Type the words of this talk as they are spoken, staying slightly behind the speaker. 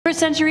For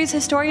centuries,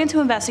 historians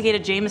who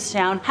investigated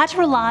Jamestown had to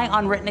rely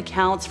on written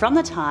accounts from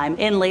the time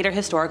in later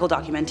historical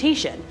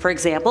documentation. For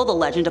example, the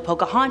legend of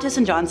Pocahontas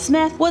and John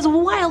Smith was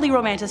wildly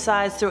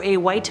romanticized through a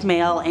white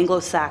male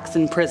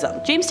Anglo-Saxon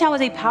prism. Jamestown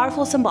was a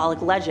powerful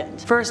symbolic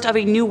legend, first of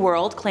a new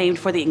world claimed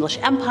for the English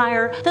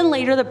Empire, then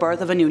later the birth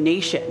of a new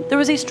nation. There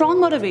was a strong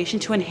motivation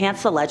to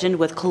enhance the legend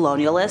with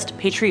colonialist,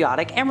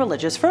 patriotic, and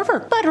religious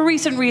fervor. But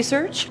recent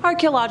research,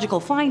 archaeological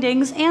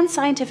findings, and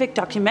scientific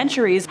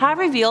documentaries have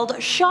revealed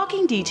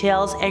shocking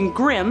details and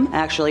grim,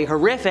 actually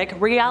horrific,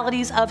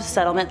 realities of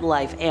settlement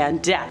life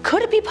and death.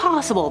 Could it be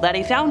possible that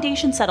a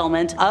foundation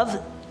settlement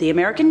of the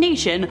American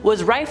nation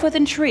was rife with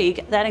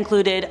intrigue that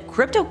included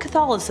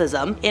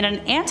crypto-Catholicism in an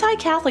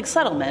anti-Catholic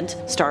settlement,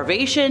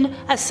 starvation,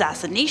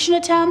 assassination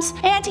attempts,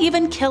 and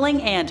even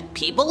killing and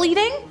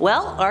people-eating?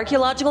 Well,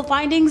 archaeological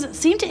findings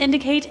seem to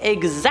indicate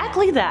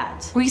exactly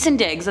that. Recent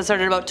digs that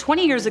started about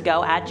 20 years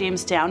ago at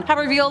Jamestown have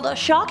revealed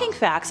shocking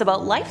facts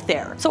about life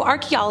there. So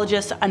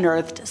archaeologists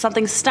unearthed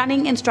something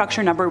stunning in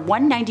structure number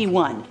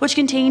 191, which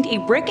contained a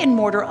brick and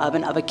mortar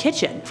oven of a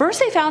kitchen.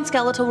 First, they found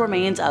skeletal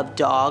remains of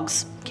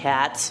dogs,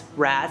 cats,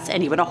 rats,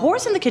 and even a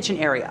horse in the kitchen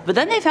area. But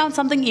then they found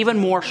something even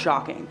more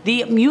shocking.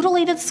 The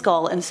mutilated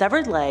skull and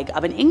severed leg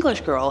of an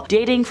English girl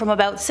dating from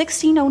about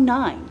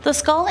 1609. The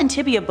skull and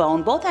tibia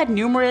bone both had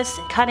numerous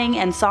cutting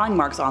and sawing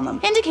marks on them,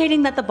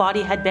 indicating that the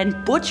body had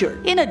been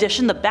butchered. In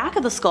addition, the back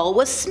of the skull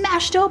was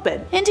smashed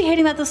open,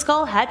 indicating that the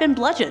skull had been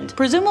bludgeoned,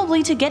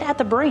 presumably to get at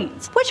the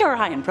brains, which are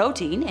high in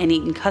protein and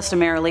eaten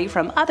customarily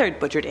from other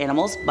butchered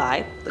animals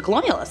by the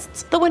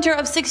colonialists. The winter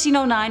of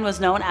 1609 was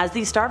known as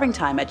the starving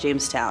time at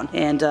Jamestown,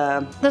 and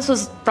this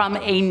was from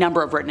a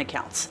number of written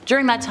accounts.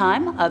 During that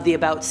time, of the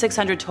about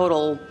 600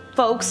 total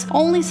folks,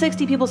 only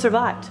 60 people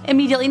survived.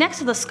 Immediately next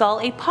to the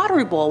skull, a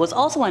pottery bowl was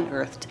also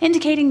unearthed,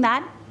 indicating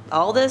that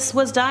all this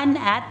was done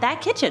at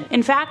that kitchen.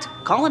 In fact,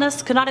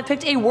 colonists could not have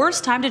picked a worse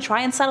time to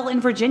try and settle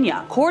in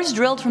Virginia. Cores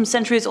drilled from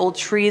centuries-old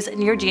trees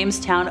near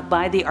Jamestown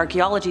by the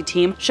archaeology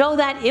team show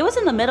that it was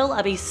in the middle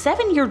of a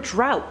 7-year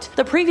drought.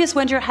 The previous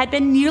winter had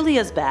been nearly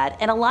as bad,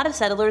 and a lot of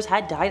settlers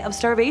had died of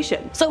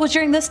starvation. So it was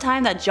during this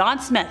time that John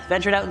Smith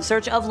ventured out in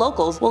search of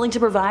locals willing to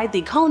provide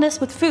the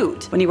colonists with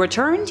food. When he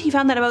returned, he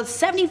found that about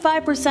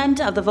 75%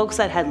 of the folks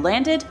that had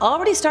landed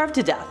already starved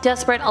to death.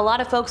 Desperate, a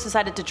lot of folks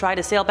decided to try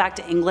to sail back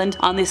to England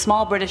on the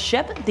small British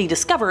ship, the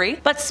Discovery,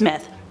 but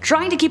Smith,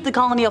 trying to keep the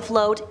colony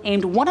afloat,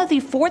 aimed one of the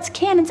fort's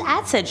cannons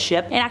at said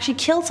ship and actually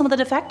killed some of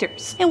the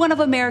defectors. In one of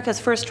America's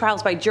first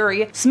trials by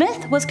jury,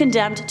 Smith was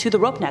condemned to the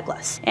rope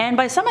necklace, and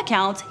by some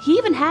accounts, he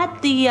even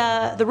had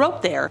the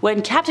rope there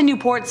when Captain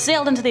Newport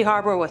sailed into the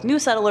harbor with new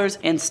settlers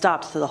and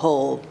stopped the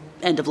whole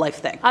end of life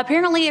thing.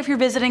 Apparently, if you're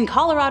visiting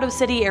Colorado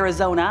City,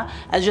 Arizona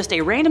as just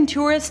a random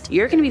tourist,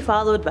 you're gonna be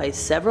followed by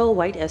several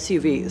white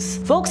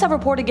SUVs. Folks have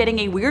reported getting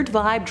a weird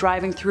vibe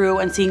driving through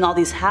and seeing all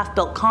these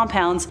half-built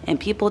compounds and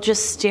people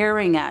just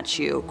staring at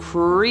you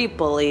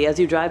creepily as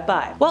you drive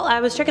by. Well, I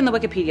was checking the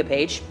Wikipedia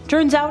page.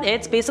 Turns out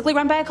it's basically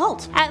run by a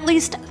cult. At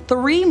least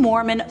 3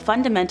 Mormon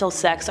fundamental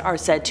sects are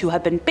said to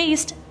have been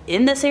based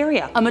in this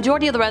area. A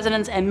majority of the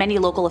residents and many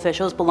local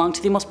officials belong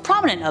to the most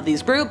prominent of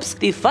these groups,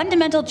 the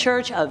Fundamental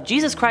Church of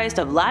Jesus Christ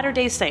of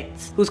Latter-day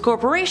Saints, whose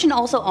corporation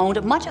also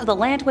owned much of the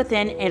land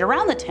within and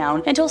around the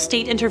town until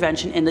state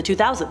intervention in the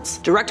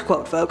 2000s. Direct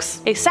quote,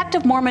 folks. A sect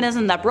of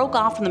Mormonism that broke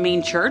off from the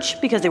main church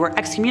because they were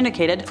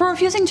excommunicated for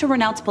refusing to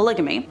renounce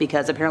polygamy,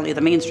 because apparently the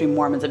mainstream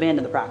Mormons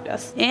abandoned the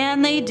practice.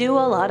 And they do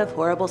a lot of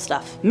horrible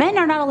stuff. Men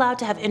are not allowed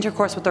to have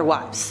intercourse with their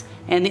wives,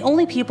 and the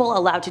only people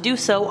allowed to do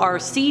so are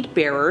seed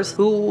bearers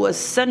who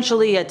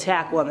essentially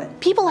attack women.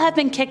 People have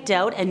been kicked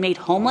out and made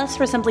homeless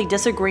for simply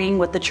disagreeing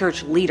with the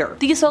church leader.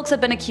 These folks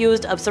have been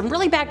accused of some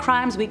really bad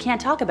crimes we can't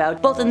talk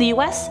about, both in the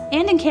US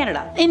and in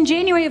Canada. In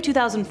January of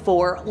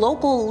 2004,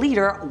 local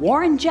leader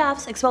Warren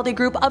Jeffs expelled a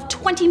group of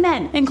 20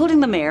 men, including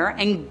the mayor,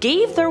 and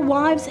gave their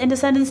wives and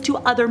descendants to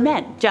other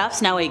men.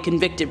 Jeffs, now a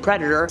convicted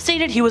predator,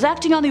 stated he was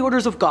acting on the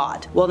orders of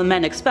God, while the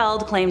men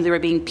expelled claimed they were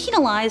being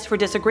penalized for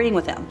disagreeing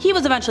with him. He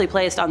was eventually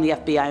placed on the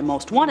FBI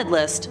most wanted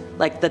list,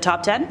 like the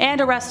top 10, and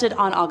arrested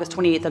on August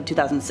 28th of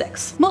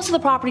 2006. Most of the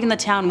property in the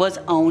town was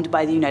owned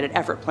by the United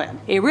Effort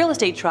Plan, a real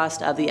estate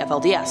trust of the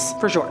FLDS,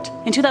 for short.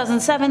 In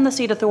 2007, the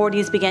state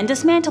authorities began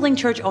dismantling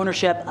church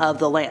ownership of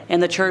the land,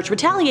 and the church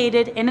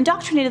retaliated and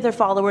indoctrinated their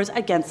followers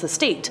against the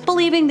state,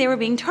 believing they were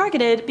being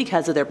targeted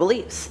because of their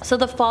beliefs. So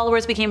the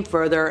followers became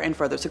further and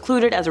further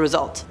secluded as a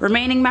result.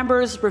 Remaining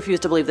members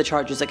refused to believe the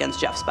charges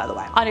against Jeffs, by the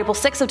way. On April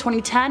 6th of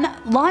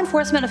 2010, law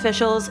enforcement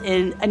officials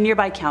in a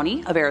nearby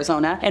county of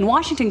Arizona and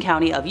Washington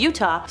County of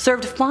Utah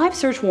served 5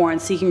 search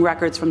warrants seeking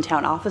records from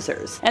town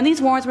officers. And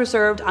these warrants were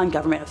served on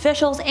government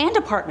officials and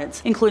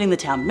departments, including the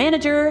town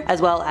manager,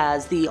 as well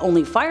as the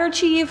only fire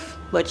chief,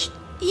 which,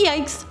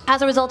 yikes.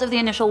 As a result of the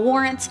initial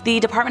warrants, the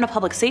Department of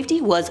Public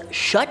Safety was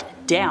shut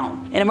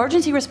down, and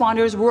emergency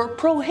responders were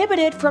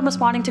prohibited from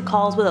responding to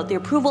calls without the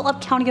approval of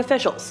county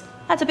officials.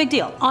 That's a big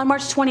deal. On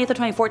March 20th of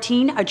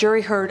 2014, a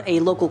jury heard a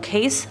local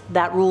case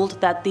that ruled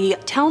that the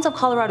towns of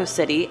Colorado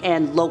City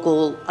and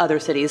local other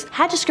cities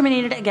had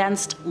discriminated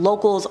against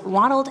locals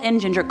Ronald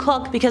and Ginger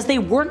Cook because they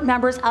weren't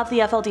members of the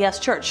FLDS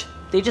church.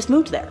 They just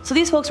moved there. So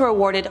these folks were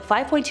awarded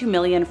 $5.2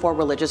 million for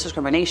religious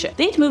discrimination.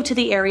 They'd moved to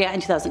the area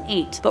in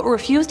 2008, but were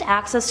refused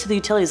access to the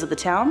utilities of the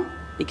town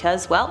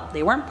because, well,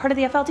 they weren't part of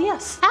the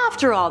FLDS.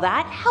 After all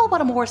that, how about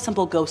a more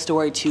simple ghost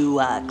story to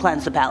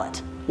cleanse the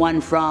palate?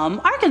 One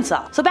from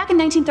Arkansas. So back in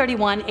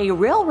 1931, a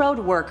railroad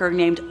worker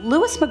named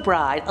Lewis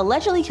McBride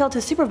allegedly killed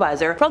his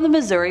supervisor from the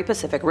Missouri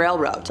Pacific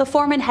Railroad. The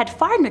foreman had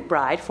fired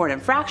McBride for an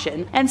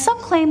infraction, and some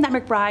claim that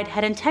McBride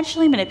had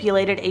intentionally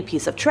manipulated a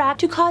piece of track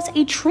to cause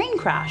a train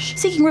crash.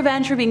 Seeking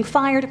revenge for being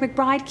fired,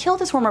 McBride killed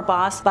his former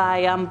boss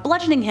by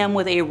bludgeoning him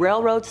with a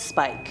railroad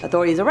spike.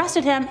 Authorities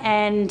arrested him,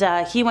 and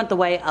he went the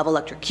way of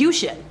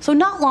electrocution. So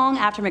not long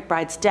after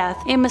McBride's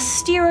death, a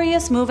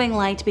mysterious moving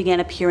light began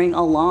appearing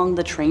along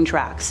the train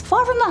tracks,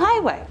 far from the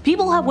highway.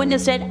 People have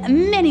witnessed it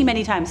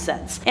many times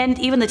since, and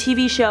even the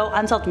TV show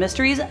Unsolved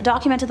Mysteries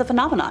documented the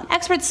phenomenon.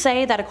 Experts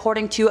say that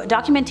according to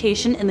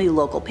documentation in the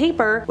local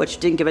paper, which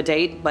didn't give a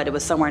date, but it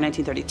was somewhere in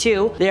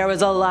 1932, there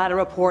was a lot of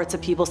reports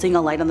of people seeing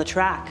a light on the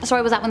track. The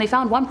story was that when they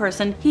found one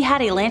person, he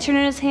had a lantern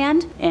in his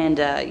hand, and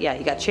yeah,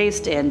 he got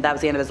chased, and that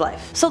was the end of his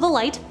life. So the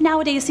light,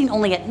 nowadays seen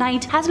only at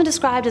night, has been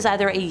described as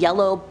either a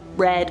yellow,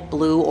 red,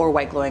 blue, or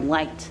white glowing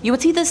light. You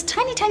would see this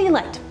tiny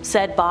light,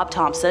 said Bob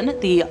Thompson,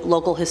 the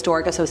local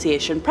Historic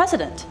Association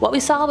president. What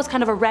we saw was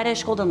kind of a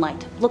reddish golden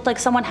light. Looked like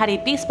someone had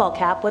a baseball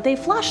cap with a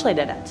flashlight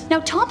in it. Now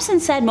Thompson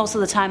said most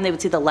of the time they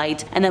would see the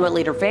light and then would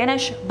later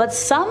vanish, but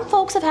some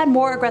folks have had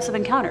more aggressive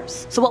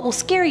encounters. So what will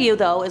scare you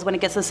though is when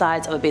it gets the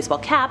size of a baseball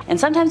cap, and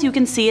sometimes you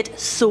can see it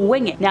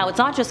swinging. Now it's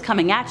not just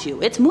coming at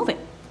you, it's moving.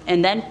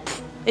 And then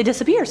pff, it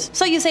disappears.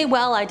 So you say,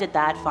 well, I did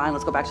that, fine,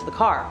 let's go back to the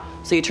car.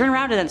 So you turn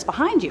around and then it's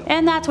behind you.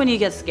 And that's when you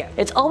get scared.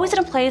 It's always in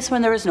a place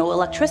when there is no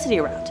electricity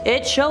around.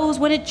 It shows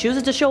when it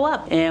chooses to show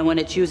up. And when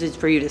it chooses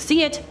for you to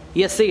see it,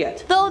 you see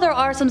it. Though there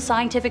are some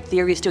scientific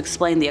theories to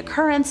explain the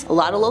occurrence, a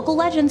lot of local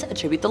legends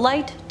attribute the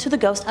light to the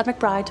ghost of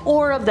McBride,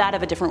 or of that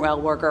of a different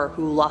rail worker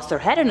who lost their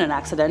head in an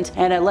accident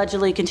and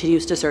allegedly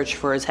continues to search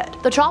for his head.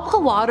 The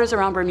tropical waters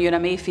around Bermuda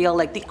may feel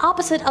like the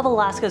opposite of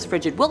Alaska's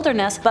frigid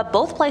wilderness, but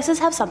both places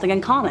have something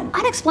in common: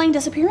 unexplained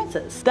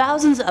disappearances.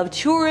 Thousands of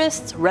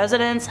tourists,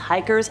 residents,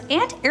 hikers,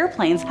 and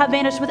airplanes have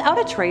vanished without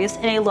a trace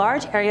in a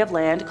large area of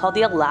land called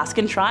the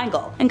Alaskan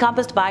Triangle,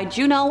 encompassed by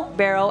Juneau,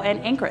 Barrow, and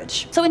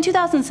Anchorage. So in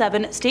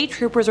 2007, state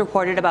troopers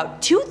reported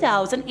about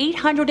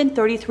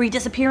 2,833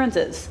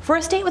 disappearances. For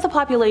a state with a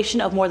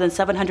population of more than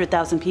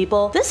 700,000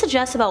 people, this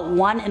suggests about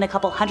 1 in a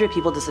couple hundred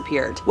people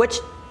disappeared, which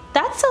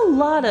that's a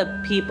lot of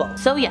people.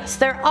 So yes,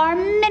 there are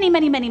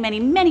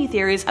many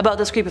theories about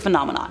this creepy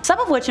phenomenon, some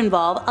of which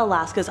involve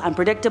Alaska's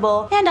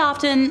unpredictable and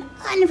often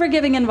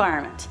unforgiving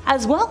environment,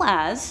 as well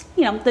as,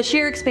 the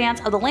sheer expanse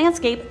of the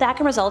landscape that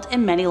can result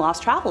in many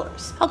lost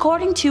travelers.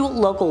 According to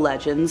local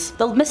legends,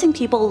 the missing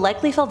people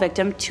likely fell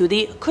victim to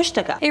the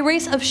Kushtaka, a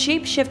race of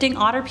shape-shifting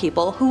otter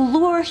people who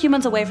lure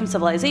humans away from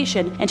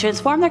civilization and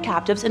transform their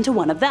captives into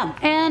one of them.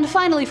 And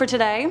finally for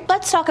today,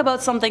 let's talk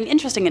about something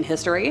interesting in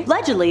history.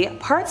 Allegedly,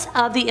 parts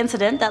of the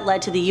incident that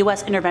led to the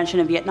US intervention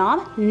in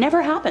Vietnam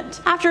never happened.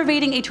 After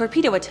evading a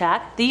torpedo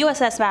attack, the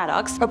USS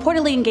Maddox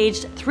reportedly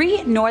engaged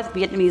 3 North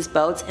Vietnamese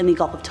boats in the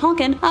Gulf of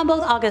Tonkin on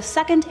both August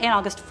 2nd and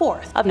August 4th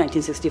of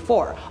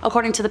 1964,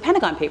 according to the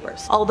Pentagon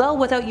Papers. Although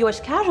without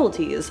US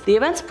casualties, the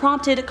events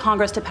prompted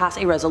Congress to pass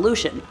a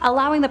resolution,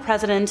 allowing the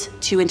president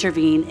to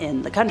intervene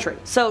in the country.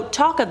 So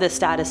talk of this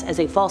status as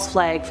a false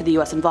flag for the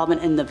US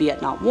involvement in the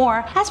Vietnam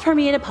War has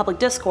permeated public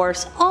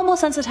discourse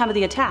almost since the time of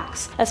the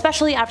attacks,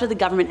 especially after the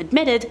government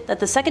admitted that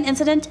the second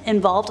incident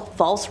involved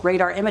false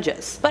radar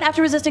images. But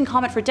after resisting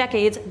comment for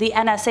decades, the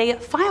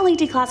NSA finally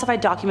declassified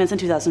documents in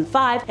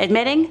 2005,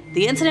 admitting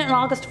the incident on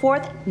August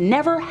 4th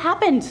never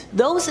happened.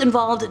 Those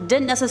involved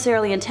didn't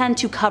necessarily intend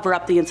to cover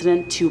up the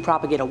incident to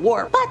propagate a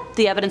war, but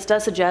the evidence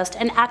does suggest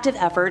an active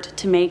effort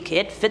to make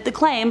it fit the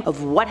claim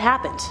of what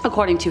happened,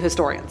 according to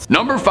historians.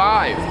 Number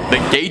 5.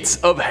 The Gates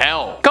of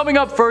Hell. Coming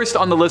up first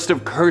on the list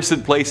of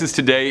cursed places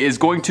today is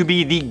going to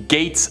be the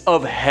Gates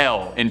of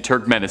Hell in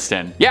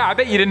Turkmenistan. Yeah, I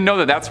bet you didn't know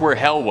that that's where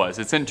hell was.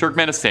 It's in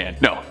Turkmenistan.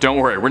 No, don't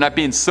worry, we're not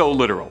being so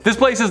literal. This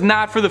place is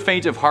not for the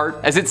faint of heart,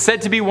 as it's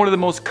said to be one of the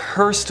most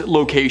cursed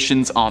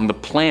locations on the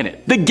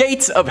planet. The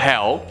Gates of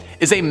Hell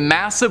is a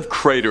massive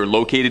crater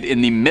located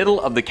in the middle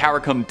of the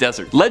Karakum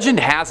Desert. Legend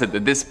has it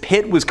that this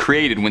pit was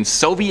created when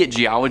Soviet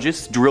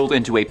geologists drilled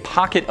into a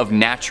pocket of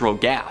natural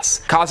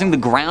gas, causing the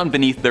ground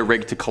beneath their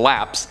rig to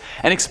collapse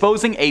and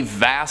exposing a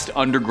vast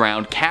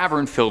underground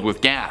cavern filled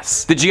with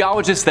gas. The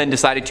geologists then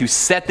decided to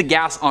set the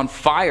gas on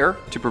fire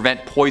to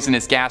prevent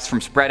poisonous gas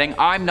from spreading fretting.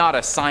 I'm not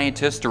a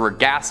scientist or a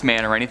gas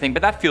man or anything,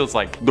 but that feels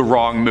like the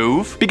wrong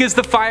move, because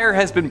the fire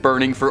has been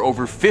burning for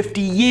over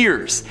 50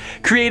 years,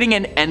 creating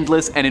an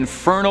endless and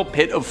infernal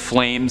pit of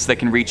flames that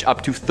can reach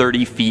up to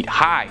 30 feet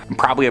high, and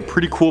probably a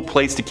pretty cool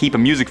place to keep a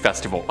music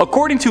festival.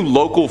 According to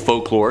local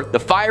folklore, the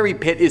fiery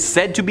pit is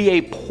said to be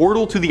a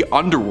portal to the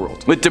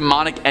underworld, with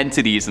demonic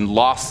entities and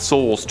lost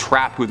souls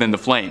trapped within the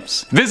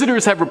flames.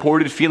 Visitors have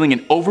reported feeling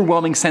an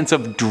overwhelming sense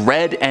of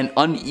dread and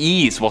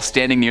unease while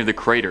standing near the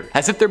crater,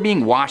 as if they're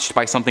being watched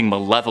by something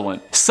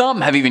malevolent.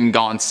 Some have even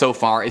gone so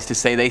far as to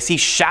say they see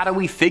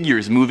shadowy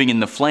figures moving in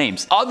the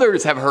flames.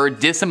 Others have heard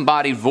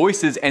disembodied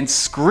voices and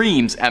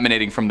screams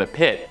emanating from the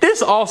pit.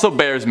 This also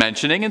bears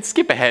mentioning, and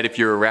skip ahead if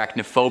you're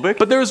arachnophobic,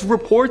 but there's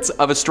reports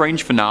of a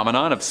strange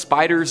phenomenon of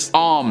spiders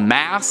en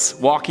masse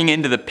walking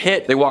into the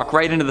pit. They walk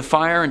right into the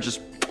fire and just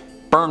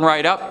burn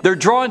right up. They're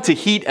drawn to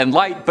heat and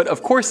light, but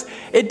of course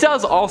it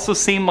does also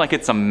seem like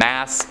it's a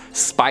mass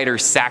spider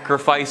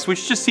sacrifice,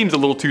 which just seems a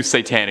little too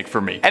satanic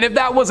for me. And if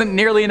that wasn't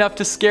nearly enough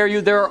to scare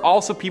you, there are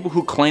also people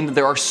who claim that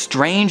there are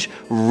strange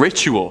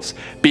rituals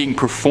being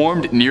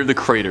performed near the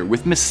crater,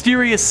 with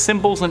mysterious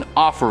symbols and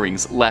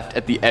offerings left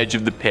at the edge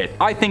of the pit.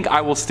 I think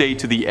I will stay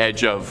to the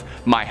edge of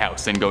my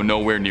house and go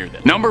nowhere near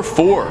them. Number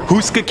 4.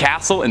 Huska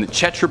Castle in the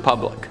Czech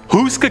Republic.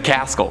 Huska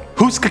Castle.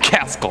 Huska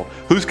Castle.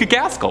 Huska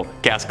Castle.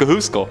 Kaska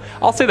Huskal.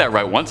 I'll say that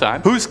right one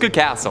time. Huska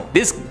Castle.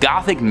 This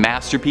gothic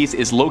masterpiece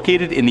is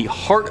located in the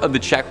heart of the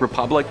Czech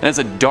Republic and has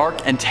a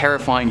dark and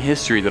terrifying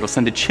history that'll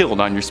send a chill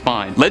down your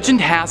spine.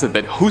 Legend has it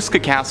that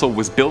Huska Castle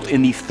was built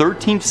in the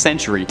 13th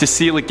century to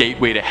seal a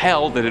gateway to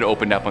hell that had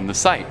opened up on the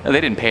site. Now,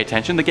 they didn't pay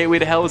attention, the gateway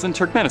to hell is in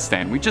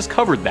Turkmenistan. We just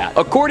covered that.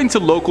 According to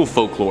local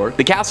folklore,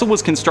 the castle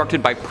was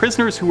constructed by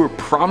prisoners who were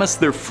promised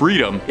their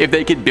freedom if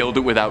they could build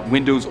it without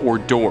windows or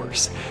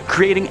doors,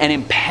 creating an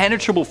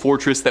impenetrable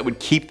fortress that would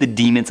keep the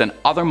demons and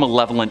other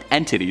malevolent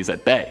entities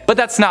at bay. But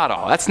that's not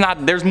all.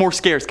 There's more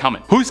scares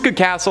coming. Huska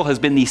Castle has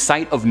been the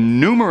site of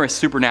numerous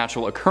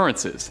supernatural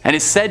occurrences and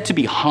is said to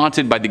be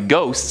haunted by the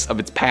ghosts of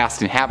its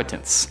past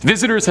inhabitants.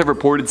 Visitors have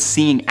reported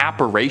seeing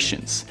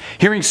apparitions,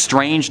 hearing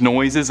strange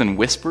noises and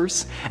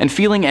whispers, and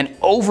feeling an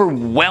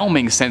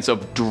overwhelming sense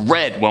of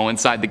dread while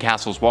inside the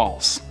castle's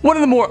walls. One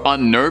of the more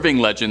unnerving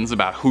legends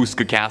about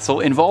Huska Castle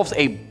involves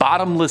a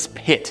bottomless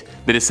pit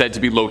that is said to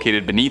be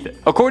located beneath it.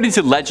 According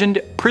to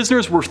legend,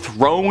 prisoners were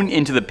thrown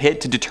into the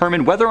pit to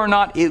determine whether or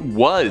not it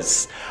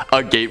was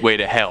a gateway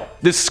to hell.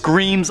 The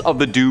screams of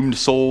the doomed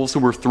souls who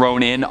were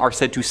thrown in are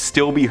said to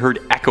still be heard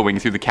echoing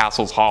through the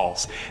castle's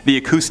halls. The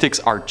acoustics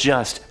are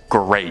just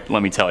great,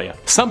 let me tell you.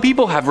 Some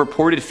people have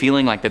reported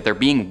feeling like that they're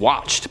being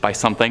watched by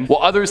something,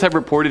 while others have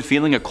reported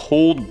feeling a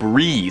cold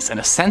breeze and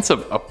a sense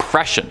of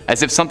oppression,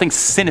 as if something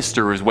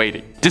sinister is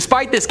waiting.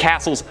 Despite this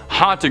castle's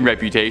haunting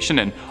reputation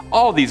and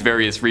all these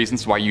various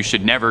reasons why you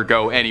should never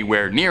go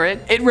anywhere near it,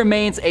 it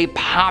remains a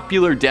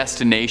popular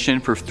destination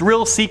for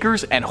thrill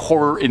seekers and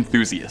horror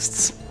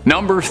enthusiasts.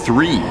 Number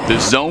 3. The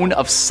Zone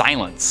of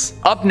Silence.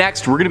 Up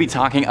next, we're going to be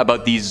talking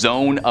about the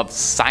Zone of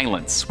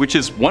Silence, which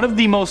is one of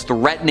the most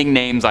threatening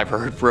names I've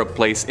heard for a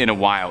place in a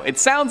while. It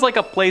sounds like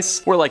a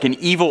place where like an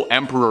evil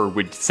emperor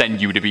would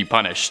send you to be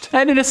punished.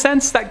 And in a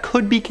sense, that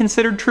could be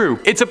considered true.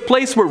 It's a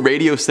place where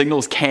radio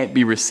signals can't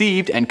be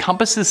received and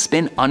compasses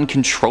spin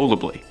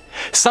uncontrollably.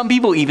 Some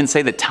people even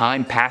say that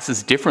time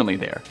passes differently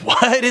there.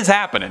 What is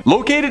happening?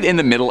 Located in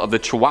the middle of the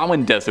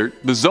Chihuahuan Desert,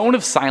 the Zone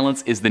of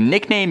Silence is the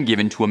nickname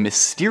given to a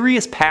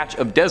mysterious patch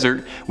of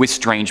desert with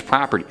strange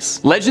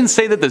properties. Legends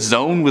say that the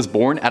zone was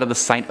born out of the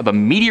site of a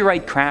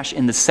meteorite crash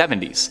in the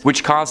 70s,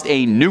 which caused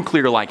a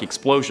nuclear-like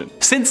explosion.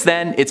 Since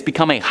then, it's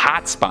become a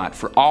hotspot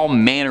for all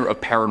manner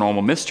of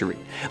paranormal mystery.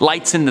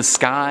 Lights in the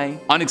sky,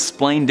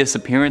 unexplained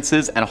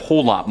disappearances, and a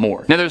whole lot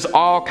more. Now, there's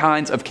all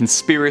kinds of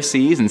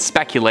conspiracies and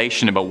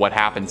speculation about what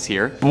happens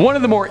here, but one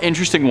of the more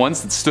interesting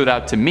ones that stood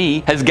out to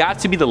me has got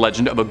to be the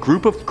legend of a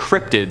group of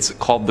cryptids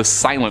called the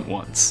Silent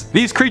Ones.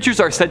 These creatures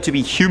are said to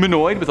be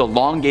humanoid with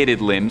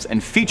elongated limbs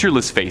and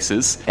featureless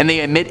faces, and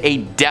they emit a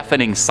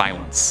deafening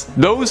silence.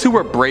 Those who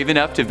are brave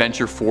enough to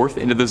venture forth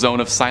into the Zone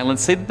of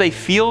Silence say that they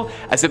feel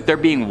as if they're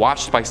being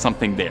watched by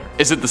something there.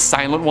 Is it the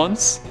Silent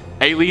Ones?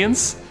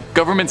 Aliens?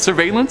 Government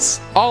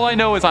surveillance? All I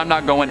know is I'm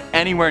not going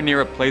anywhere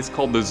near a place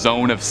called the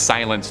Zone of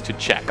Silence to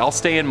check. I'll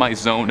stay in my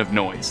zone of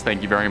noise.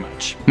 Thank you very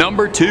much.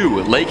 Number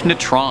 2. Lake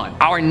Natron.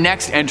 Our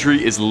next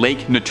entry is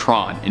Lake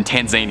Natron in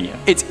Tanzania.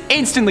 It's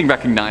instantly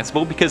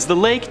recognizable because the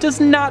lake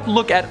does not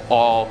look at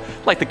all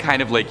like the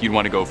kind of lake you'd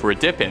want to go for a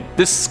dip in.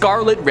 This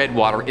scarlet red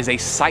water is a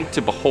sight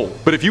to behold,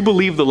 but if you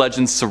believe the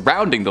legends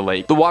surrounding the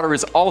lake, the water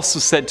is also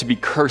said to be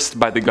cursed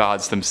by the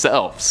gods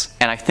themselves.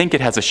 And I think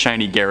it has a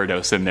shiny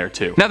Gyarados in there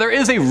too. Now, there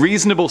is a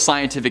reasonable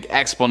scientific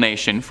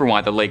explanation for why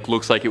the lake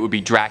looks like it would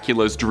be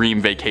Dracula's dream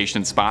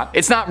vacation spot.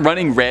 It's not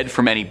running red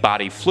from any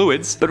body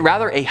fluids, but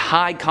rather a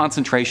high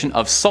concentration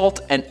of salt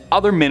and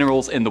other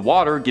minerals in the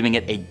water, giving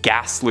it a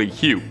ghastly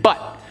hue.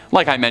 But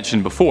like I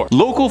mentioned before,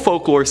 local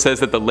folklore says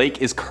that the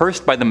lake is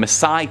cursed by the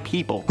Maasai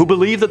people, who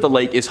believe that the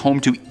lake is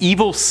home to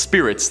evil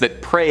spirits that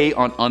prey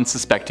on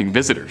unsuspecting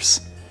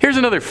visitors. Here's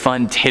another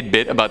fun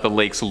tidbit about the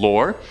lake's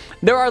lore.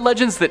 There are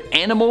legends that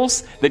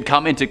animals that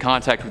come into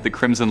contact with the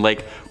Crimson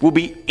Lake will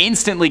be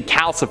instantly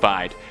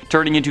calcified,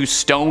 turning into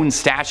stone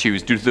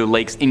statues due to the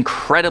lake's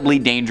incredibly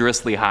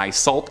dangerously high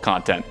salt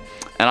content.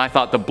 And I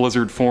thought the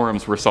Blizzard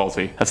forums were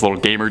salty. That's a little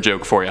gamer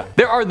joke for you.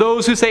 There are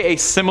those who say a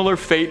similar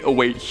fate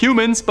await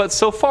humans, but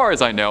so far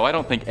as I know, I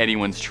don't think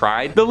anyone's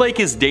tried. The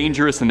lake is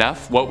dangerous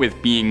enough, what with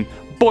being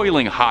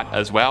boiling hot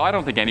as well. I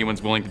don't think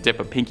anyone's willing to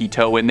dip a pinky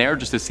toe in there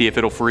just to see if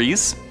it'll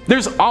freeze.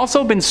 There's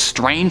also been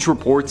strange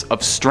reports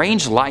of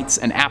strange lights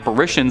and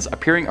apparitions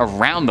appearing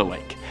around the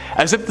lake,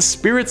 as if the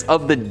spirits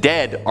of the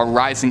dead are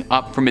rising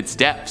up from its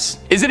depths.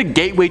 Is it a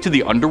gateway to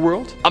the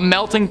underworld? A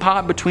melting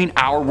pot between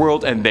our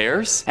world and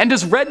theirs? And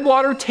does red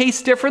water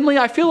taste differently?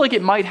 I feel like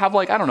it might have,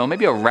 like, I don't know,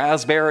 maybe a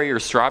raspberry or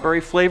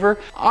strawberry flavor.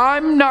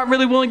 I'm not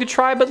really willing to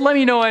try, but let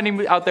me know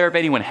out there if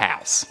anyone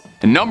has.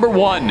 Number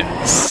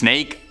 1,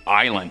 Snake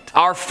Island.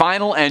 Our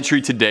final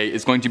entry today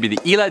is going to be the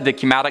Isla de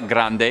Quimada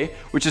Grande,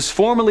 which is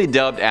formerly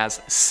dubbed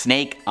as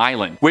Snake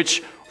Island,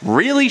 which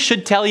really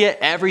should tell you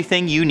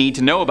everything you need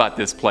to know about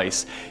this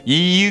place.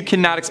 You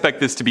cannot expect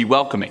this to be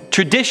welcoming.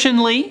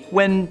 Traditionally,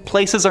 when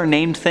places are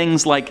named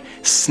things like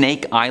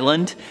Snake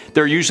Island,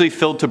 they're usually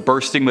filled to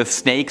bursting with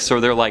snakes, or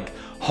they're like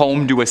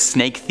home to a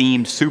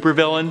snake-themed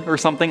supervillain or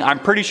something. I'm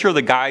pretty sure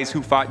the guys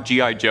who fought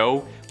G.I.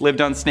 Joe lived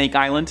on Snake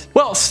Island.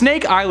 Well,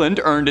 Snake Island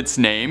earned its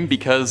name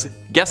because,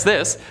 guess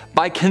this,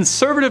 by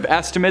conservative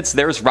estimates,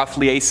 there's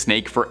roughly a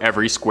snake for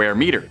every square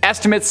meter.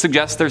 Estimates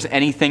suggest there's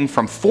anything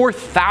from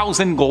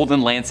 4,000 golden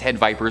lancehead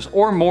vipers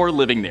or more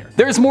living there.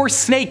 There's more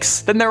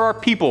snakes than there are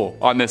people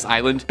on this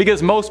island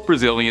because most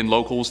Brazilian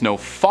locals know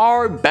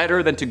far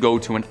better than to go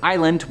to an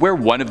island where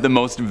one of the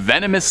most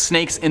venomous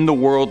snakes in the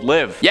world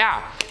live.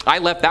 Yeah, I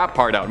left that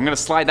part out. I'm gonna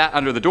slide that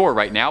under the door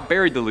right now,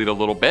 buried the lead a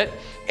little bit.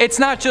 It's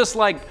not just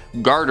like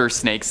garter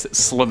snakes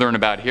slithering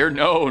about here.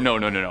 No.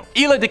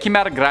 Isla de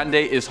Quimada Grande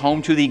is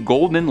home to the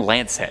golden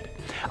lancehead,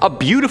 a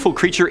beautiful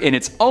creature in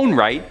its own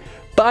right,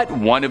 but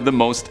one of the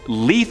most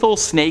lethal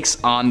snakes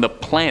on the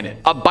planet.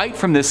 A bite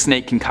from this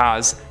snake can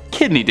cause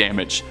kidney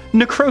damage,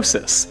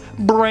 necrosis,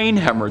 brain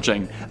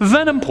hemorrhaging,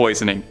 venom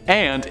poisoning,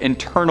 and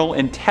internal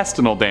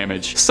intestinal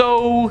damage.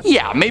 So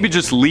yeah, maybe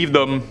just leave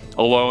them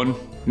alone.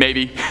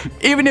 Maybe.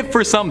 Even if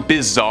for some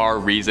bizarre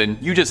reason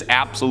you just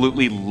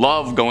absolutely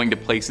love going to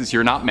places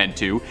you're not meant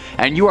to,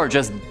 and you are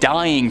just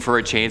dying for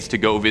a chance to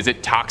go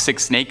visit Toxic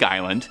Snake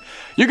Island,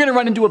 you're gonna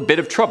run into a bit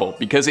of trouble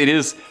because it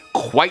is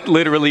quite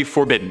literally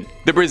forbidden.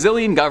 The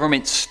Brazilian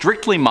government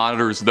strictly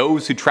monitors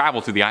those who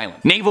travel to the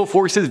island. Naval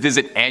forces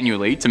visit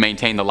annually to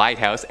maintain the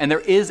lighthouse, and there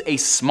is a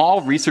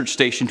small research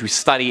station to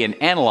study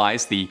and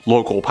analyze the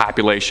local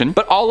population,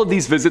 but all of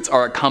these visits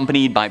are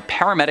accompanied by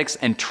paramedics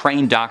and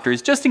trained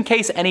doctors just in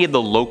case any of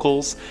the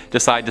locals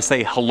decide to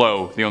say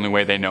hello the only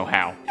way they know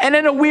how. And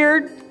in a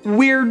weird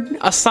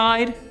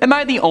aside, am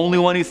I the only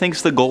one who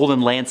thinks the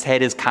golden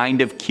lancehead is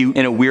kind of cute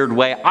in a weird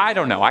way? I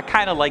don't know, I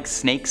kind of like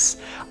snakes.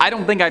 I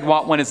don't think I'd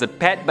want one as a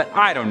pet, but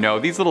I don't know.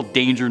 These little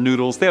danger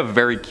noodles, they have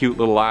very cute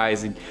little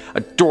eyes and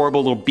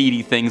adorable little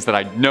beady things that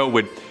I know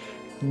would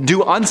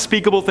do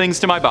unspeakable things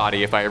to my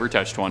body if I ever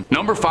touched one.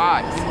 Number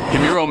 5,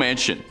 Himuro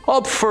Mansion.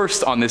 Up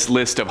first on this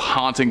list of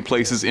haunting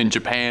places in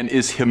Japan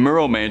is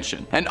Himuro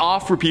Mansion, an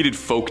oft-repeated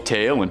folk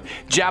tale and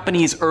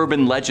Japanese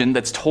urban legend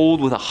that's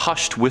told with a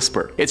hushed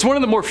whisper. It's one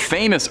of the more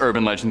famous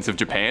urban legends of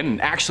Japan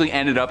and actually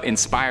ended up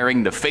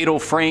inspiring the Fatal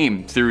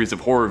Frame series of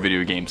horror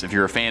video games, if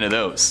you're a fan of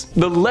those.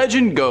 The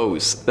legend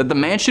goes that the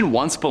mansion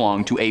once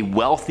belonged to a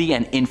wealthy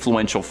and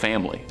influential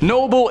family.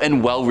 Noble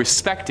and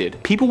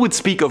well-respected, people would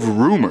speak of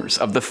rumors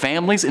of the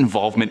family's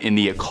involvement in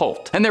the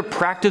occult and their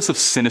practice of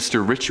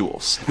sinister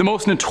rituals. The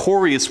most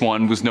notorious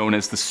one was known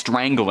as the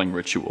Strangling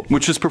Ritual,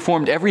 which was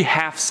performed every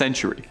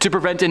half-century to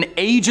prevent an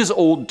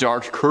ages-old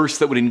dark curse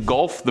that would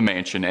engulf the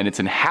mansion and its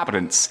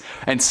inhabitants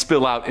and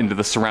spill out into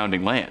the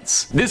surrounding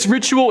lands. This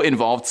ritual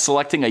involved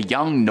selecting a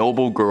young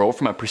noble girl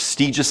from a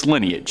prestigious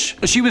lineage.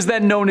 She was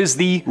then known as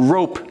the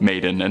Rope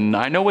Maiden, and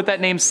I know what that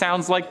name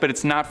sounds like, but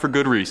it's not for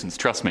good reasons,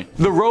 trust me.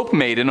 The Rope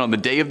Maiden on the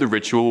day of the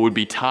ritual would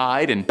be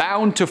tied and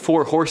bound to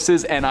 4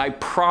 horses, and I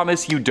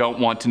promise you don't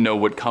want to know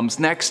what comes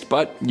next,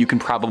 but you can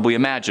probably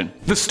imagine.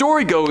 The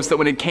story goes that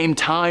when it came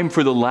time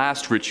for the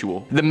last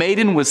ritual, the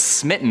maiden was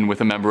smitten with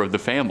a member of the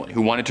family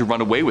who wanted to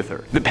run away with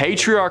her. The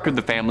patriarch of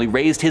the family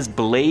raised his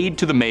blade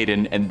to the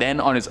maiden and then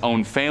on his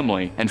own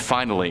family, and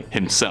finally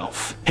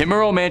himself.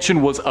 Himuro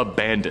Mansion was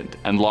abandoned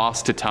and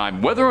lost to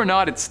time. Whether or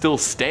not it still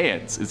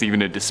stands is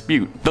even a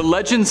dispute. The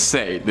legends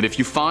say that if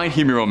you find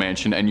Himuro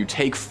Mansion and you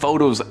take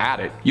photos at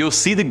it, you'll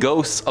see the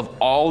ghosts of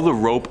all the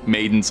Rope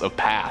Maidens of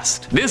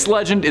past. This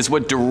legend is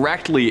what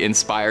directly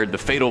inspired the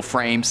Fatal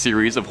Frame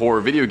series of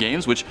horror video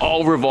games, which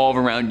all revolve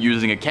around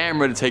using a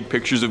camera to take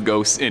pictures of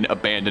ghosts in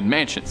abandoned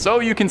mansions.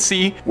 So you can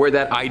see where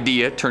that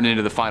idea turned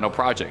into the final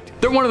project.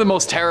 They're one of the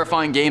most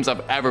terrifying games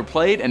I've ever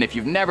played, and if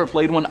you've never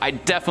played one, I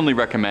definitely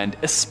recommend,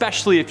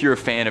 especially if you're a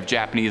fan of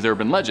Japanese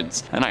urban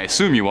legends. And I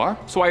assume you are,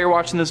 so why you're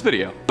watching this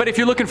video. But if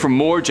you're looking for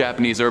more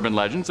Japanese urban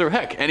legends, or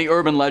heck, any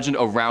urban legend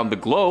around the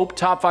globe,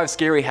 Top 5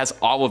 Scary has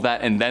all of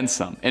that and then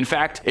some. In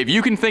fact, if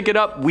you can think it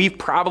up, we've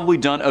probably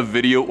done a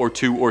video or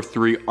 2 or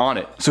 3 on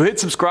it. So hit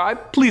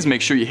subscribe, please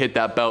make sure you hit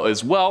that bell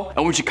as well,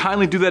 and would you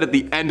kindly do that at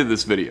the end of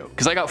this video,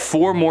 because I got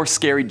 4 more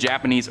scary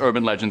Japanese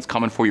urban legends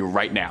coming for you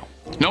right now.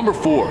 Number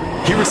 4,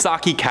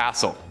 Hirosaki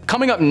Castle.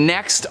 Coming up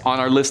next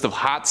on our list of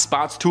hot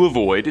spots to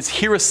avoid is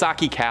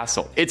Hirosaki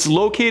Castle. It's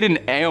located in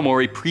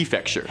Aomori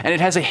Prefecture, and it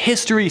has a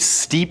history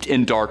steeped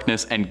in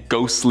darkness and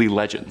ghostly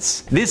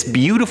legends. This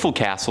beautiful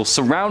castle,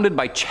 surrounded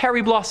by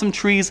cherry blossom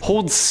trees,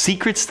 holds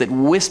secrets that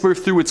whisper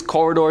through its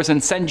corridors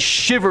and send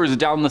shivers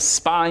down the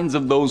spines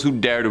of those who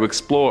dare to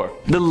explore.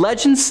 The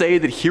legends say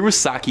that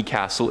Hirosaki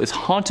Castle is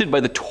haunted by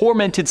the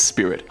tormented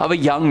spirit of a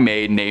young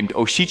maid named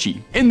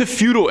Oshichi. In the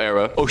feudal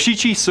era,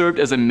 Oshichi served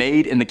as a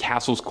maid in the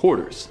castle's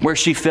quarters, where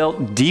she fell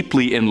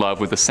deeply in love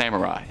with a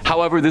samurai.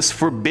 However, this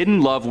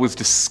forbidden love was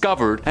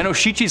discovered, and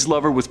Oshichi's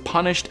lover was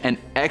punished and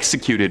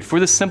executed for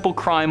the simple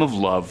crime of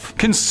love.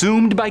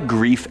 Consumed by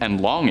grief and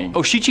longing,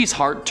 Oshichi's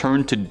heart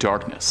turned to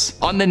darkness.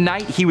 On the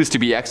night he was to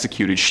be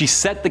executed, she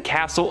set the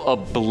castle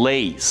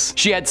ablaze.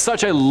 She had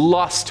such a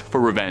lust for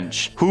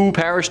revenge. Who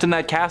perished in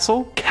that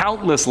castle?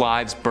 Countless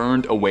lives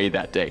burned away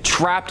that day,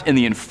 trapped in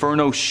the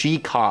inferno she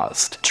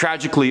caused.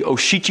 Tragically,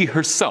 Oshichi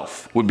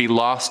herself would be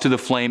lost to the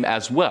flame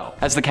as well,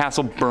 as the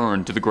castle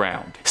burned to the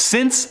ground.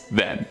 Since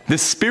then, the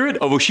spirit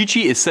of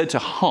Oshichi is said to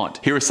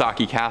haunt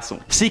Hirosaki Castle,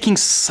 seeking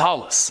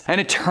solace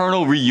and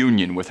eternal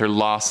reunion with her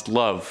lost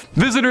love.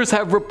 Visitors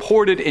have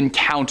reported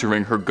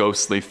encountering her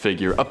ghostly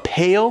figure, a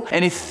pale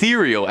and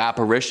ethereal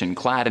apparition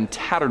clad in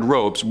tattered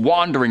robes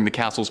wandering the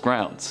castle's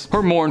grounds.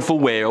 Her mournful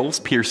wails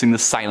piercing the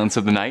silence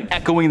of the night,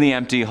 echoing the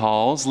empty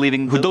halls,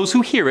 leaving those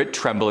who hear it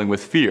trembling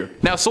with fear.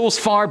 Now, souls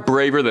far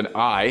braver than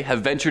I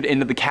have ventured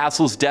into the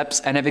castle's depths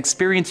and have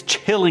experienced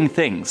chilling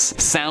things.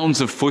 Sounds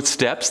of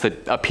footsteps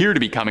that appear to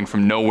be coming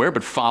from nowhere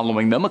but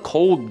following them, a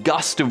cold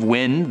gust of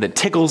wind that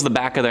tickles the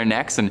back of their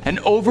necks, and an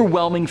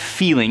overwhelming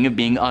feeling of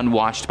being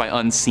unwatched by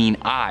unseen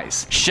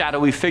eyes.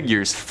 Shadowy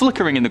figures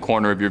flickering in the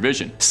corner of your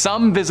vision.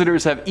 Some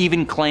visitors have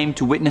even claimed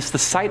to witness the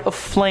sight of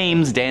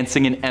flames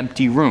dancing in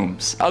empty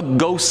rooms, a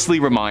ghostly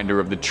reminder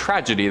of the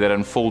tragedy that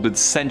unfolded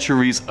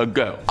centuries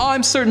ago.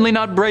 I'm certainly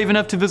not brave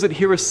enough to visit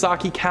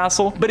Hirosaki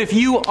Castle, but if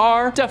you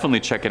are,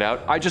 definitely check it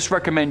out. I just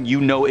recommend you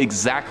know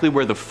exactly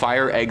where the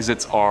fire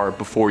exits are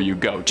before you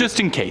go, just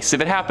in case.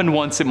 If it happened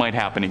once, it might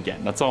happen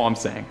again. That's all I'm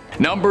saying.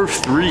 Number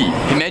 3,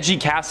 Himeji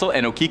Castle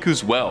and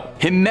Okiku's Well.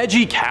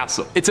 Himeji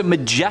Castle. It's a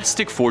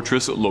majestic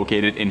fortress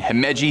located in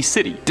Himeji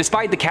City.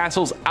 Despite the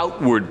castle's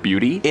outward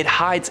beauty, it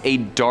hides a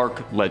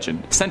dark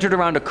legend centered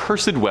around a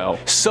cursed well,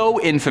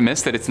 so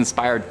infamous that it's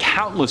inspired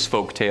countless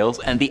folk tales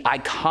and the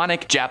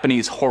iconic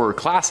Japanese horror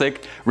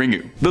classic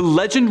Ringu. The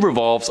legend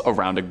revolves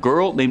around a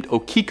girl named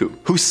Okiku,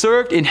 who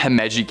served in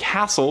Himeji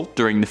Castle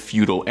during the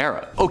feudal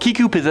era.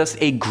 Okiku possessed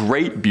a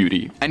great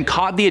beauty and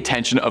caught the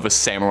attention of a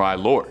samurai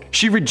lord.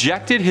 She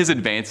rejected his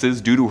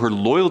advances due to her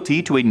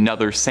loyalty to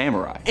another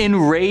samurai.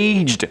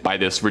 Enraged by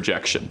this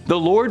rejection, the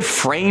lord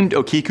framed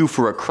Okiku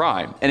for a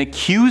crime and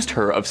accused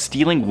her of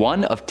stealing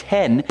one of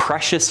 10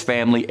 precious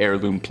family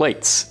heirloom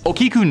plates.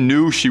 Okiku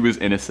knew she was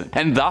innocent,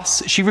 and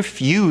thus she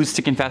refused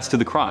to confess to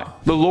the crime.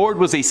 The lord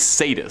was a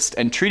sadist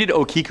and treated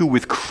Okiku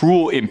with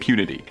cruel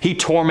impunity. He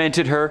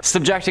tormented her,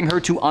 subjecting her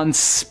to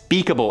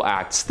unspeakable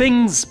acts,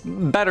 things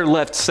better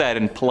left said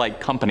in polite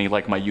company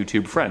like my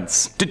YouTube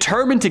friends.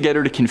 Determined to get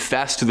her to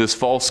confess to this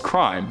false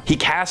crime, he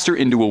cast her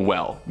into a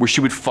well where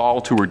she would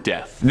fall to her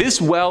death.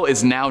 This well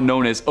is now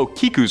known as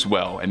Okiku's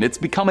Well, and it's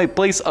become a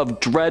place of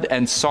dread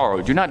and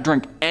sorrow. Do not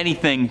drink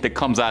anything that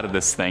comes out of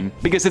this thing,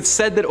 because it's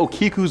said that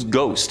Okiku's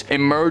ghost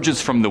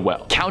emerges from the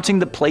well, counting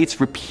the plates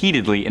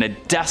repeatedly in a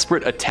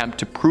desperate attempt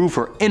to prove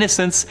her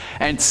innocence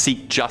and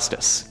seek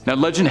justice. Now,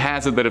 legend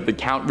has it that if the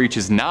count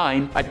reaches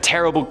 9, a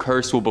terrible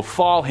curse will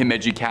befall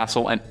Himeji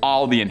Castle and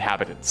all the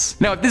inhabitants.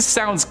 Now, if this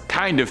sounds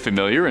kind of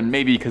familiar, and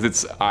maybe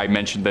because I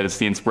mentioned that it's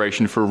the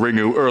inspiration for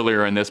Ringu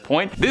earlier in this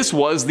point, this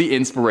was the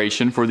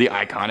inspiration for the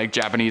iconic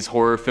Japanese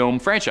horror film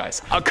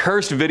franchise. A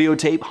cursed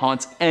videotape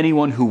haunts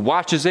anyone who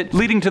watches it,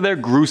 leading to their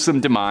gruesome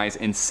demise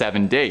in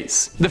 7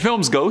 days. The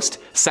film's ghost,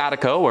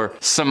 Sadako, or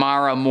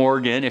Samara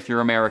Morgan if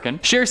you're American,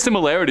 shares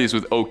similarities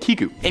with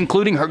Okiku,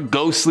 including her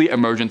ghostly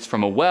emergence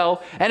from a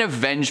well and a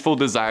vengeful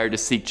desire to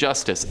seek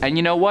justice. And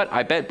you know what?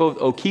 I bet both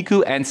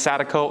Okiku and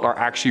Sadako are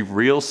actually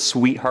real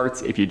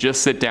sweethearts if you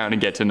just sit down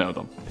and get to know them.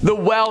 them. The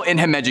well in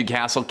Himeji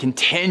Castle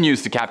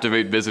continues to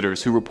captivate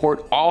visitors who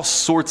report all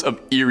sorts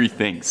of eerie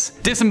things.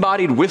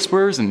 Disembodied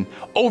whispers and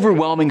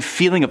overwhelming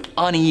feeling of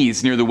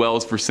unease near the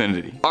well's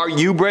vicinity. Are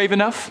you brave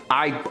enough?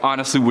 I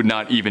honestly would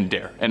not even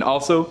dare. And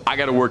also, I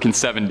gotta work in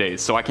 7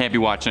 days, so I can't be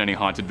watching any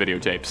haunted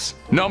videotapes.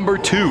 Number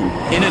 2.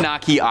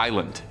 Inanaki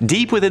Island.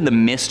 Deep within the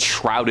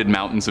mist-shrouded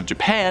mountains of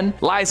Japan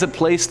lies a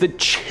place that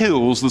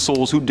chills the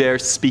souls who dare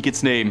speak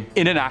its name.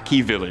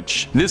 Inanaki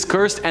Village. This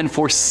cursed and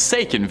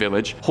forsaken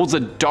village holds a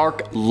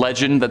dark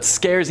legend that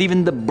scares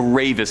even the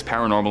bravest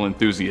paranormal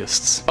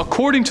enthusiasts.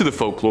 According to the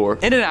folklore,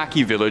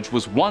 Inanaki Village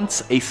was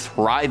once a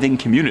thriving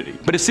community,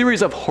 but a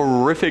series of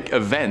horrific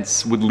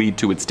events would lead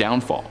to its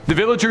downfall. The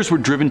villagers were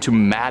driven to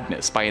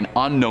madness by an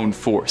unknown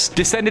force,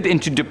 descended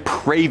into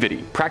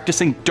depravity,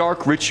 practicing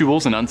dark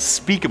rituals and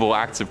unspeakable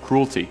acts of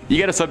cruelty. You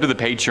get us up to the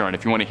Patreon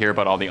if you want to hear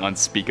about all the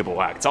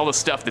unspeakable acts, all the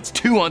stuff that's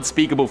too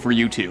unspeakable for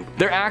YouTube.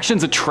 Their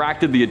actions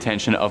attracted the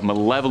attention of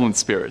malevolent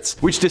spirits,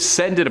 which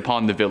descended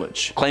upon the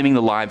village, claiming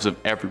the lives of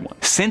everyone.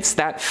 Since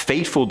that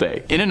fateful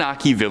day,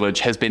 Inanaki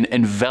Village has been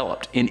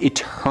enveloped in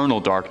eternal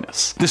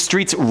darkness. The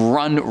streets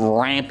run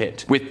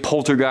rampant with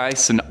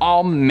poltergeists and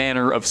all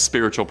manner of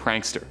spiritual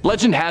prankster.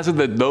 Legend has it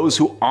that those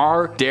who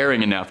are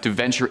daring enough to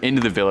venture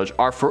into the village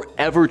are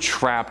forever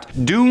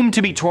trapped, doomed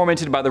to be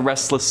tormented by the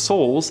restless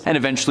souls, and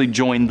eventually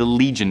join the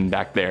Legion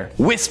back there.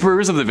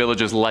 Whispers of the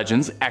village's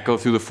legends echo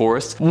through the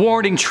forest,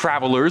 warning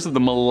travelers of the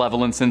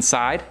malevolence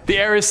inside. The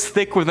air is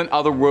thick with an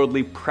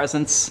otherworldly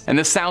presence, and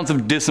the sounds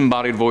of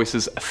disembodied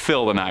voices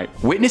fill the night.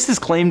 Witnesses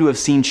claim to have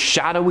seen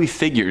shadowy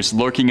figures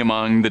lurking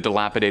among the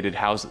dilapidated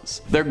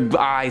houses, their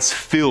eyes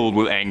filled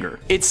with anger.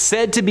 It's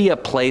said to be a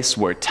place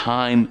where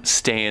time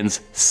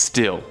stands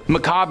still,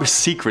 macabre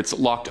secrets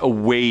locked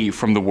away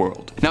from the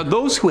world. Now,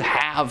 those who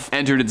have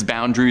entered its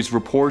boundaries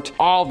report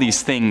all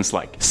these things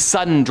like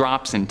sudden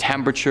drops in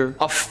temperature,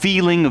 a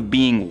feeling of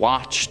being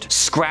watched,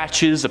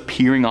 scratches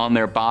appearing on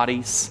their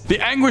bodies.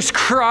 The anguished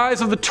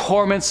cries of the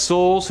torment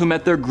souls who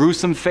met their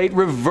gruesome fate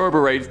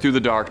reverberate through the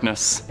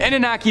darkness.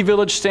 Inanaki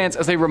Village stands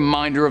as a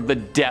reminder of the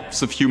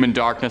depths of human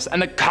darkness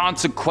and the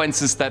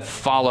consequences that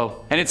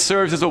follow, and it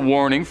serves as a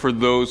warning for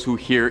those who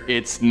hear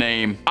its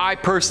name. I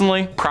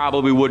personally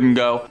probably wouldn't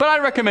go, but I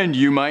recommend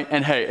you might,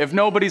 and hey, if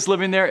nobody's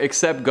living there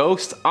except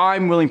ghosts,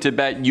 I'm willing to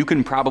bet you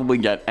can probably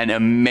get an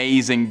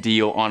amazing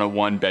deal on a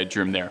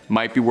 1-bedroom there.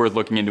 Might be worth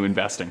looking into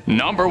investing.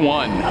 Number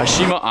 1,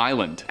 Hashima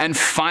Island. And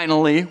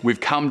finally, we've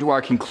come to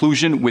our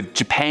conclusion with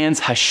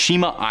Japan's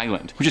Hashima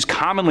Island, which is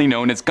commonly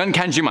known as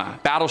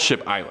Gunkanjima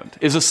Battleship Island,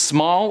 is a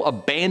small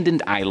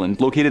abandoned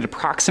island located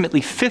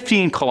approximately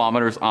 15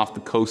 kilometers off the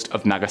coast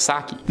of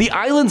Nagasaki. The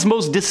island's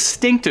most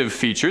distinctive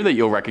feature that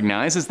you'll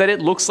recognize is that it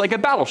looks like a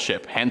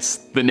battleship, hence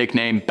the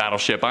nickname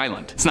Battleship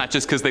Island. It's not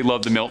just because they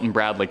love the Milton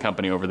Bradley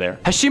Company over there.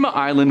 Hashima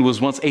Island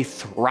was once a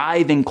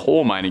thriving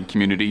coal mining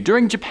community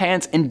during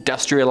Japan's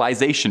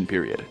industrialization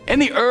period. In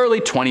the early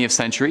 20th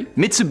century,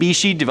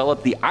 Mitsubishi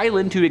developed the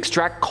island to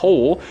extract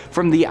coal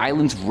from the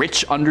island's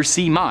rich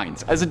undersea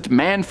mines. As the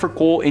demand for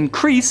coal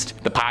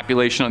increased, the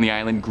population on the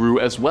island grew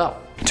as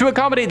well. To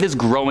accommodate this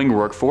growing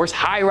workforce,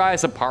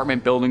 high-rise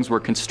apartment buildings were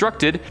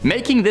constructed,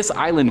 making this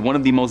island one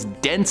of the most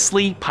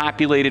densely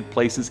populated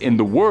places in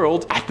the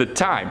world at the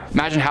time.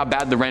 Imagine how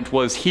bad the rent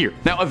was here.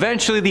 Now,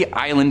 eventually the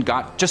island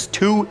got just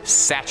too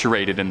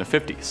saturated in the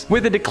 50s.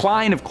 With the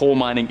decline of coal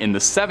mining in the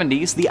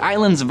 70s, the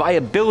island's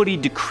viability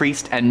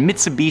decreased and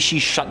Mitsubishi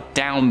shut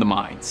down the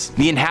mines.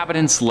 The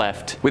inhabitants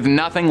left, with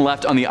nothing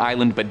left on the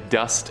island but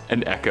dust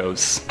and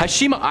echoes.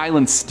 Hashima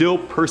Island still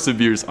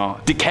perseveres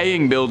on.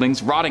 Decaying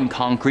buildings, rotting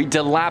concrete,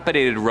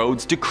 dilapidated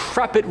roads,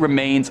 decrepit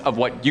remains of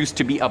what used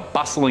to be a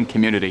bustling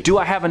community. Do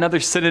I have another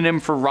synonym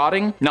for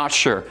rotting? Not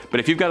sure, but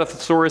if you've got a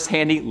thesaurus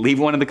handy, leave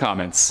one in the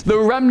comments. The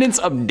remnants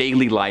of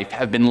daily life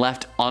have been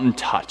left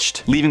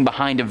untouched, leaving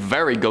behind a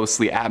very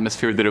ghostly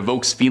atmosphere that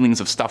evokes feelings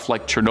of stuff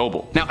like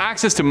Chernobyl. Now,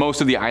 access to most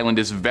of the island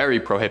is very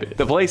prohibited.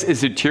 The place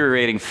is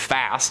deteriorating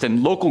fast,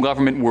 and local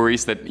government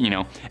worries that,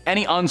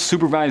 any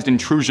unsupervised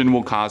intrusion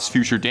will cause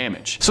future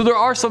damage. So there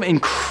are some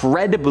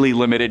incredibly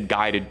limited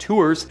guided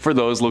tours for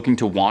those looking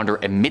to wander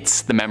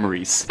amidst the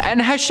memories.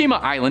 And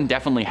Hashima Island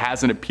definitely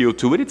has an appeal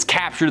to it. It's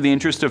captured the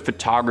interest of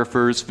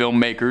photographers,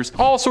 filmmakers,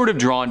 all sort of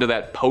drawn to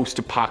that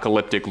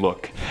post-apocalyptic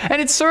look.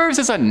 And it serves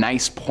as a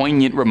nice,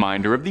 poignant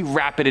reminder of the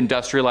rapid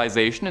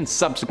industrialization and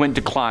subsequent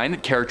decline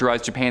that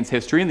characterized Japan's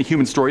history and the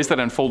human stories that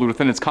unfolded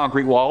within its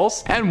concrete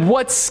walls. And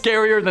what's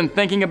scarier than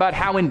thinking about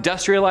how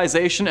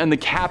industrialization and the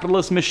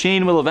capitalist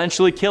machine will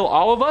eventually kill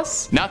all of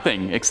us?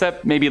 Nothing,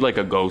 except maybe like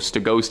a ghost. A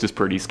ghost is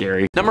pretty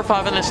scary. Number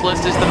 5 on this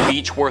list is the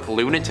Beechworth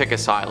Lunatic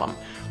Asylum.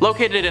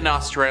 Located in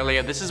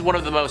Australia, this is one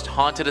of the most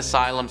haunted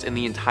asylums in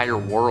the entire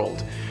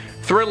world.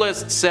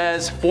 Thrillist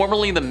says,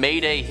 formerly the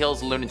Mayday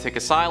Hills Lunatic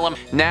Asylum,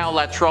 now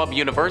La Trobe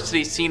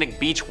University's scenic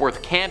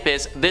Beechworth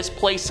campus, this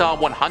place saw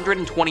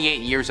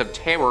 128 years of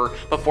terror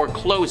before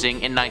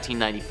closing in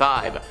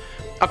 1995.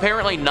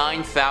 Apparently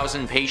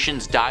 9,000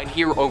 patients died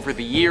here over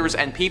the years,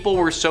 and people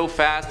were so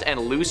fast and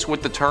loose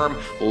with the term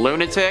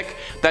lunatic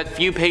that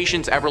few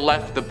patients ever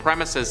left the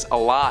premises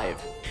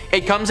alive.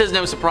 It comes as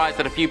no surprise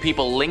that a few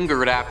people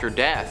lingered after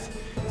death.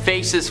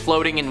 Faces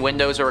floating in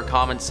windows are a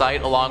common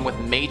sight, along with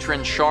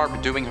Matron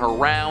Sharp doing her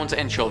rounds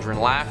and children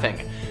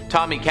laughing.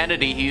 Tommy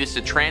Kennedy, who used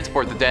to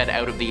transport the dead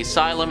out of the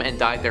asylum and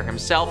died there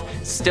himself,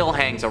 still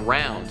hangs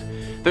around.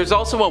 There's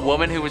also a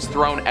woman who was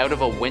thrown out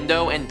of a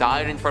window and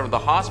died in front of the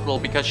hospital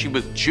because she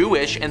was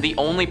Jewish and the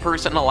only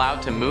person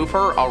allowed to move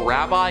her, a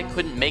rabbi,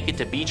 couldn't make it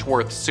to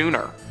Beechworth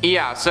sooner.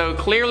 Yeah, so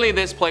clearly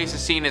this place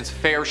has seen its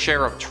fair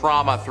share of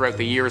trauma throughout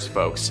the years,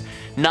 folks.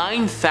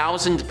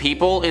 9,000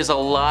 people is a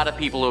lot of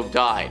people who have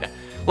died.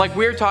 Like,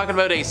 we're talking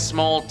about a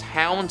small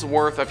town's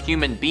worth of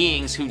human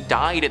beings who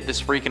died at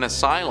this freaking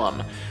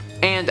asylum.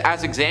 And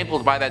as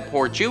exampled by that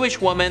poor Jewish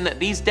woman,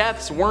 these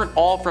deaths weren't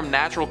all from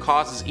natural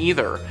causes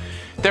either.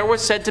 There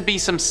was said to be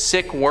some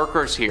sick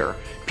workers here,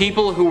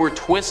 people who were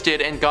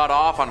twisted and got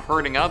off on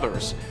hurting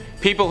others,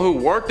 people who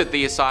worked at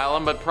the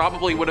asylum but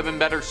probably would have been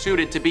better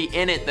suited to be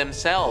in it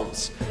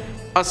themselves.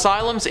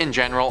 Asylums in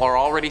general are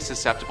already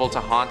susceptible to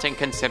haunting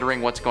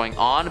considering what's going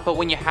on, but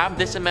when you have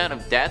this amount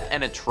of death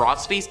and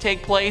atrocities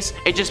take place,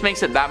 it just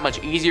makes it that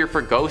much easier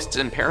for ghosts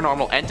and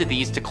paranormal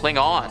entities to cling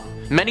on.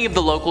 Many of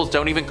the locals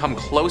don't even come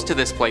close to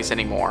this place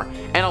anymore,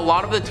 and a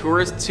lot of the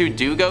tourists who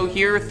do go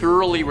here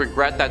thoroughly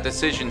regret that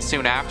decision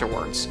soon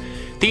afterwards.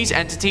 These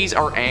entities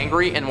are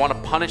angry and want to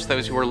punish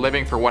those who are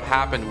living for what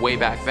happened way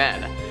back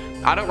then.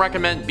 I don't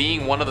recommend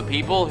being one of the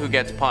people who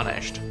gets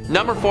punished.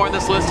 Number 4 on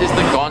this list is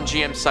the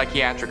Gonjiam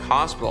Psychiatric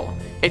Hospital.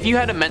 If you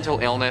had a mental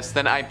illness,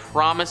 then I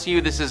promise you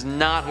this is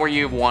not where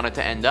you wanted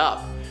to end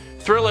up.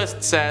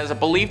 Thrillist says,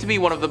 believed to be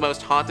one of the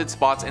most haunted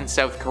spots in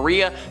South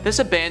Korea, this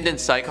abandoned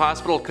psych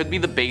hospital could be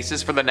the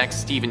basis for the next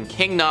Stephen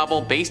King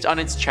novel based on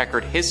its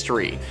checkered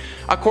history.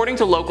 According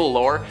to local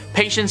lore,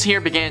 patients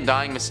here began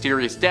dying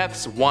mysterious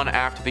deaths one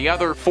after the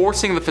other,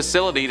 forcing the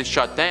facility to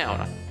shut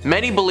down.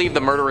 Many believe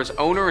the murderous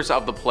owners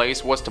of the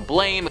place was to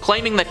blame,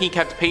 claiming that he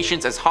kept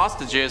patients as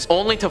hostages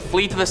only to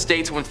flee to the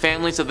States when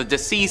families of the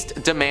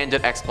deceased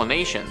demanded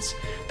explanations.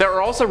 There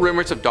are also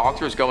rumors of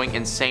doctors going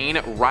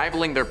insane,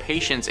 rivaling their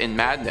patients in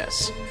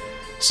madness.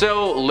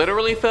 So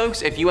literally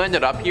folks, if you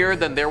ended up here,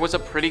 then there was a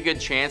pretty good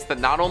chance that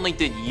not only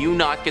did you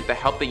not get the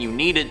help that you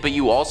needed, but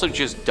you also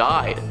just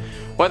died.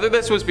 Whether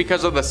this was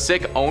because of the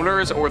sick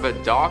owners or the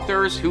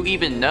doctors, who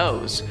even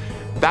knows?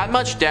 That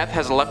much death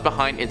has left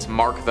behind its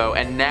mark though,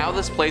 and now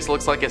this place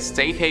looks like a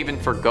safe haven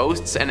for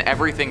ghosts and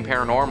everything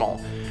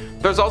paranormal.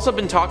 There's also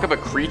been talk of a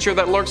creature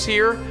that lurks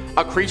here,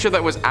 a creature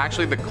that was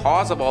actually the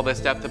cause of all this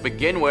death to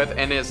begin with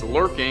and is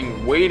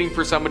lurking, waiting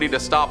for somebody to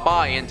stop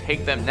by and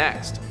take them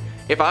next.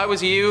 If I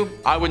was you,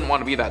 I wouldn't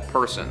want to be that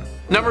person.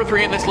 Number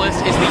 3 on this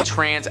list is the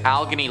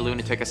Trans-Allegheny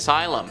Lunatic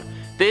Asylum.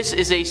 This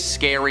is a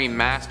scary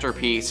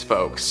masterpiece,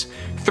 folks.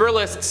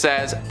 Thrillist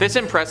says, this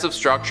impressive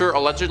structure,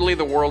 allegedly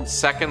the world's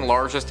second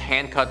largest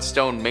hand-cut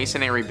stone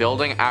masonry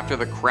building after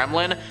the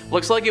Kremlin,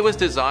 looks like it was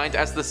designed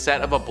as the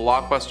set of a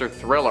blockbuster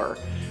thriller.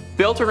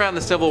 Built around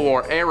the Civil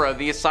War era,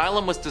 the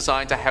asylum was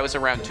designed to house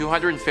around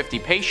 250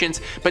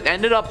 patients, but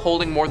ended up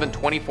holding more than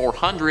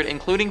 2,400,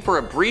 including for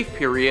a brief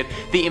period,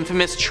 the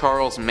infamous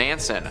Charles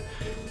Manson.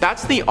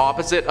 That's the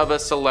opposite of a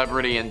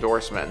celebrity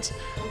endorsement.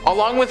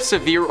 Along with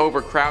severe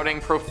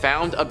overcrowding,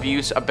 profound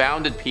abuse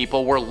abounded.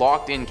 People were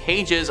locked in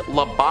cages,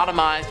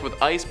 lobotomized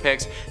with ice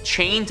picks,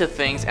 chained to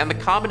things, and the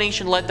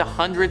combination led to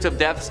hundreds of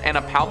deaths and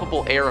a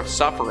palpable air of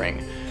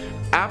suffering.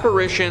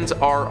 Apparitions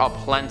are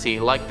aplenty,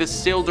 like the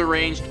still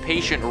deranged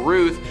patient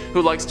Ruth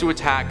who likes to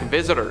attack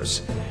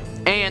visitors.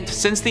 And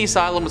since the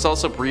asylum was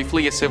also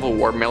briefly a Civil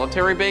War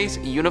military base,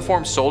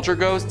 uniformed soldier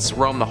ghosts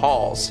roam the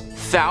halls.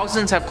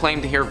 Thousands have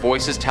claimed to hear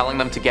voices telling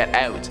them to get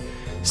out.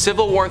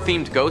 Civil War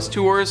themed ghost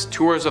tours,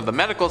 tours of the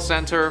medical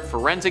center,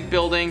 forensic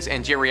buildings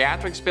and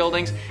geriatrics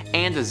buildings,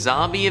 and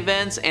zombie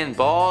events and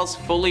balls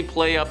fully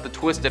play up the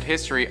twisted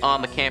history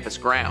on the campus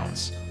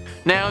grounds.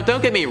 Now,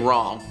 don't get me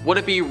wrong, would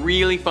it be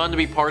really fun to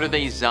be part of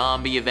a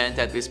zombie event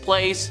at this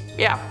place?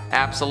 Yeah,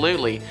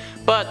 absolutely.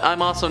 But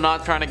I'm also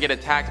not trying to get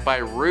attacked by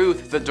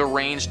Ruth, the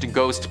deranged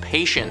ghost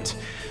patient.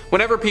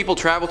 Whenever people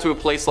travel to a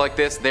place like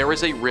this, there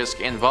is a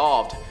risk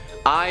involved.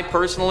 I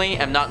personally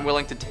am not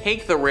willing to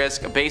take the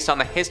risk based on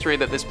the history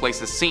that this place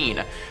has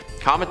seen.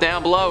 Comment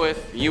down below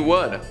if you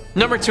would.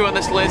 Number 2 on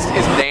this list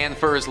is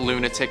Danvers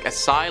Lunatic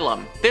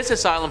Asylum. This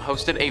asylum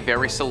hosted a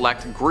very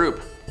select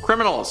group,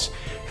 criminals.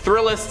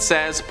 Thrillist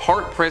says,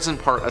 part prison,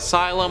 part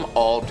asylum,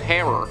 all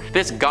terror.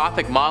 This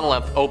gothic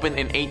monolith opened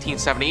in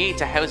 1878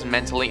 to house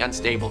mentally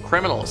unstable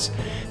criminals.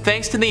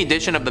 Thanks to the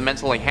addition of the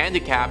mentally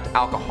handicapped,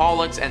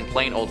 alcoholics, and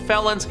plain old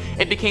felons,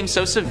 it became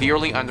so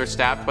severely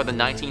understaffed by the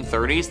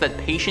 1930s that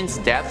patients'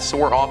 deaths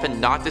were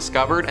often not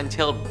discovered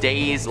until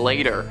days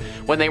later,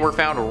 when they were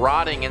found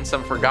rotting in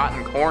some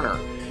forgotten corner.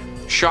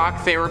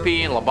 Shock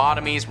therapy and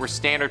lobotomies were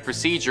standard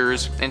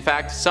procedures. In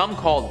fact, some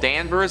called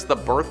Danvers the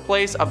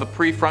birthplace of the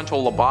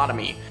prefrontal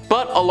lobotomy.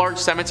 But a large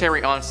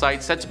cemetery on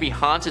site said to be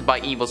haunted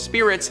by evil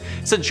spirits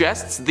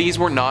suggests these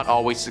were not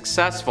always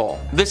successful.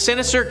 The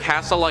sinister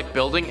castle-like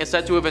building is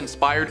said to have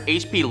inspired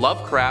H.P.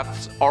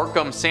 Lovecraft's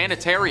Arkham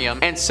Sanitarium,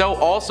 and so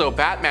also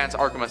Batman's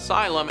Arkham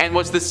Asylum, and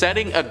was the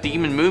setting of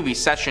Demon movie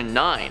Session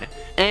 9.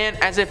 And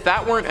as if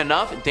that weren't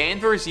enough,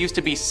 Danvers used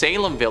to be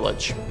Salem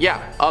Village.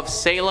 Yeah, of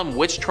Salem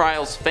witch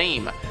trials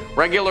fame.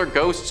 Regular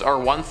ghosts are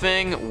one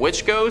thing,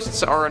 witch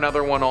ghosts are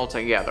another one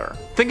altogether.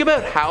 Think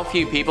about how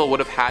few people would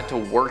have had to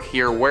work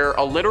here, where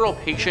a literal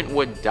patient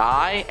would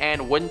die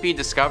and wouldn't be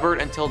discovered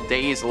until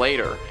days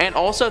later. And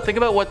also think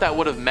about what that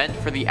would have meant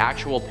for the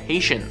actual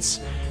patients.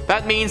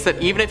 That means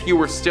that even if you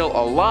were still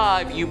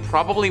alive, you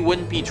probably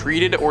wouldn't be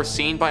treated or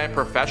seen by a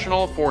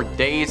professional for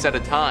days at a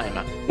time.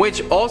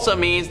 Which also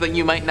means that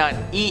you might not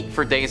eat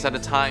for days at a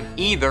time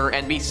either,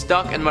 and be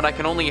stuck in what I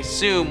can only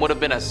assume would have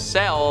been a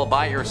cell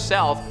by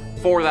yourself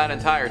for that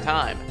entire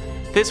time.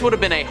 This would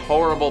have been a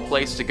horrible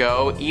place to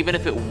go, even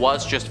if it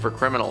was just for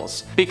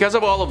criminals. Because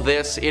of all of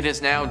this, it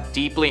is now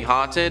deeply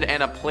haunted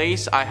and a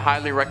place I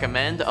highly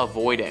recommend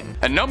avoiding.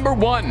 And number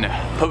 1,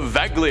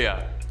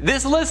 Poveglia.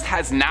 This list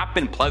has not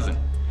been pleasant.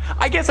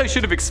 I guess I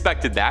should have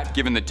expected that,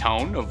 given the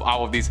tone of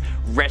all of these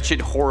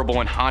wretched, horrible,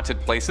 and haunted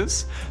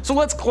places. So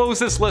let's close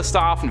this list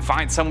off and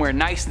find somewhere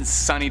nice and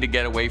sunny to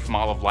get away from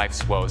all of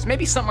life's woes.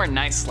 Maybe somewhere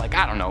nice like,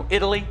 I don't know,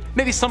 Italy?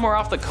 Maybe somewhere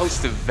off the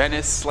coast of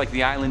Venice, like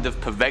the island of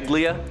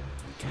Poveglia?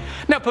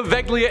 Now,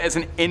 Poveglia is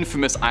an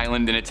infamous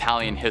island in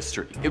Italian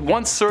history. It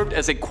once served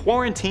as a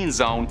quarantine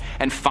zone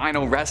and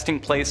final resting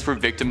place for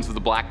victims of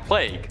the Black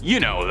Plague. You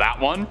know that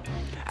one.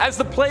 As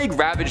the plague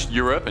ravaged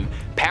Europe and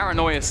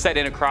paranoia set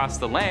in across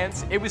the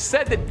lands, it was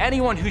said that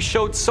anyone who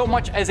showed so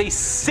much as a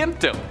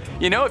symptom,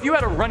 if you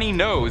had a runny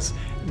nose,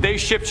 they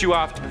shipped you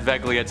off to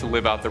Poveglia to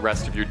live out the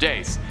rest of your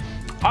days.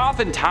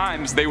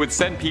 Oftentimes, they would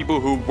send people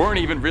who weren't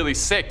even really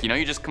sick.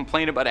 You just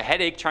complain about a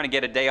headache trying to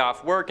get a day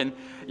off work, and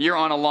you're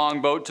on a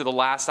longboat to the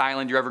last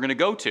island you're ever going to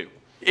go to.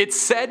 It's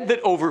said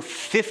that over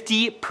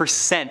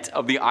 50%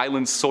 of the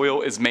island's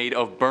soil is made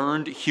of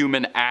burned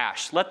human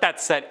ash. Let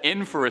that set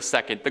in for a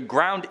second. The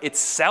ground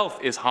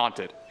itself is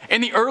haunted. In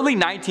the early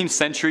 19th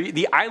century,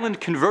 the island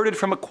converted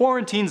from a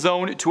quarantine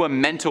zone to a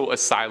mental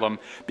asylum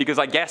because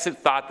I guess it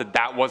thought that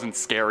that wasn't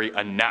scary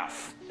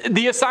enough.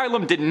 The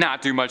asylum did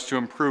not do much to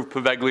improve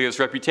Poveglia's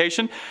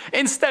reputation.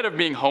 Instead of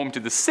being home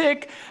to the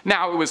sick,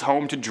 now it was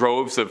home to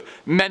droves of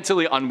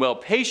mentally unwell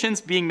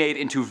patients being made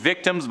into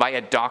victims via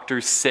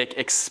doctors' sick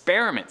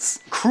experiments.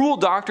 Cruel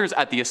doctors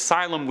at the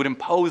asylum would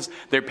impose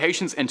their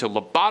patients into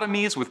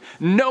lobotomies with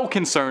no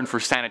concern for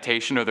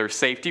sanitation or their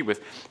safety,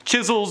 with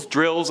chisels,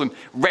 drills, and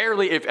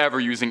rarely if ever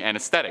using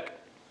anesthetic.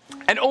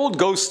 An old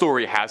ghost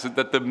story has it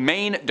that the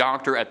main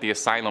doctor at the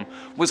asylum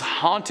was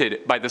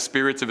haunted by the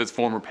spirits of his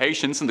former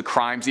patients and the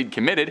crimes he'd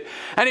committed,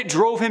 and it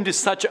drove him to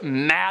such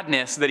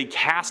madness that he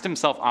cast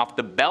himself off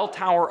the bell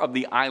tower of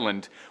the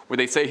island, where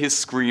they say his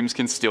screams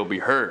can still be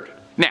heard.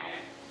 Now,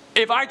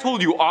 if I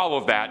told you all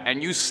of that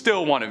and you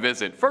still want to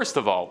visit, first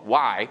of all,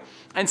 why?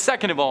 And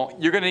second of all,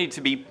 you're going to need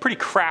to be pretty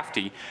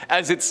crafty,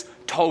 as it's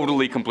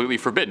totally completely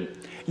forbidden.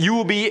 You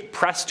will be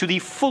pressed to the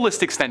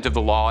fullest extent of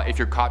the law if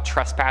you're caught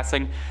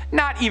trespassing,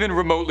 not even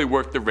remotely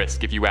worth the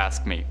risk if you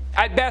ask me.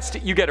 At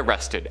best, you get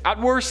arrested. At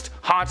worst,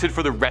 haunted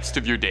for the rest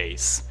of your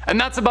days.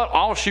 And that's about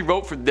all she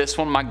wrote for this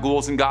one, my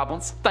ghouls and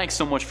goblins. Thanks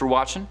so much for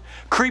watching.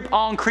 Creep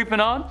on creeping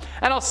on,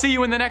 and I'll see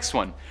you in the next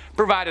one,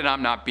 provided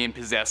I'm not being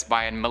possessed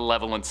by a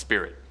malevolent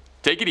spirit.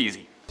 Take it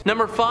easy.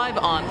 Number 5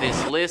 on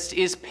this list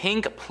is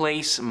Pink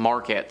Place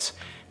Market.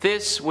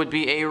 This would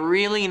be a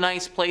really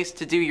nice place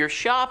to do your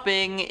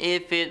shopping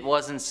if it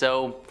wasn't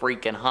so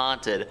freaking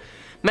haunted.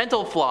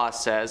 Mental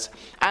Floss says,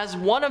 as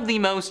one of the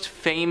most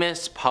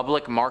famous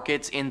public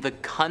markets in the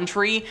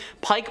country,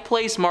 Pike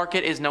Place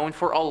Market is known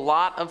for a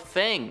lot of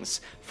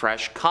things.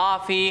 Fresh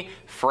coffee,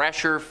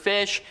 fresher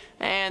fish,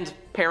 and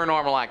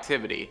paranormal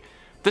activity.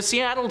 The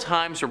Seattle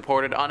Times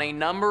reported on a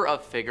number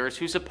of figures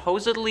who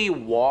supposedly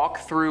walk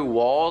through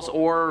walls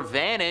or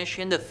vanish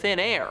into thin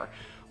air.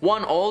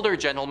 One older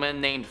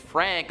gentleman named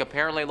Frank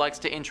apparently likes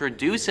to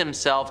introduce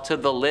himself to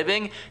the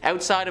living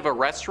outside of a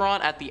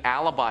restaurant at the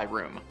Alibi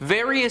Room.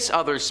 Various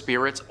other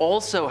spirits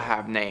also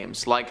have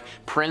names, like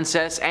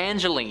Princess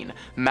Angeline,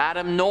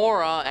 Madame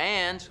Nora,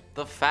 and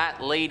the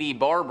Fat Lady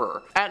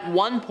Barber. At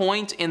one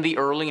point in the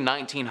early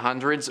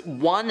 1900s,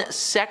 one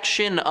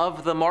section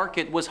of the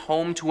market was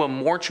home to a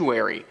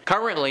mortuary.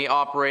 Currently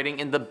operating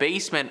in the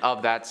basement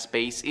of that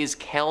space is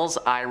Kel's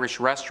Irish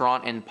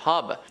Restaurant and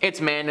Pub. Its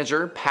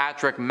manager,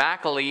 Patrick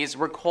McAleese,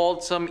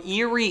 recalled some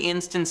eerie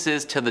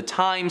instances to the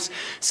Times,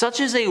 such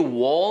as a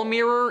wall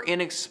mirror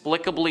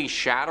inexplicably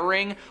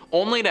shattering,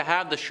 only to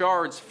have the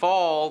shards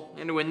fall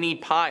into a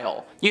neat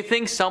pile. You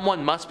think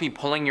someone must be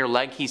pulling your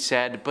leg, he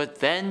said, but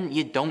then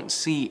you don't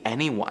see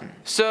anyone.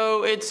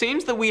 So it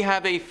seems that we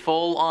have a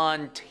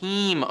full-on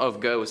team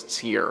of ghosts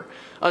here.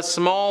 A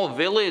small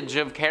village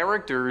of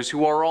characters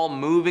who are all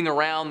moving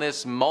around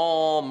this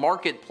mall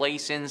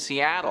marketplace in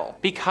Seattle.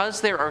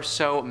 Because there are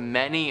so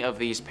many of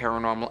these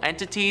paranormal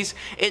entities,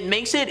 it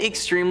makes it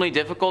extremely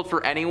difficult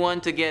for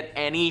anyone to get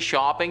any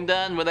shopping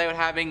done without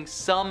having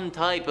some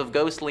type of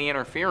ghostly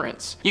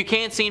interference. You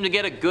can't seem to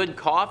get a good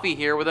coffee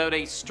here without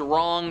a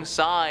strong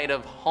side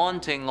of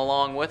haunting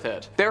along with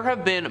it. There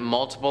have been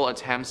multiple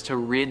attempts attempts to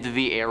rid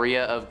the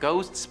area of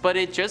ghosts, but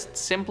it just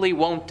simply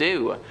won't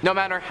do. No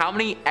matter how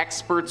many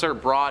experts are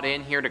brought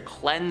in here to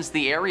cleanse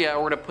the area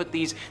or to put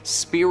these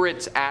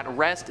spirits at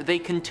rest, they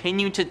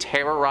continue to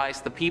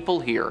terrorize the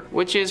people here,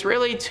 which is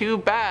really too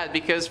bad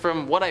because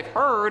from what I've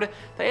heard,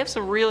 they have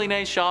some really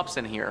nice shops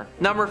in here.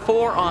 Number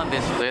 4 on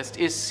this list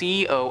is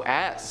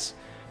COS.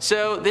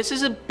 So this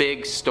is a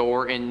big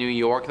store in New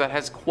York that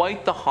has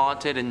quite the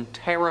haunted and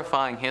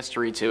terrifying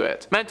history to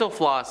it. Mental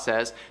Floss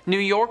says, New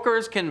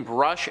Yorkers can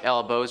brush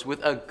elbows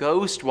with a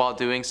ghost while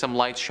doing some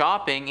light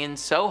shopping in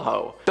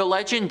Soho. The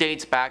legend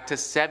dates back to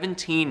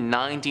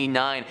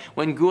 1799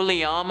 when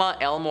Gulielma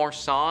Elmore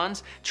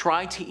Sands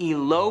tried to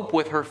elope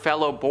with her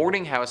fellow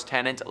boarding house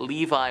tenant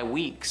Levi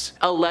Weeks.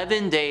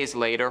 11 days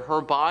later, her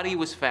body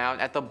was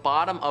found at the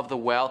bottom of the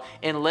well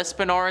in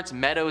Lispenard's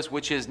Meadows,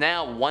 which is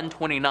now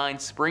 129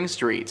 Spring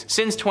Street.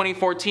 Since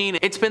 2014,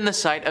 it's been the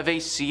site of a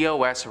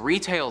COS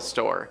retail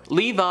store.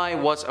 Levi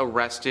was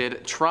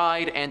arrested,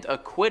 tried, and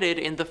acquitted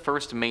in the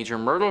first major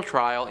murder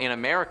trial in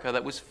America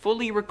that was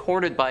fully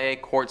recorded by a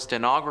court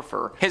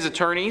stenographer. His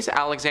attorneys,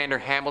 Alexander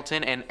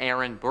Hamilton and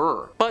Aaron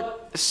Burr.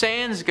 But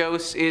Sands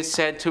Ghosts is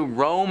said to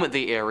roam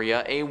the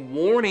area, a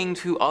warning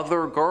to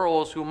other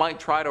girls who might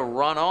try to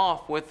run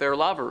off with their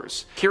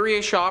lovers.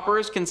 Curious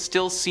shoppers can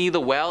still see the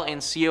well in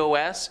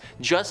COS.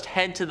 Just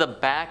head to the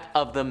back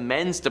of the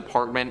men's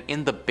department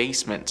in the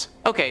basement.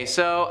 Okay,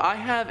 so I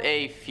have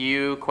a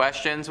few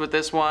questions with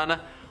this one.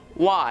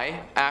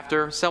 Why,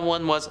 after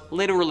someone was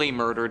literally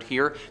murdered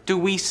here, do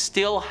we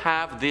still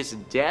have this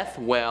death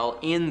well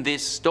in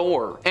this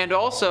store? And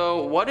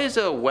also, what is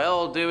a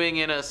well doing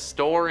in a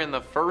store in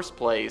the first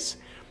place?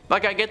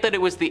 Like, I get that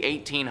it was the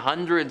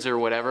 1800s or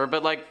whatever,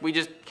 but like, we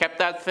just kept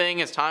that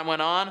thing as time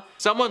went on.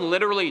 Someone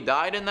literally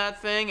died in that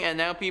thing, and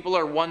now people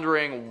are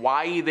wondering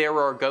why there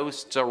are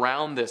ghosts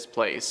around this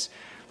place.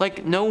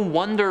 Like, no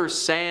wonder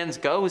Sands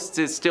Ghosts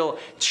is still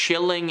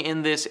chilling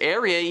in this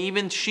area.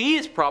 Even she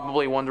is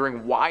probably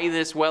wondering why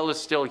this well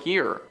is still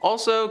here.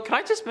 Also, can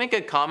I just make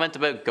a comment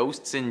about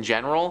ghosts in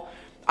general?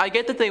 I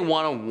get that they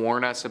want to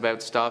warn us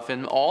about stuff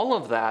and all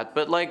of that,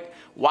 but like,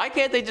 why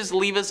can't they just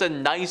leave us a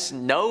nice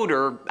note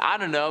or, I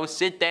don't know,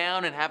 sit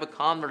down and have a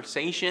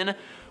conversation?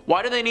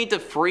 Why do they need to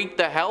freak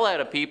the hell out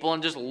of people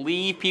and just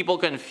leave people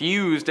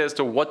confused as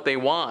to what they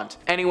want?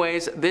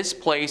 Anyways, this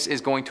place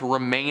is going to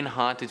remain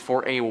haunted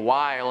for a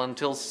while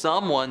until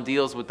someone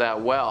deals with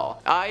that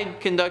well. I'd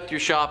conduct your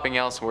shopping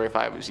elsewhere if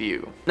I was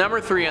you. Number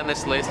 3 on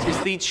this list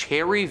is the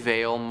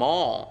Cherryvale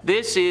Mall.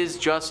 This is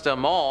just a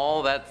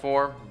mall that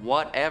for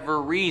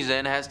whatever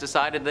reason has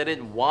decided that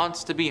it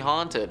wants to be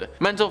haunted.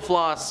 Mental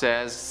Floss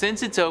says,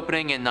 since its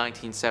opening in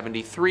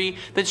 1973,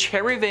 the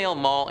Cherryvale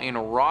Mall in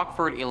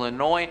Rockford,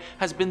 Illinois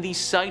has been the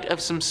site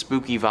of some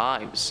spooky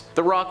vibes.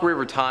 The Rock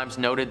River Times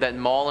noted that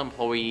mall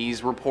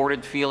employees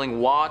reported feeling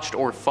watched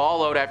or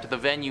followed after the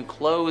venue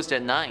closed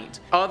at night.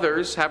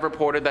 Others have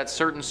reported that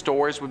certain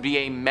stores would be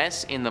a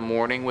mess in the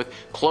morning with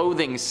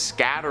clothing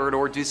scattered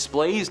or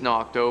displays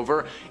knocked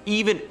over,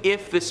 even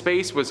if the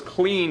space was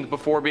cleaned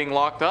before being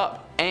locked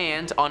up.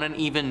 And on an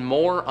even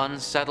more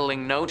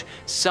unsettling note,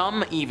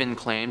 some even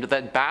claimed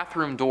that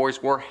bathroom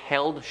doors were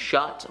held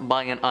shut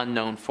by an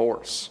unknown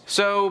force.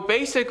 So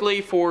basically,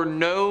 for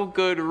no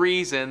good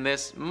reason,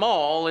 this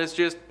mall is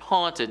just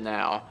haunted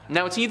now.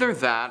 Now it's either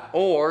that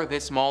or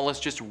this mall is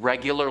just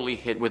regularly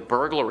hit with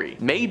burglary.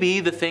 Maybe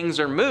the things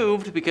are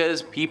moved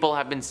because people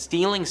have been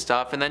stealing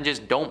stuff and then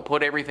just don't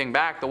put everything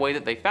back the way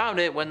that they found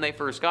it when they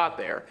first got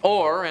there.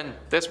 Or, and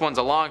this one's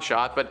a long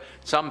shot, but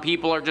some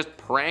people are just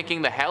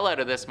pranking the hell out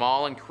of this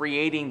mall and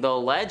creating the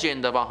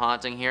legend of a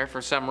haunting here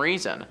for some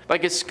reason.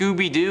 Like a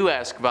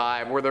Scooby-Doo-esque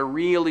vibe where they're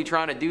really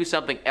trying to do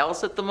something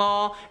else at the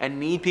mall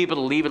and need people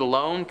to leave it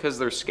alone because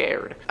they're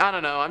scared. I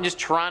don't know, I'm just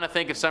trying to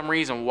think of some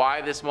reason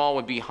why this mall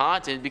would be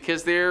haunted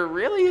because there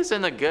really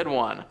isn't a good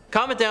one.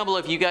 Comment down below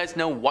if you guys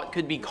know what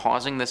could be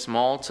causing this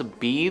mall to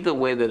be the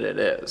way that it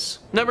is.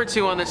 Number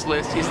 2 on this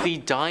list is the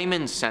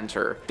Diamond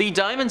Center. The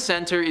Diamond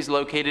Center is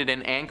located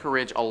in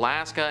Anchorage,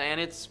 Alaska, and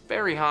it's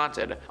very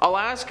haunted.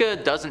 Alaska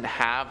doesn't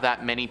have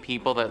that many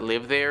people that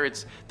live there.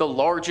 It's the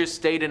largest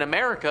state in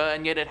America,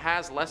 and yet it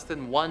has less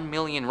than 1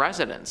 million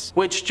residents,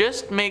 which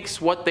just makes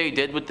what they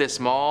did with this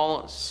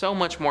mall so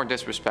much more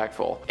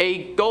disrespectful.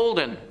 A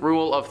golden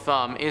rule of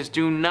thumb is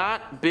do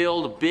not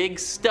build big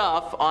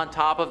stuff on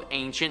top of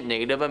ancient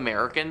Native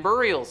American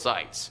burial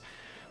sites.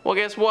 Well,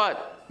 guess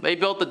what? They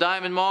built the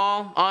Diamond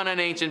Mall on an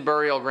ancient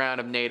burial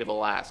ground of Native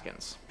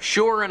Alaskans.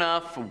 Sure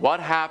enough, what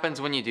happens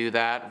when you do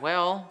that?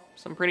 Well,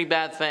 some pretty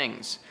bad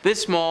things.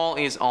 This mall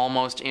is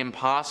almost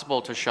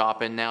impossible to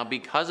shop in now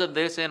because of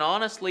this, and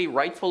honestly,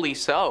 rightfully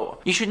so.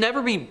 You should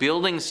never be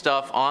building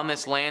stuff on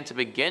this land to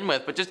begin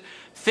with, but just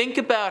think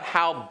about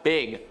how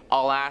big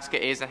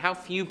Alaska is and how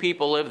few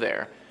people live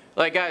there.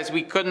 Like, guys,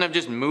 we couldn't have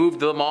just moved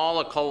them all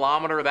a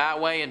kilometer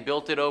that way and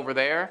built it over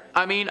there?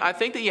 I mean, I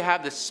think that you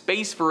have the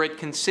space for it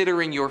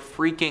considering you're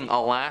freaking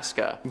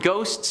Alaska.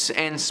 Ghosts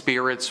and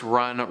spirits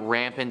run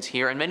rampant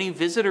here, and many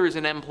visitors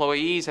and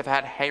employees have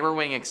had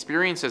harrowing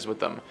experiences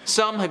with them.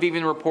 Some have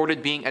even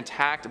reported being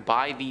attacked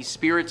by these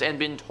spirits and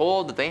been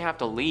told that they have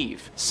to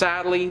leave.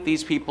 Sadly,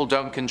 these people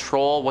don't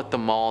control what the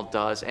mall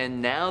does,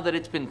 and now that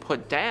it's been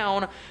put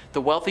down,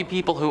 the wealthy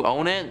people who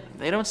own it,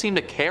 they don't seem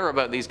to care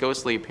about these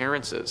ghostly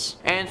appearances.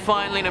 And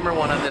finally, number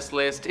 1 on this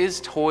list is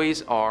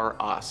Toys R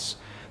Us.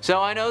 So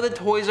I know that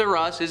Toys R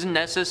Us isn't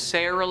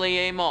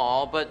necessarily a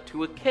mall, but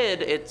to a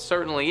kid it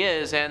certainly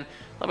is, and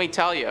let me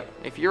tell you,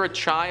 if you're a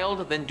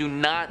child, then do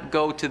not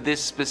go to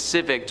this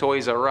specific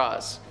Toys R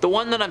Us. The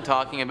one that I'm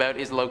talking about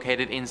is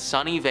located in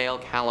Sunnyvale,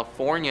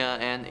 California,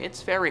 and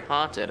it's very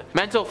haunted.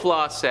 Mental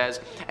Floss says,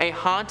 a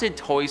haunted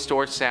toy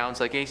store sounds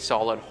like a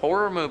solid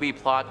horror movie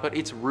plot, but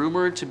it's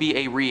rumored to be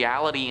a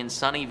reality in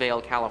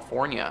Sunnyvale,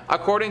 California.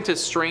 According to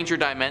Stranger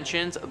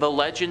Dimensions, the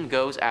legend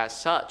goes as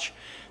such.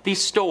 The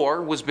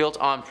store was built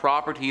on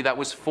property that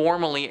was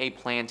formerly a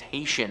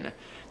plantation.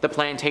 The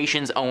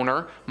plantation's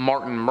owner,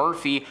 Martin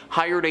Murphy,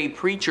 hired a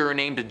preacher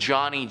named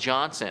Johnny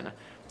Johnson.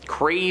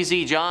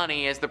 Crazy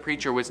Johnny, as the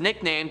preacher was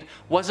nicknamed,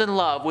 was in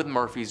love with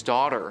Murphy's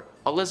daughter,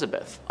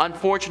 Elizabeth.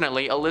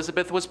 Unfortunately,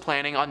 Elizabeth was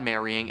planning on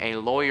marrying a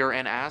lawyer,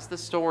 and as the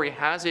story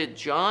has it,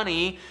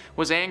 Johnny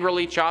was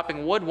angrily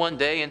chopping wood one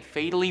day and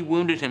fatally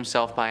wounded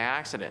himself by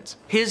accident.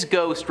 His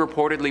ghost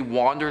reportedly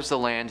wanders the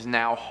land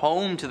now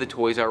home to the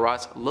Toys R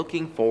Us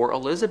looking for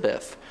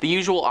Elizabeth. The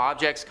usual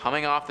objects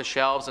coming off the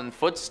shelves and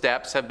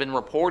footsteps have been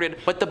reported,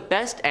 but the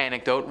best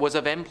anecdote was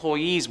of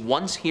employees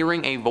once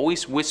hearing a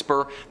voice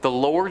whisper, "The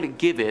Lord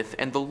giveth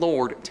and the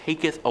Lord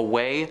taketh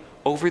away,"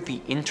 over the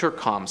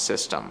intercom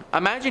system.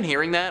 Imagine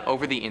hearing that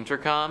over the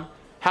intercom.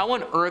 How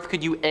on earth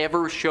could you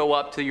ever show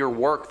up to your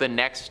work the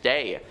next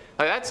day?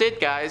 Like, that's it,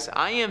 guys.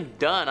 I am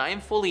done. I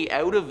am fully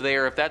out of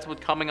there if that's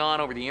what's coming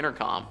on over the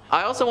intercom.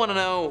 I also want to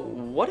know,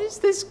 what is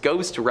this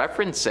ghost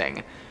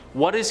referencing?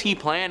 What is he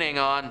planning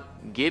on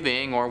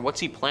giving, or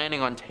what's he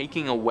planning on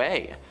taking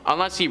away?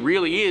 Unless he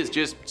really is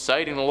just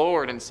citing the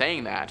Lord and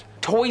saying that.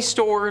 Toy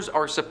stores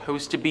are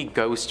supposed to be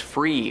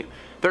ghost-free.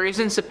 There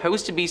isn't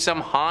supposed to be some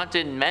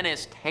haunted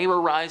menace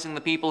terrorizing the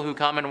people who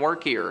come and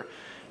work here.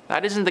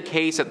 That isn't the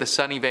case at the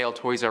Sunnyvale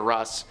Toys R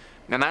Us.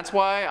 And that's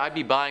why I'd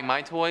be buying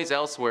my toys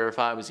elsewhere if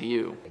I was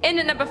you. In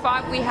at number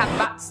 5, we have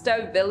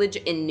Batstow Village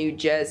in New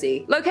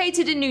Jersey.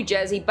 Located in New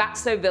Jersey,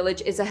 Batstow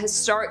Village is a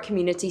historic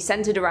community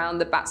centered around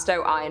the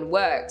Batstow Iron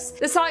Works.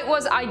 The site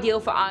was ideal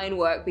for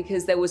ironwork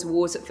because there was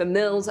water for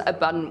mills,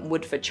 abundant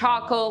wood for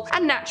charcoal,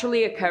 and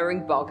naturally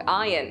occurring bog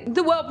iron.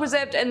 The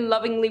well-preserved and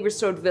lovingly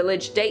restored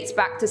village dates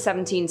back to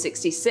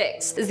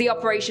 1766. As the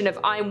operation of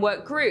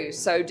ironwork grew,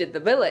 so did the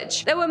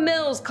village. There were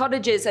mills,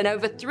 cottages, and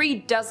over 3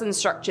 dozen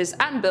structures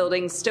and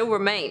buildings still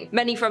remain,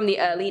 many from the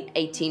early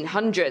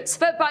 1800s.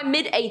 But by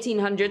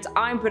mid-1800s,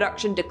 iron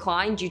production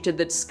declined due to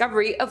the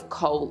discovery of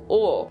coal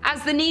ore.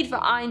 As the need for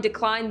iron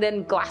declined,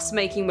 then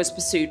glassmaking was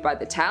pursued by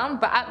the town,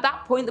 but at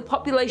that point the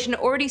population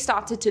already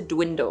started to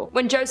dwindle.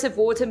 When Joseph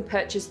Wharton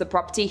purchased the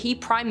property, he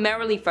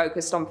primarily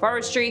focused on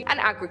forestry and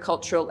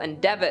agricultural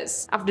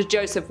endeavors. After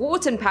Joseph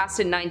Wharton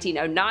passed in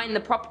 1909, the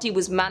property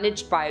was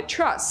managed by a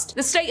trust.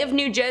 The state of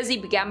New Jersey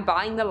began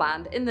buying the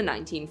land in the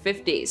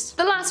 1950s.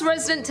 The last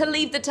resident to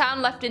leave the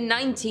town left in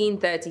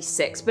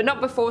 1936, but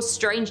not before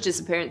strange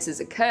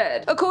disappearances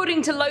occurred.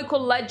 According to local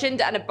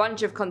legend and a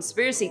bunch of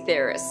conspiracy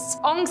theorists,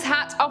 Ong's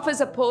Hat offers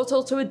a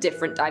portal to a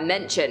different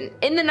dimension.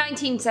 In the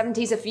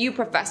 1970s, a few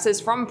professors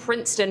from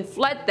Princeton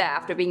fled there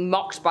after being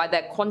mocked by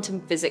their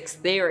quantum physics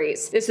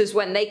theories. This was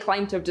when they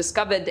claimed to have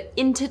discovered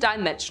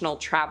interdimensional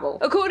travel.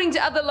 According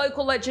to other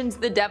local legends,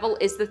 the devil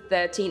is the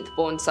 13th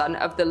born son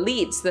of the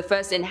Leeds, the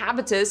first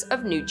inhabitants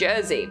of New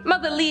Jersey.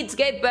 Mother Leeds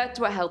gave birth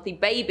to a healthy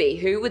baby,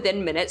 who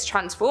within minutes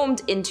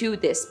transformed into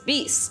this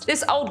beast.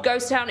 This old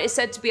ghost town is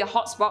said to be a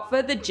hotspot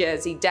for the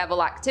Jersey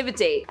Devil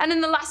activity, and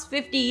in the last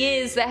 50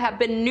 years there have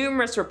been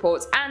numerous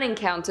reports and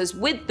encounters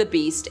with the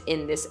beast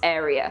in this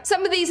area.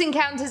 Some of these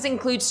encounters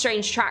include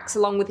strange tracks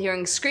along with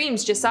hearing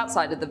screams just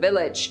outside of the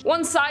village.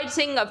 One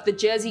sighting of the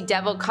Jersey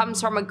Devil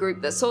comes from a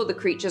group that saw the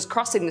creatures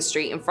crossing the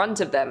street in front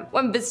of them.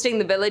 When visiting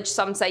the village,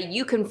 some say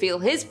you can feel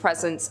his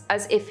presence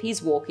as if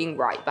he's walking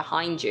right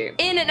behind you.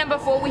 In at number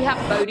 4, we have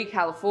Bodie,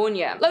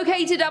 California.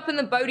 Located up in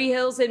the Bodie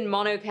Hills in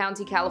Mono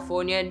County,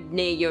 California,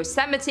 near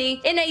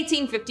Yosemite, in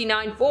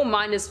 1859, 4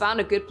 miners found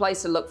a good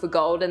place to look for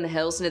gold in the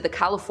hills near the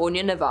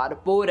California-Nevada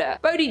border.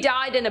 Bodie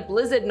died in a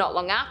blizzard not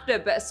long after,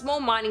 but a small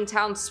mining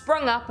town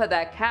sprung up at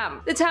their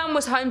camp. The town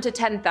was home to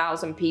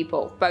 10,000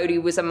 people. Bodie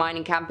was a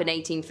mining camp in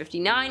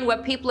 1859 where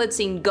people had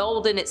seen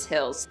gold in its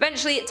hills.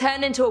 Eventually it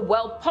turned into a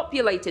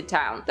well-populated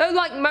town. Though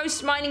like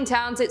most mining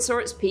towns, it saw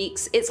its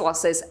peaks, its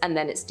losses, and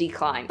then its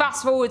decline.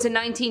 Fast forward to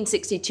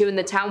 1962 and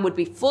the town would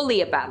be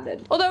fully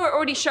abandoned. Although it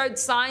already showed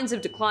signs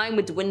of decline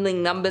with dwindling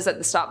dwindling numbers at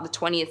the start of the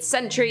 20th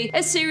century,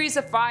 a series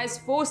of fires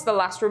forced the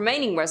last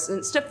remaining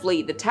residents to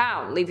flee the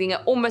town, leaving it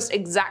almost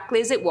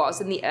exactly as it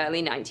was in the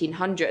early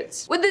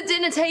 1900s. With the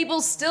dinner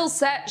tables still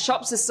set,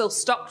 shops are still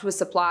stocked with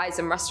supplies,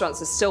 and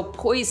restaurants are still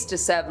poised to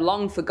serve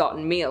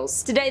long-forgotten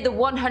meals. Today, the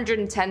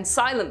 110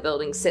 silent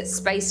buildings sit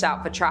spaced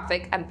out for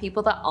traffic and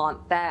people that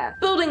aren't there.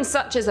 Buildings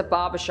such as a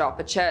barbershop,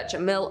 a church, a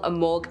mill, a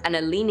morgue, and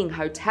a leaning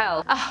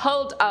hotel are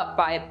held up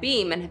by a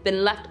beam and have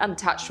been left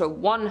untouched for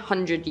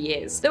 100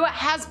 years. Though it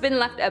has been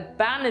left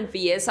abandoned for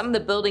years, some of the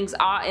buildings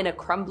are in a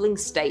crumbling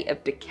state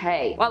of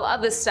decay, while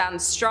others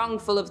stand strong,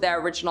 full of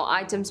their original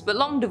items but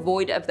long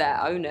devoid of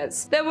their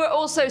owners. There were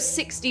also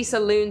 60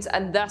 saloons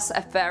and thus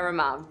a fair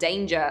amount of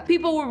danger.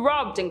 People were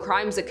robbed and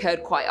crimes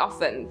occurred quite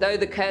often, though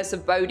the curse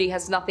of Bodie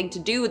has nothing to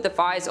do with the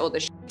fires or the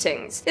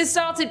shootings. It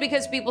started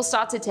because people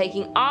started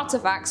taking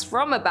artifacts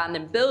from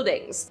abandoned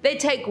buildings. They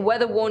take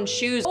weather-worn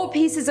shoes or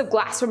pieces of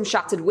glass from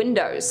shattered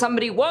windows.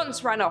 Somebody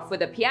once ran off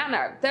with a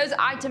piano. Those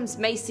items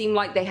may seem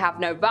like they have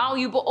no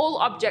value, but all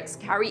objects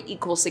carry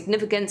equal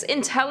significance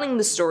in telling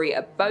the story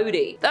of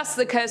Bodie. Thus,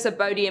 the curse of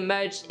Bodie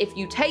emerged: if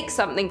you take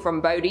something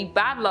from Bodie,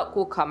 bad luck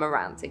will come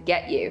around to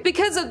get you.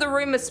 Because of the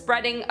rumor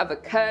spreading of a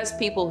curse,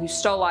 people who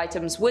stole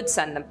items would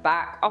send them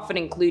back, often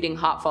including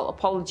heartfelt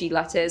apology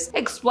letters,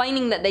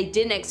 explaining that they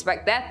didn't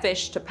expect their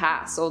fish to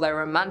pass or their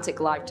romantic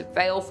life to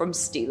fail from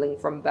stealing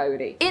from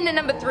Bodie. In at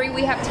number 3,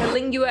 we have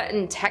Terlingua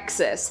in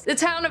Texas. The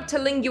town of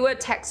Terlingua,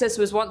 Texas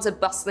was once a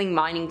bustling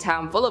mining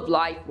town full of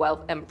life,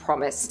 wealth, and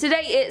promise.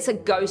 Today, it's a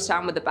ghost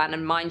town with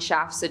abandoned mine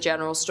shafts, a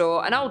general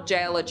store, an old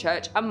jail, a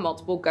church, and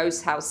multiple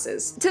ghost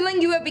houses.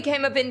 Terlingua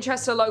became of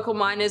interest to local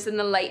miners in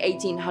the late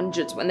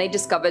 1800s when they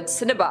discovered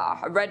cinnabar,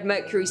 a red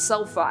mercury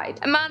sulfide.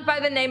 A man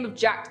by the name of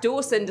Jack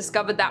Dawson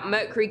discovered that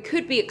mercury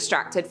could be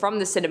extracted from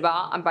the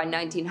cinnabar, and by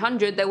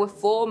 1900 there were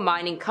 4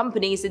 mining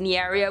companies in the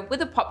area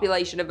with a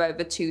population of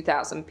over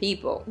 2,000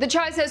 people. The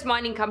Chisos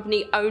Mining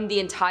Company owned the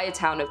entire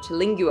town of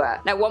Terlingua,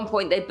 and at one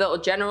point they built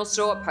a general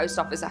store, a post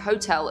office, a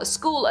hotel, a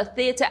school, a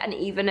theatre, and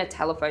even a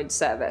telephone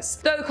service.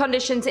 Though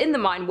conditions in the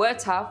mine were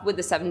tough, with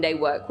the 7-day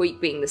work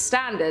week being the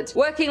standard,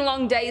 working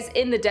long days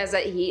in the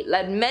desert heat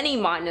led many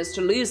miners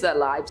to lose their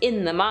lives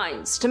in the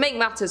mines. To make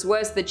matters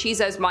worse, the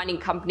Chisos Mining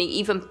Company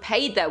even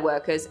paid their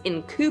workers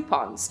in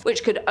coupons,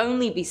 which could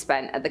only be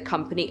spent at the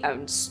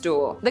company-owned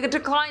store. The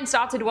decline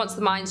started once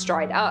the mines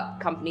dried up.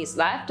 Companies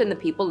left and the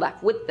people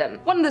left with them.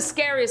 One of the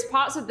scariest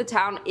parts of the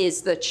town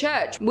is the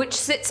church, which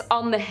sits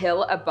on the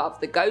hill above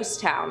the ghost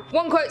town.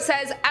 One quote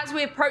says, "As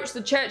we approached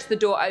the church, the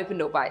door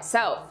opened all by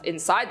itself.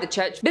 Inside the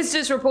church,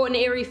 visitors report an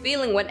eerie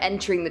feeling when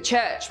entering the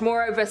church.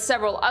 Moreover,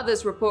 several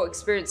others report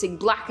experiencing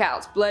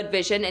blackouts, blurred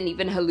vision, and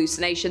even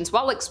hallucinations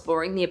while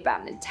exploring the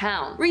abandoned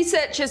town."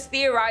 Researchers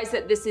theorize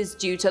that this is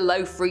due to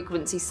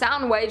low-frequency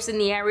sound waves in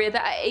the area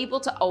that are able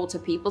to alter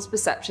people's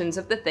perceptions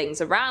of the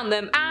things around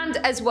them, and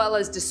as well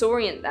as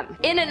disorient them.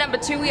 In at number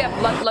 2, we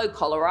have Ludlow,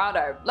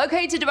 Colorado.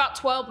 Located about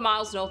 12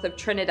 miles north of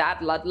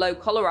Trinidad, Ludlow,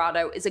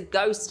 Colorado is a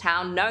ghost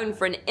town known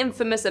for an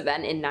infamous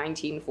event in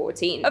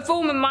 1914. A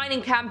former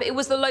mining camp, it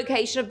was the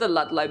location of the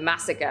Ludlow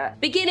Massacre.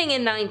 Beginning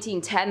in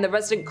 1910, the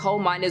resident coal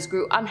miners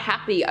grew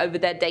unhappy over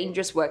their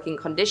dangerous working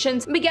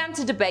conditions and began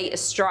to debate a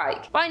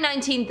strike. By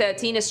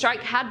 1913, a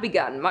strike had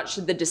begun, much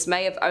to the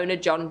dismay of owner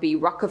John B.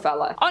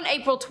 Rockefeller. On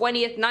April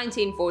 20th,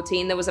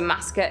 1914, there was a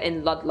massacre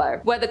in Ludlow,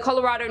 where the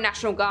Colorado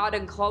National Guard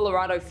and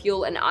Colorado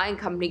Fuel and Iron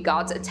Company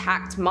guards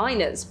attacked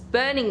miners,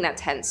 burning their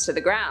tents to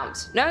the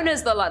ground. Known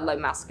as the Ludlow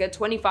Massacre,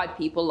 25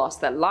 people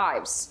lost their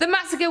lives. The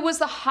massacre was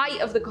the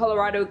height of the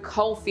Colorado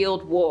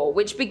Coalfield War,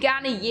 which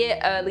began a year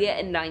earlier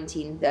in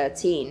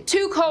 1913.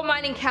 2 coal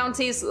mining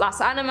counties,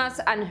 Las Animas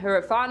and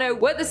Huerfano,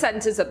 were the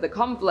centers of the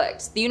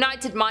conflict. The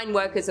United Mine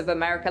Workers of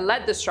America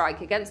led the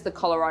strike against the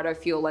Colorado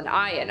Fuel and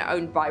Iron,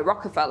 owned by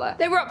Rockefeller.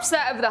 They were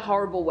upset over the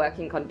horrible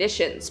working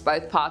conditions.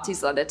 Both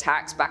parties led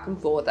attacks back and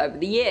forth over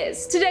the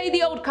years. Today,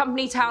 the old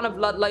company town of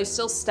Ludlow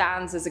still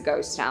stands as a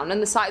ghost town,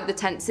 and the site of the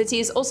tent city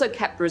is also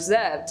kept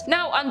reserved,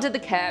 now under the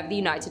care of the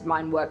United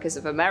Mine Workers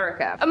of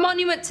America. A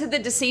monument to the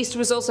deceased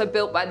was also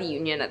built by the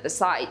Union at the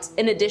site.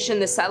 In addition,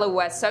 the cellar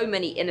where so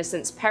many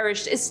innocents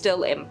perished is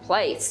still in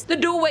place. The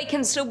doorway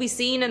can still be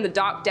seen and the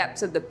dark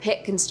depths of the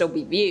pit can still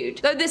be viewed.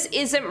 Though this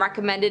isn't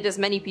recommended, as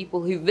many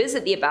people who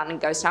visit the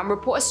abandoned ghost town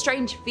report a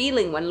strange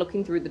feeling when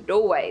looking through the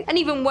doorway, and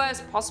even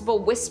worse, possible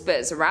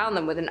whispers around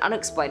them with an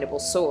unexplainable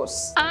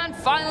source. And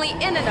finally,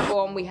 in at number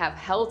 1, we have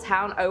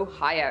Helltown,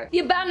 Ohio. The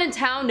abandoned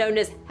town known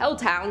as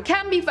Helltown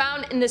can be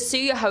found in the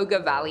Cuyahoga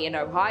Valley in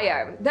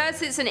Ohio.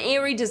 Thus, it's an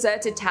eerie,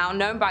 deserted town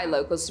known by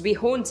locals to be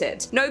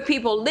haunted. No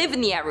people live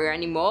in the area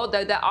anymore,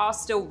 though there are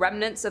still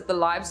remnants of the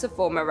lives of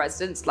former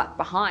residents left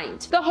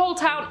behind. The whole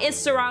town is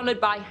surrounded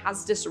by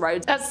hazardous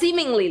roads that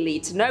seemingly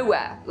lead to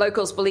nowhere.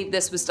 Locals believe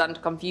this was done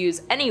to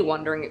confuse any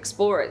wandering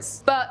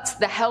explorers. But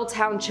the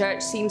Helltown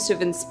Church seems to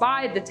have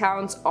inspired the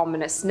town's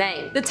ominous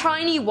name. The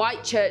tiny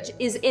white church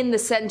is in the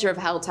center of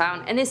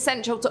Helltown and is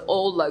central to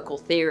all local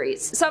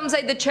theories. Some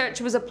say the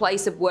church was a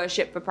place of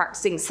worship for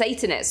practicing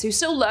Satanists who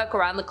still lurk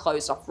around the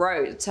closed-off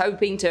roads,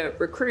 hoping to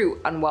recruit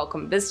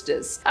unwelcome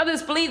visitors.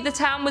 Others believe the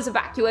town was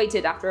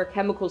evacuated after a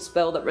chemical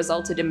spill that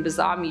resulted in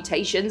bizarre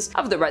mutations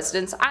of the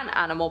residents and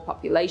animal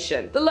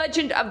population. The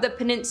legend of the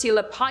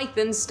Peninsula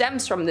Python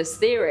stems from this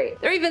theory.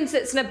 There even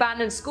sits an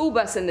abandoned school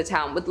bus in the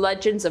town with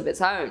legends of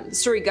its own. The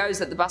story goes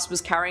that the bus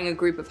was carrying a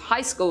group of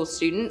high school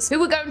students who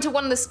were going to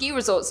one of the ski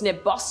resorts near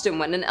Boston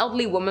when an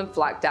elderly woman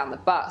flagged down the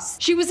bus.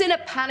 She was in a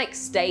panicked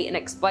state and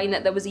explained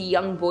that there was a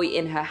young boy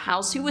in her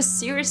house who was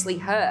seriously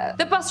hurt.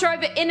 The bus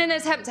driver, in an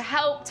attempt to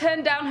help,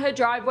 turned down her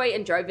driveway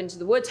and drove into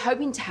the woods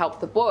hoping to help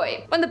the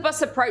boy. When the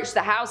bus approached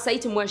the house,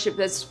 Satan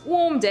worshippers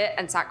swarmed it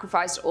and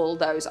sacrificed all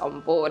those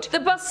on board. The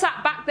bus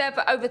sat back there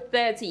for over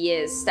 30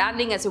 years,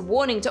 standing as a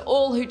warning to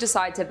all who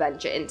decide to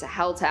venture into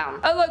Helltown.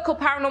 A local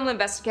paranormal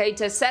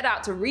investigator set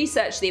out to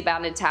research the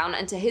abandoned town,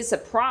 and to his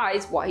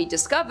surprise, what he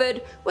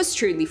discovered was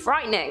truly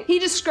frightening. He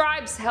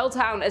describes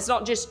Helltown as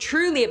not just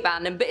truly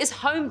abandoned, but is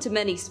home to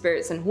many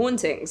spirits and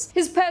hauntings.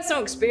 His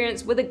personal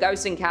experience with a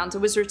ghost encounter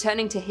was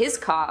returning to his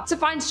car to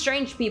find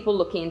strange people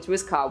looking into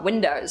his car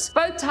windows.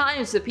 Both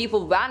times the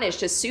people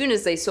vanished as soon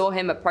as they saw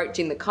him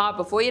approaching the car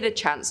before he had a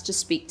chance to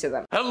speak to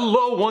them.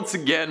 Hello once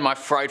again, my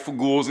frightful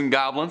ghouls and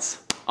goblins.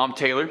 I'm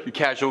Taylor, your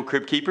casual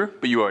crypt keeper,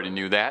 but you already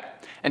knew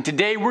that. And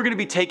today we're going to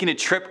be taking a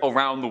trip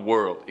around the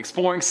world,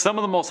 exploring some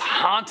of the most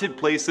haunted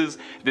places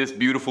this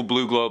beautiful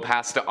blue globe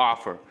has to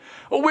offer.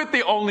 With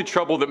the only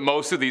trouble that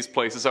most of these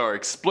places are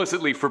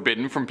explicitly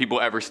forbidden from people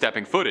ever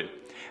stepping foot in.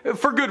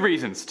 For good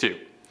reasons too.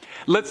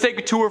 Let's take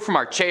a tour from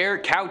our chair,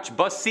 couch,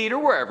 bus seat, or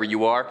wherever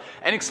you are,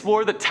 and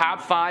explore the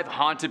top 5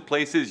 haunted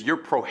places you're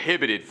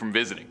prohibited from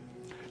visiting.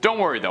 Don't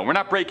worry though, we're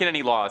not breaking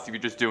any laws if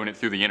you're just doing it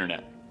through the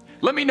internet.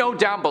 Let me know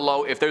down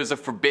below if there's a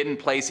forbidden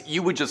place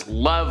you would just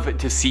love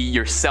to see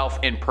yourself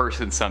in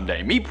person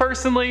someday. Me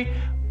personally,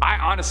 I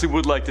honestly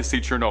would like to see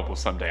Chernobyl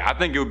someday. I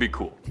think it would be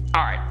cool.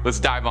 Alright, let's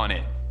dive on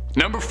in.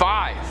 Number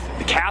 5.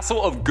 The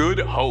Castle of Good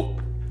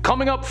Hope.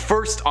 Coming up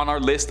first on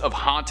our list of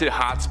haunted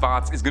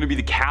hotspots is going to be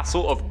the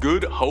Castle of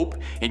Good Hope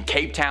in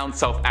Cape Town,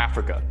 South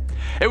Africa.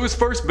 It was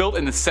first built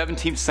in the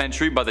 17th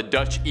century by the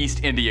Dutch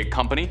East India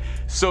Company,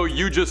 so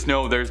you just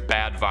know there's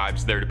bad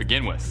vibes there to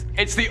begin with.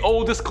 It's the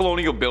oldest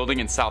colonial building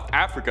in South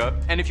Africa,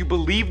 and if you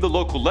believe the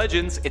local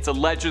legends, it's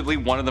allegedly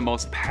one of the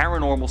most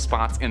paranormal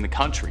spots in the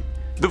country.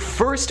 The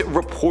first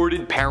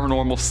reported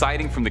paranormal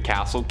sighting from the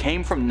castle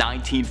came from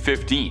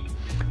 1915,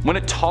 when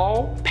a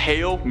tall,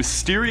 pale,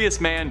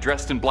 mysterious man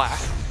dressed in black,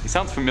 he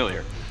sounds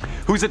familiar,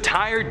 whose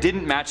attire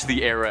didn't match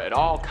the era at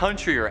all,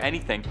 country or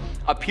anything,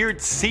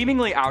 appeared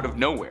seemingly out of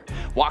nowhere,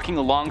 walking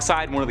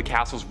alongside one of the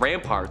castle's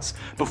ramparts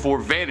before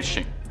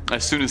vanishing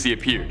as soon as he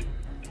appeared.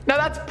 Now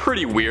that's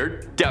pretty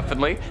weird,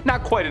 definitely,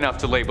 not quite enough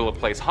to label a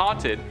place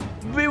haunted,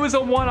 but it was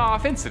a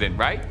one-off incident,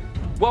 right?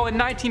 Well, in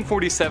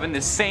 1947,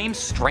 this same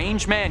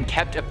strange man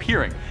kept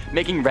appearing,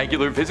 making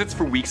regular visits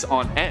for weeks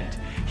on end.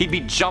 He'd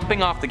be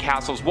jumping off the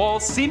castle's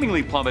walls,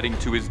 seemingly plummeting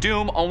to his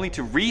doom, only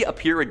to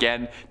reappear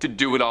again to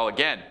do it all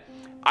again.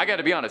 I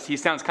gotta be honest, he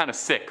sounds kinda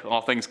sick,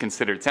 all things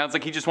considered. Sounds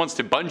like he just wants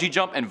to bungee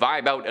jump and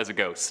vibe out as a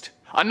ghost.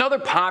 Another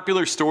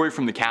popular story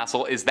from the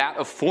castle is that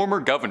of former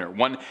governor,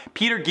 one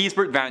Peter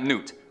Gijsbert van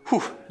Noot.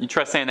 Whew, you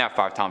try saying that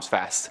 5 times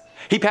fast.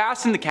 He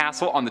passed in the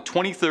castle on the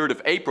 23rd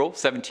of April,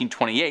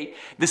 1728,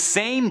 the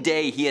same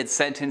day he had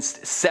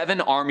sentenced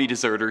 7 army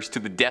deserters to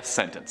the death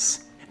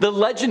sentence. The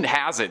legend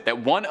has it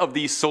that one of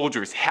these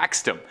soldiers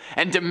hexed him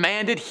and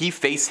demanded he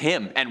face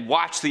him and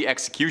watch the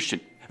execution.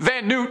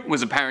 Van Noot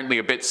was apparently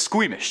a bit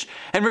squeamish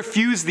and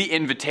refused the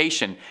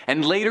invitation,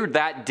 and later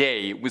that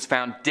day was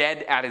found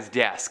dead at his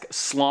desk,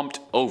 slumped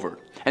over.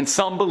 And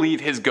some believe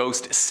his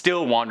ghost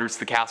still wanders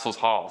the castle's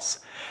halls.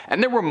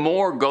 And there were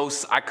more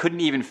ghosts I couldn't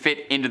even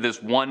fit into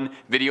this one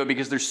video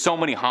because there's so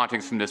many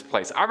hauntings from this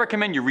place. I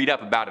recommend you read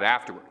up about it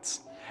afterwards.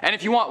 And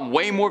if you want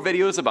way more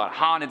videos about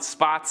haunted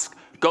spots,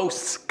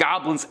 ghosts,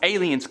 goblins,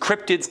 aliens,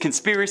 cryptids,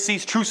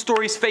 conspiracies, true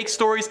stories, fake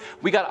stories,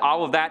 we got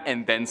all of that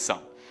and then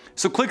some.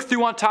 So click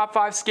through on Top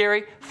 5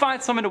 Scary,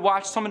 find something to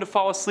watch, something to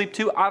fall asleep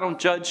to, I don't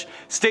judge.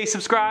 Stay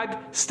subscribed,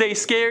 stay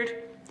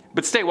scared,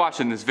 but stay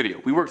watching this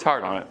video. We worked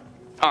hard on it.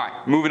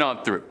 Alright, moving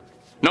on through.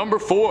 Number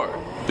 4,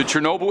 the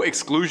Chernobyl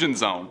Exclusion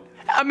Zone.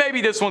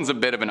 Maybe this one's a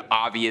bit of an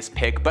obvious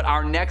pick, but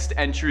our next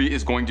entry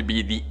is going to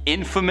be the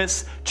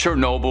infamous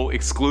Chernobyl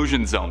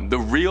Exclusion Zone, the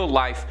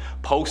real-life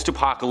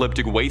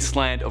post-apocalyptic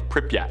wasteland of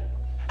Pripyat.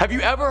 Have you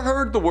ever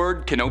heard the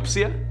word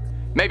Kenopsia?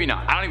 Maybe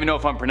not, I don't even know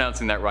if I'm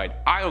pronouncing that right.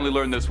 I only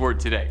learned this word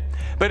today.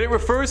 But it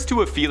refers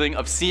to a feeling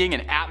of seeing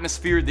an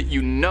atmosphere that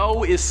you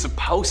know is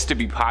supposed to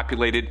be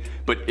populated,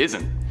 but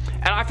isn't.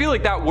 And I feel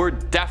like that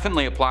word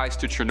definitely applies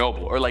to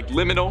Chernobyl, or like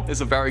liminal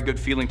is a very good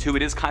feeling too.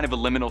 It is kind of a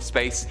liminal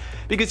space,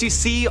 because you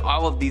see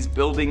all of these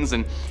buildings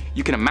and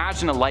you can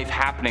imagine a life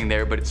happening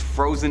there, but it's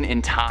frozen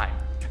in time.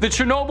 The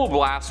Chernobyl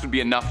blast would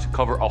be enough to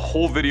cover a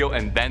whole video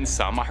and then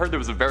some. I heard there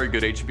was a very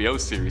good HBO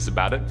series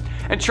about it.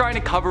 And trying to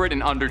cover it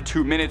in under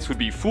 2 minutes would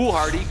be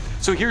foolhardy,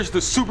 so here's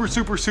the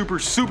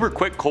super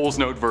quick Coles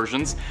Note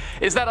versions.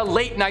 Is that a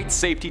late night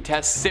safety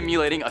test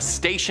simulating a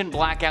station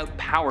blackout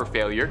power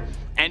failure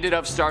ended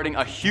up starting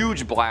a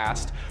huge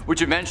blast,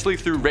 which eventually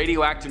threw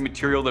radioactive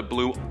material that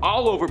blew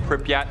all over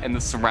Pripyat and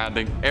the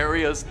surrounding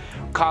areas,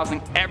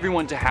 causing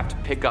everyone to have to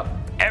pick up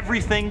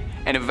everything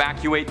and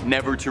evacuate,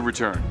 never to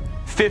return.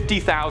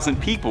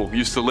 50,000 people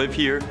used to live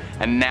here,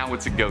 and now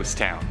it's a ghost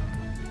town.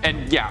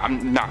 And yeah,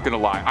 I'm not gonna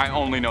lie, I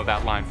only know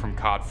that line from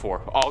COD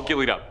 4. All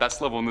gillied up,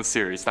 best level in the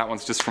series. That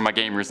one's just for my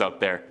gamers out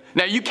there.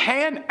 Now you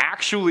can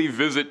actually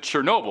visit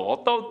Chernobyl,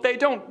 although they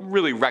don't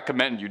really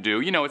recommend you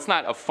do. You know, it's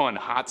not a fun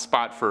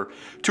hotspot for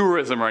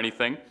tourism or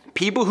anything.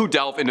 People who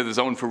delve into the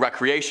zone for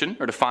recreation,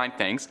 or to find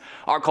things,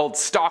 are called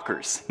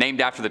stalkers, named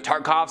after the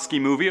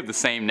Tarkovsky movie of the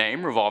same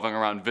name, revolving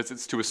around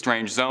visits to a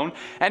strange zone,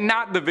 and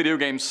not the video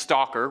game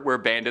Stalker, where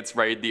bandits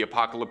raid the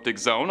apocalyptic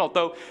zone,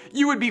 although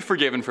you would be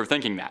forgiven for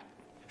thinking that.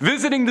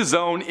 Visiting the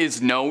zone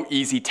is no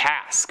easy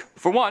task.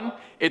 For one,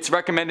 it's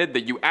recommended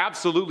that you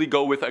absolutely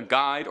go with a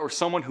guide or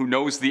someone who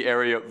knows the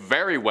area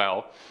very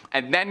well,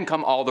 and then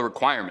come all the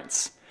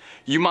requirements.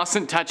 You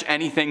mustn't touch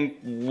anything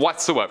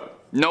whatsoever.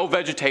 No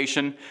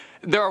vegetation.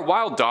 There are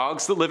wild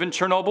dogs that live in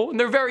Chernobyl, and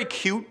they're very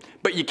cute,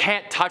 but you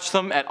can't touch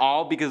them at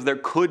all because there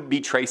could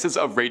be traces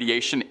of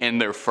radiation in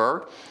their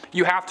fur.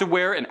 You have to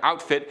wear an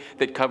outfit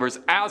that covers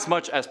as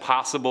much as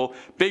possible.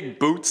 Big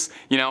boots,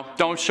 you know,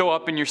 don't show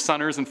up in your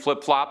Sunners and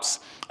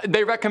flip-flops.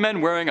 They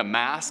recommend wearing a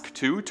mask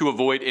too to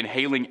avoid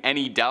inhaling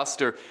any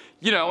dust or,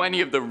 you know, any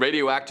of the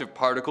radioactive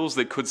particles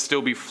that could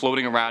still be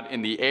floating around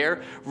in the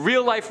air.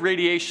 Real life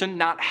radiation,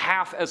 not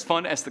half as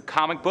fun as the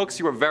comic books.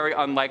 You are very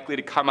unlikely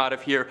to come out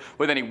of here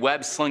with any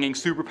web slinging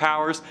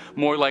superpowers.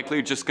 More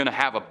likely just gonna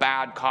have a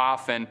bad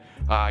cough and,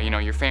 you know,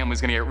 your family's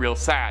gonna get real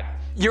sad.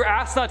 You're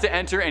asked not to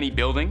enter any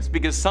buildings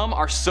because some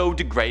are so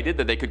degraded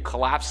that they could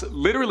collapse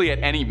literally at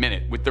any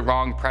minute with the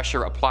wrong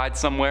pressure applied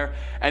somewhere,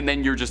 and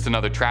then you're just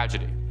another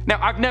tragedy. Now,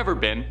 I've never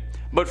been,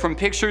 but from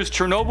pictures,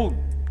 Chernobyl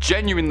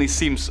genuinely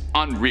seems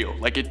unreal,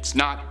 like it's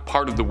not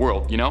part of the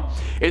world, you know?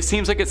 It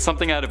seems like it's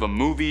something out of a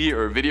movie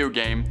or a video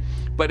game,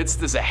 but it's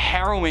this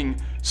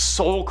harrowing,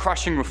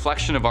 soul-crushing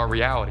reflection of our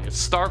reality, a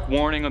stark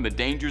warning on the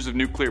dangers of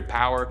nuclear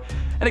power,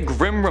 and a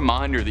grim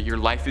reminder that your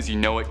life as you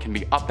know it can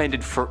be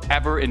upended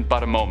forever in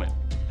but a moment.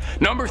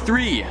 Number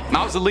 3.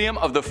 Mausoleum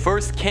of the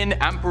first Qin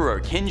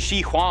Emperor, Qin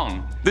Shi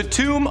Huang. The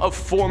tomb of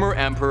former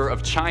Emperor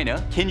of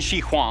China, Qin Shi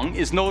Huang,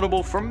 is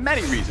notable for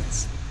many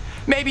reasons.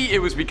 Maybe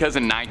it was because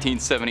in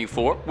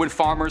 1974, when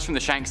farmers from the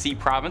Shaanxi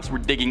province were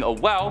digging a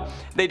well,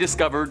 they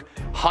discovered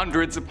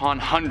hundreds upon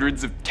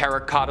hundreds of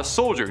terracotta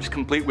soldiers,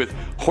 complete with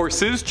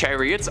horses,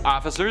 chariots,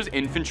 officers,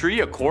 infantry,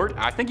 a court,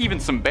 I think even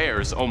some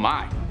bears, oh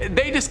my.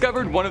 They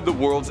discovered one of the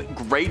world's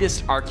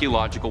greatest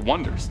archaeological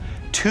wonders.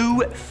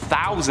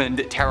 2,000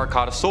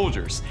 terracotta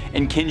soldiers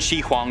in Qin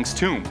Shi Huang's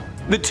tomb.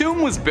 The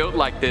tomb was built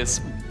like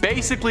this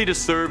basically to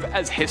serve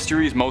as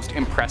history's most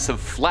impressive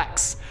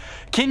flex.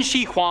 Qin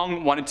Shi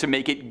Huang wanted to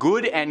make it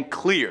good and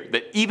clear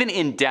that even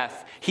in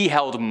death, he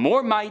held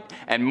more might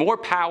and more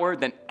power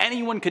than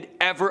anyone could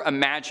ever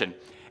imagine.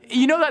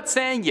 You know that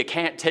saying, you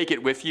can't take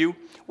it with you?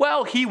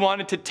 Well, he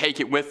wanted to take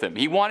it with him.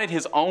 He wanted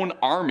his own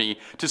army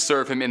to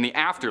serve him in the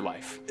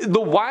afterlife.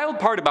 The wild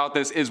part about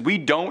this is we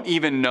don't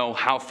even know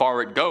how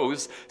far it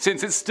goes,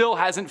 since it still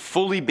hasn't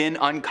fully been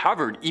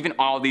uncovered, even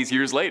all these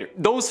years later.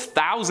 Those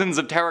thousands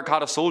of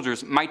terracotta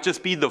soldiers might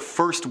just be the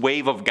first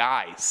wave of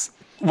guys.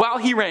 While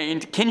he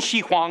reigned, Qin Shi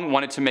Huang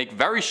wanted to make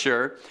very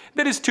sure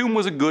that his tomb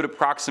was a good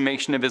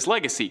approximation of his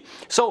legacy,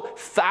 so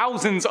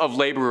thousands of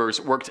laborers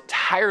worked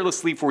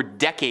tirelessly for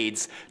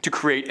decades to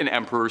create an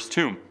emperor's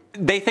tomb.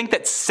 They think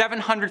that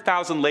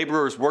 700,000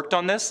 laborers worked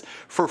on this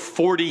for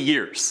 40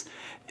 years.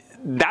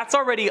 That's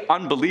already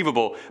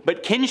unbelievable,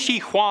 but Qin Shi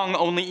Huang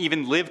only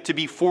even lived to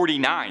be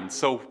 49,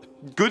 so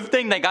good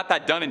thing they got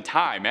that done in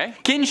time, eh?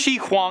 Qin Shi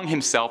Huang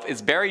himself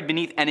is buried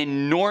beneath an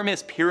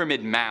enormous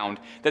pyramid mound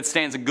that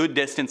stands a good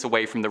distance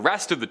away from the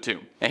rest of the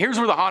tomb. Now here's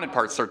where the haunted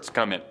part starts to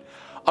come in.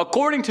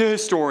 According to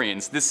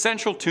historians, this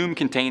central tomb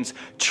contains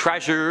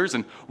treasures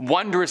and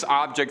wondrous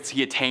objects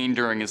he attained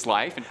during his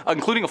life,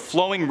 including a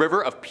flowing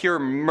river of pure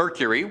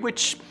mercury,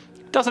 which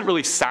doesn't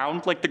really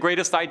sound like the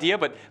greatest idea,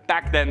 but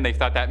back then they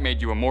thought that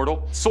made you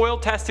immortal. Soil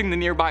testing the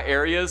nearby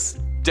areas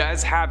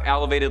does have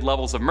elevated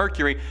levels of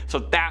mercury, so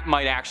that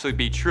might actually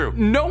be true.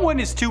 No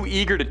one is too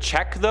eager to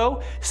check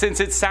though,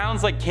 since it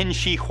sounds like Qin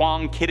Shi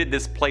Huang kitted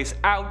this place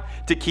out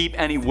to keep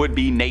any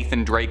would-be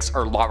Nathan Drakes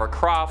or Lara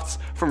Crofts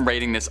from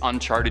raiding this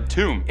uncharted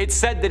tomb. It's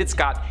said that it's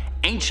got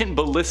ancient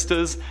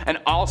ballistas and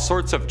all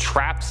sorts of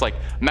traps like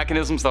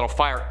mechanisms that'll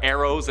fire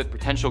arrows at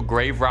potential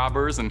grave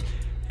robbers, and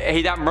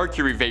hey, that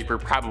mercury vapor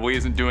probably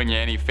isn't doing you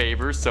any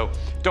favors, so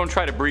don't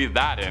try to breathe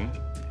that in.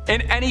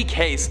 In any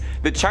case,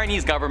 the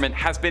Chinese government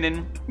has been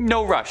in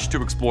no rush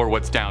to explore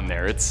what's down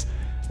there. It's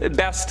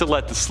best to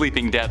let the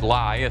sleeping dead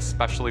lie,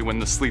 especially when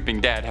the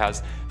sleeping dead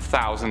has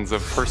thousands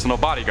of personal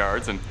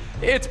bodyguards, and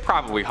it's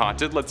probably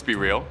haunted, let's be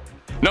real.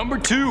 Number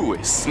 2.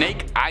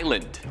 Snake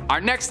Island.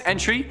 Our next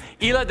entry,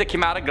 Isla de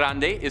Quimada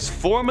Grande, is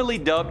formally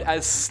dubbed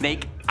as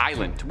Snake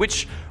Island,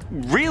 which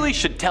really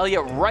should tell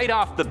you right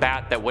off the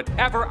bat that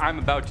whatever I'm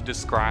about to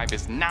describe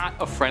is not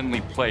a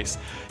friendly place.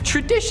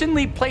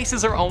 Traditionally,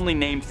 places are only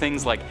named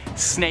things like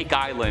Snake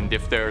Island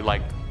if they're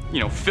like,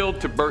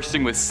 filled to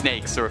bursting with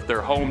snakes, or if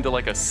they're home to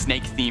like a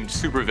snake-themed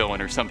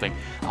supervillain or something.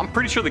 I'm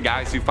pretty sure the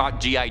guys who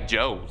fought G.I.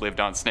 Joe lived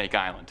on Snake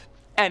Island.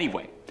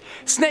 Anyway,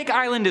 Snake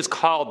Island is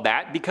called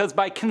that because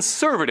by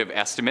conservative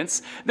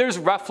estimates, there's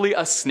roughly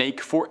a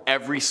snake for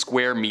every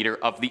square meter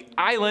of the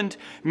island,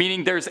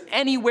 meaning there's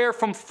anywhere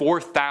from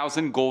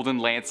 4,000 golden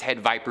lancehead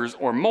vipers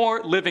or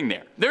more living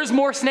there. There's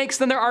more snakes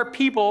than there are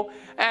people,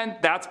 and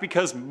that's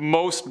because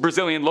most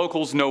Brazilian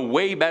locals know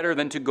way better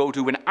than to go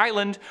to an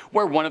island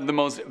where one of the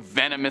most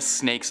venomous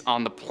snakes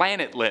on the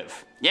planet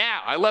live. Yeah,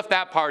 I left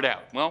that part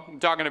out. Well, I'm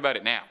talking about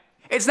it now.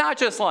 It's not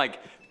just like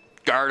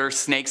garter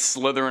snakes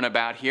slithering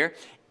about here.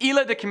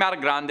 Isla de Quimada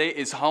Grande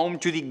is home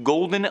to the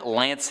golden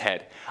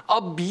lancehead, a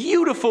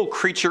beautiful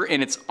creature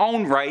in its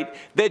own right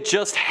that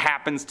just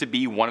happens to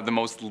be one of the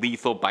most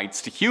lethal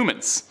bites to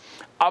humans.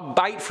 A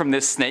bite from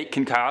this snake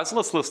can cause,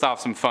 let's list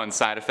off some fun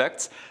side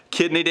effects: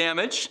 kidney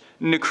damage,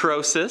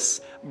 necrosis,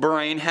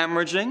 brain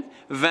hemorrhaging,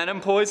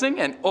 venom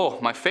poisoning, and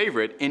oh, my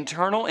favorite,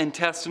 internal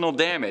intestinal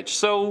damage.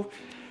 So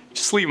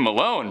just leave them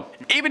alone.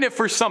 Even if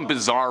for some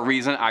bizarre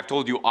reason I've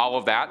told you all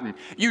of that and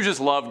you just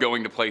love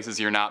going to places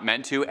you're not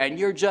meant to and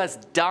you're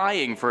just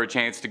dying for a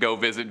chance to go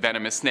visit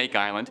venomous Snake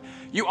Island,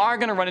 you are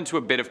going to run into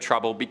a bit of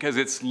trouble because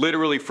it's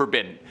literally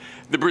forbidden.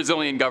 The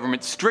Brazilian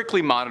government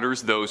strictly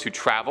monitors those who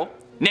travel.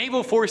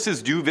 Naval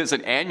forces do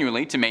visit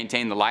annually to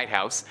maintain the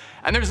lighthouse,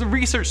 and there's a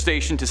research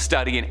station to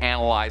study and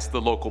analyze the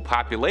local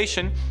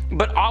population,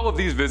 but all of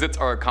these visits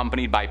are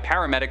accompanied by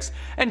paramedics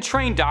and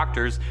trained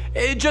doctors,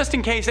 just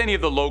in case any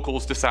of the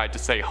locals decide to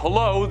say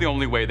hello the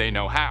only way they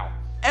know how.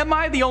 Am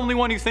I the only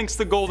one who thinks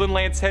the golden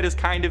lancehead is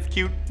kind of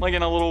cute, like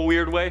in a little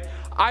weird way?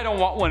 I don't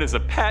want one as a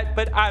pet,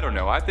 but I don't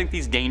know, I think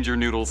these danger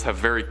noodles have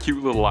very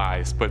cute little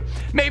eyes, but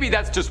maybe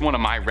that's just one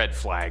of my red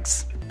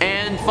flags.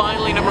 And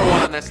finally, number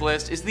 1 on this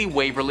list is the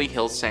Waverly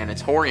Hills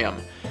Sanatorium.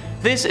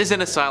 This is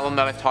an asylum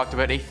that I've talked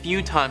about a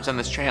few times on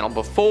this channel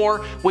before,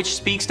 which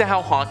speaks to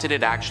how haunted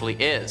it actually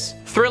is.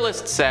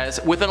 Thrillist says,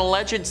 with an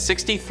alleged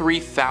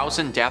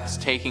 63,000 deaths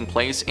taking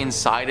place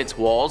inside its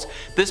walls,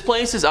 this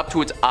place is up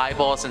to its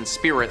eyeballs in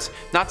spirits,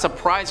 not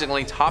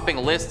surprisingly topping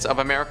lists of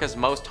America's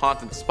most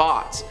haunted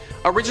spots.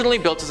 Originally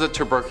built as a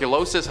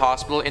tuberculosis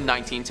hospital in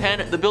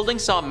 1910, the building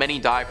saw many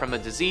die from the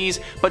disease,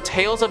 but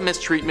tales of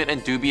mistreatment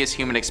and dubious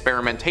human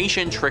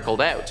experimentation trickled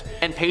out,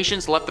 and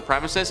patients left the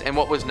premises in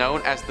what was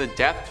known as the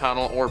death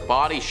tunnel or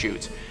body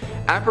chute.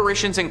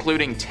 Apparitions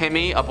including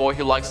Timmy, a boy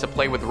who likes to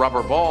play with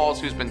rubber balls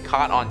who's been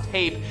caught on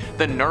tape,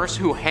 the nurse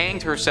who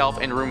hanged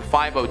herself in room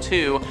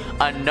 502,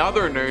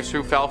 another nurse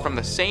who fell from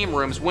the same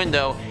room's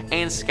window,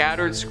 and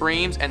scattered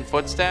screams and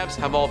footsteps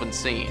have all been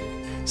seen.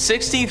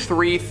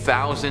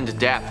 63,000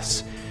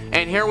 deaths.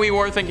 And here we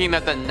were thinking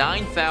that the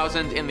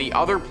 9,000 in the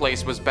other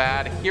place was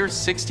bad, here's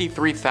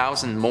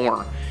 63,000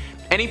 more.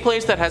 Any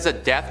place that has a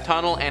death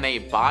tunnel and a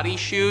body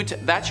chute,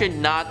 that should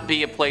not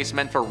be a place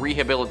meant for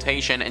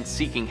rehabilitation and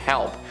seeking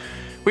help.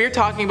 We are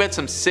talking about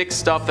some sick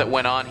stuff that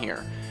went on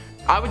here.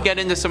 I would get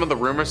into some of the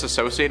rumors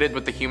associated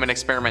with the human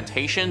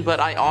experimentation, but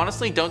I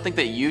honestly don't think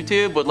that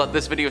YouTube would let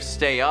this video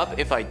stay up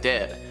if I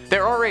did.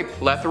 There are a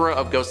plethora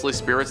of ghostly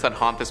spirits that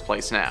haunt this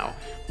place now.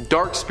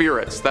 Dark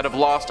spirits that have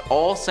lost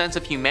all sense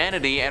of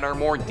humanity and are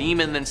more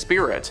demon than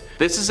spirit.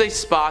 This is a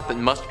spot that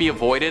must be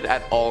avoided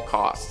at all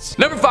costs.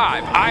 Number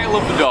 5, Isle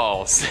of the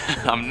Dolls.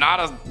 I'm not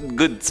a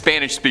good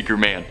Spanish speaker,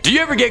 man. Do you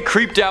ever get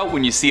creeped out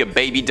when you see a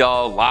baby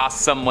doll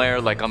lost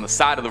somewhere, like on the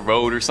side of the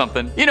road or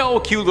something? You know,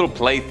 a cute little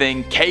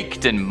plaything,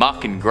 caked in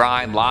muck and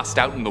grime, lost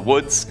out in the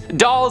woods?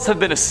 Dolls have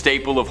been a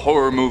staple of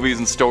horror movies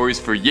and stories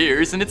for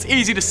years, and it's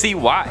easy to see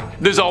why.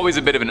 There's always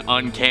a bit of an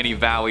uncanny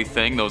valley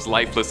thing, those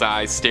lifeless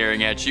eyes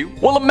staring at you.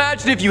 Well,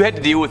 imagine if you had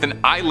to deal with an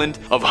island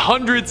of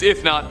hundreds,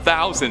 if not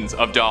thousands,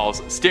 of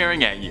dolls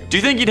staring at you. Do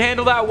you think you'd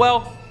handle that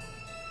well?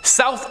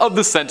 South of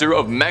the center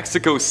of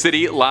Mexico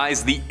City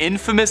lies the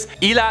infamous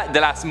Isla de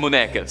las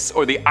Muñecas,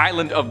 or the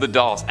Island of the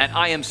Dolls, and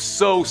I am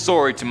so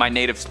sorry to my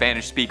native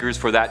Spanish speakers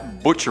for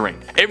that butchering.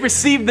 It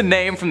received the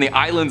name from the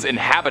island's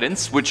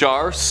inhabitants, which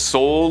are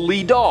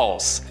solely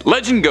dolls.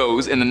 Legend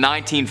goes, in the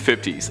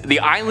 1950s, the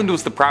island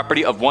was the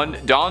property of one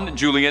Don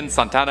Julian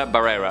Santana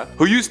Barrera,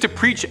 who used to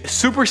preach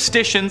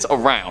superstitions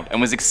around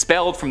and was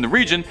expelled from the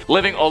region,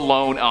 living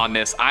alone on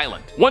this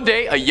island. One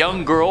day, a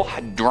young girl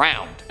had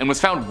drowned and was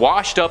found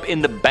washed up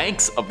in the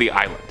banks of the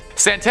island.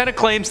 Santana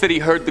claims that he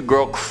heard the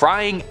girl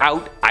crying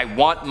out, "I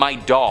want my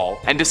doll,"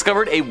 and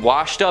discovered a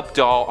washed up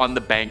doll on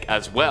the bank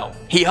as well.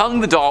 He hung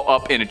the doll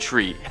up in a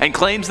tree and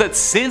claims that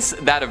since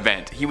that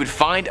event he would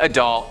find a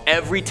doll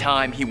every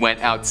time he went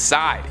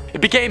outside.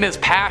 It became his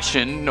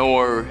passion,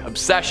 or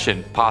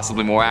obsession,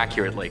 possibly more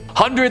accurately.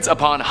 Hundreds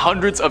upon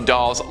hundreds of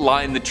dolls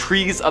line the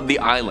trees of the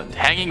island,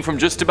 hanging from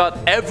just about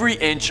every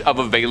inch of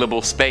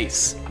available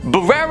space.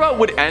 Barrera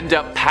would end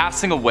up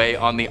passing away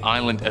on the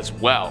island as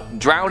well,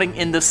 drowning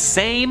in the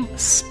same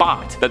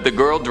spot that the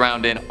girl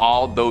drowned in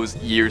all those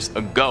years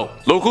ago.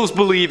 Locals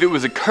believe it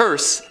was a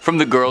curse from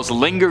the girl's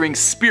lingering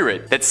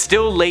spirit that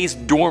still lays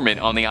dormant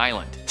on the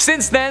island.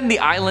 Since then, the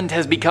island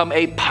has become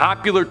a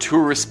popular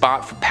tourist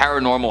spot for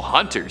paranormal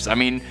hunters. I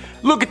mean,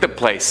 look at the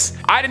place.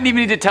 I didn't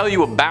even need to tell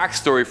you a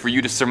backstory for you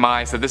to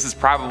surmise that this is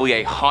probably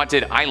a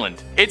haunted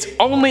island. It's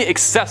only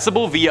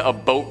accessible via a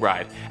boat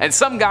ride, and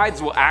some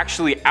guides will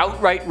actually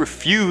outright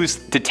refuse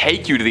to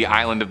take you to the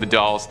Island of the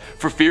Dolls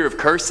for fear of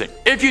cursing.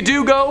 If you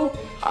do go,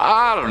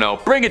 I don't know,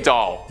 bring a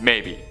doll,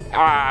 maybe.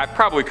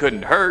 Probably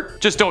couldn't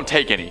hurt. Just don't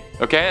take any,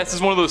 okay? This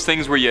is one of those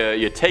things where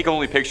you take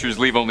only pictures,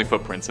 leave only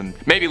footprints, and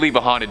maybe leave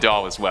a haunted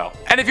doll as well.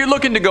 And if you're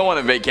looking to go on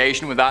a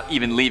vacation without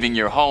even leaving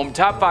your home,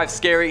 Top 5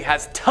 Scary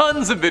has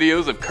tons of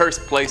videos of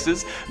cursed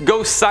places,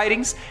 ghost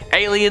sightings,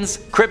 aliens,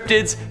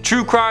 cryptids,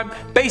 true crime,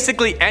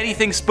 basically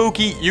anything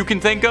spooky you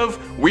can think of,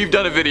 we've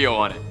done a video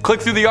on it.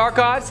 Click through the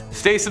archives,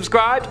 stay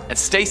subscribed, and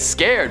stay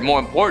scared, more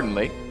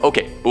importantly.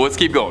 Okay, but let's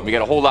keep going. We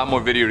got a whole lot more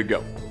video to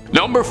go.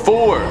 Number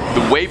 4.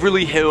 The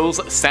Waverly Hills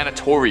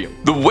Sanatorium.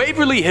 The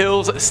Waverly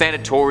Hills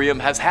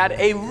Sanatorium has had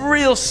a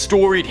real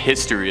storied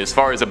history as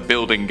far as a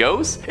building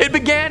goes. It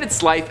began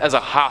its life as a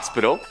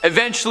hospital,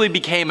 eventually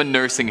became a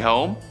nursing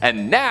home,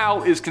 and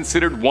now is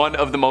considered one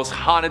of the most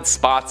haunted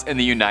spots in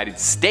the United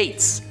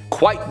States.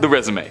 Quite the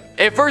resume.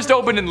 It first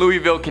opened in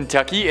Louisville,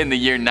 Kentucky in the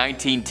year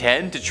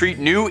 1910 to treat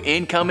new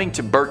incoming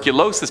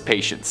tuberculosis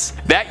patients.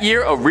 That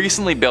year, a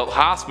recently built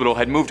hospital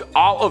had moved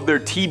all of their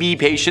TB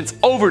patients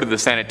over to the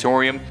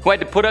sanatorium, who had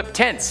to put up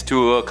tents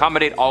to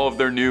accommodate all of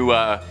their new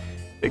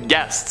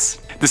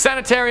guests. The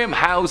sanitarium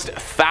housed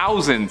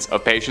thousands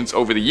of patients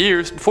over the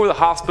years before the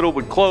hospital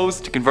would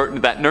close to convert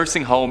into that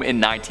nursing home in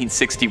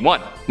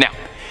 1961. Now,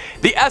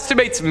 the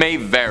estimates may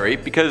vary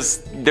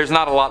because there's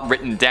not a lot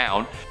written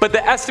down, but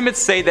the estimates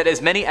say that as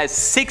many as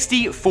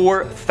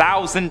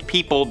 64,000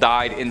 people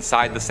died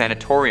inside the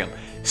sanatorium.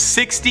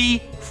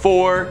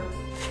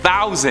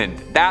 64,000!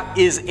 That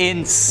is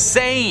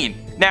insane!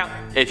 Now,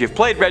 if you've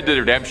played Red Dead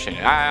Redemption,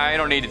 I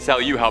don't need to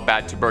tell you how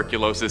bad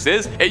tuberculosis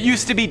is. It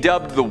used to be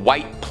dubbed the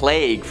White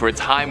Plague for its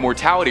high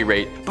mortality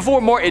rate,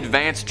 before more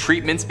advanced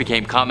treatments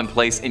became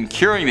commonplace in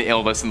curing the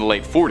illness in the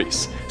late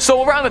 40s.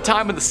 So around the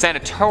time of the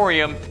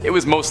sanatorium, it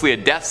was mostly a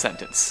death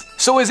sentence.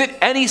 So is it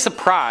any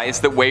surprise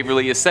that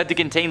Waverly is said to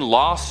contain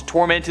lost,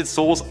 tormented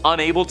souls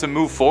unable to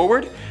move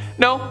forward?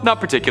 No, not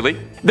particularly.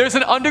 There's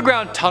an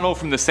underground tunnel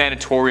from the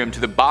sanatorium to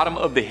the bottom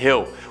of the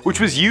hill, which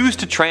was used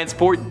to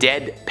transport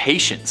dead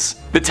patients.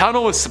 The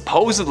tunnel is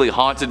supposedly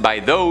haunted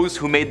by those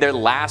who made their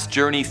last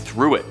journey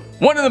through it.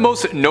 One of the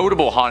most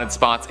notable haunted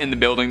spots in the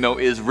building though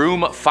is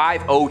room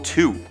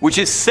 502, which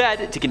is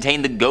said to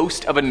contain the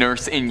ghost of a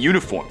nurse in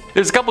uniform.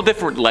 There's a couple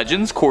different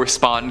legends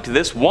corresponding to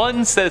this.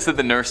 One says that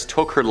the nurse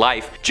took her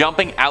life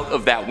jumping out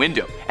of that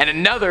window, and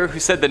another who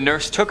said the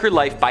nurse took her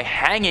life by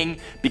hanging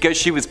because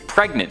she was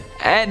pregnant.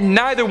 And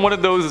neither one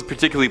of those is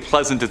particularly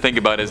pleasant to think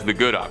about as the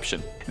good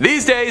option.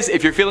 These days,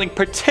 if you're feeling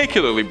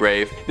particularly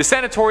brave, the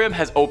sanatorium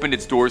has opened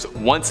its doors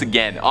once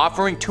again,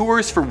 offering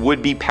tours for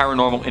would-be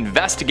paranormal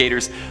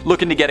investigators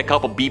looking to get a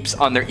couple beeps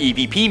on their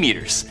EVP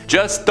meters.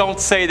 Just don't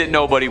say that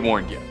nobody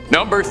warned you.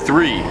 Number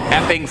 3.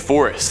 Epping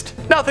Forest.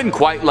 Nothing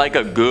quite like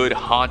a good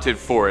haunted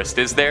forest,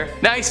 is there?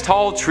 Nice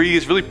tall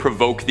trees really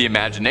provoke the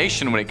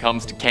imagination when it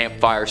comes to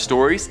campfire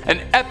stories,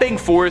 and Epping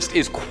Forest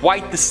is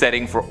quite the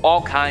setting for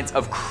all kinds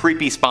of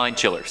creepy spine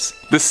chillers.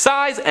 The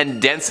size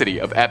and density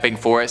of Epping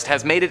Forest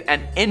has made it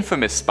an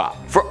infamous spot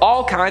for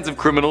all kinds of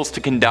criminals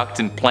to conduct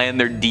and plan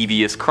their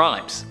devious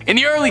crimes. In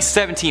the early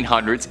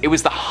 1700s, it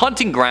was the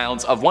hunting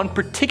grounds of one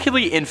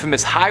particularly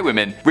infamous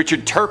highwayman,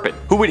 Richard Turpin,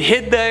 who would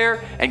hid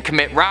there and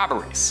commit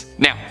robberies.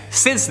 Now,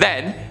 since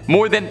then,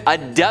 more than a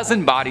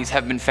dozen bodies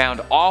have been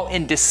found, all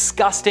in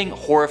disgusting,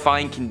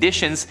 horrifying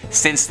conditions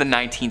since the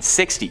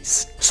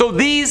 1960s. So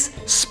these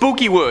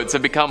spooky woods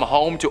have become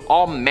home to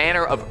all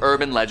manner of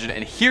urban legend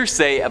and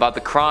hearsay about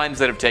the crimes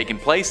that have taken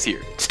place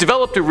here. It's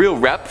developed a real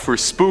rep for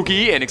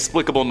spooky,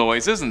 inexplicable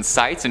noises and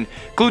sights,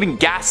 including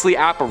ghastly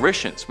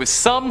apparitions, with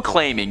some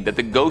claiming that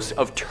the ghost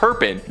of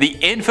Turpin, the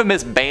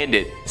infamous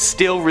bandit,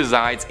 still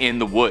resides in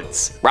the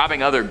woods.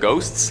 Robbing other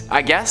ghosts,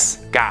 I guess?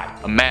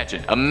 God,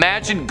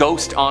 imagine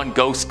ghost on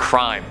ghost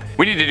crime.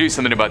 We need to do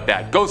something about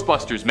that.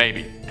 Ghostbusters,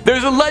 maybe.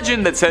 There's a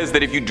legend that says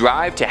that if you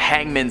drive to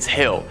Hangman's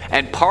Hill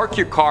and park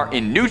your car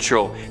in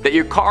neutral, that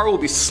your car will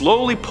be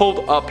slowly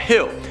pulled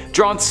uphill,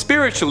 drawn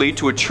spiritually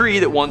to a tree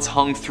that once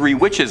hung 3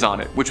 witches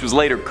on it, which was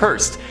later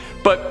cursed.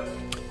 But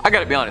I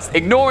gotta be honest,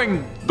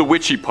 ignoring the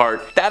witchy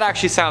part, that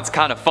actually sounds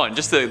kind of fun.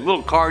 Just a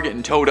little car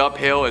getting towed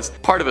uphill as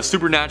part of a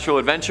supernatural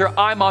adventure,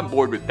 I'm on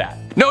board with that.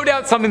 No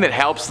doubt something that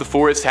helps the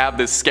forest have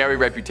this scary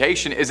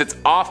reputation is its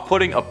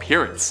off-putting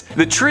appearance.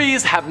 The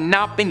trees have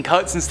not been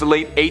cut since the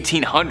late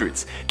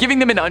 1800s, giving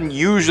them an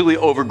unusually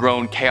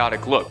overgrown,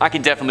 chaotic look. I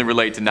can definitely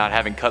relate to not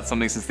having cut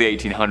something since the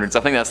 1800s.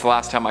 I think that's the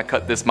last time I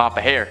cut this mop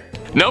of hair.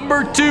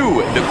 Number 2.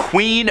 The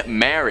Queen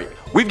Mary.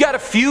 We've got a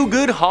few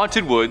good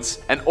haunted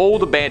woods, an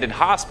old abandoned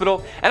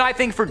hospital, and I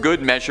think for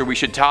good measure we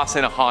should toss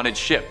in a haunted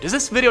ship. Does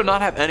this video not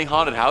have any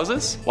haunted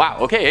houses? Wow,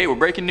 okay, hey, we're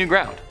breaking new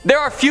ground. There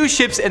are few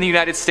ships in the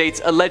United States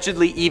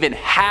allegedly even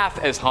half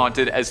as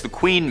haunted as the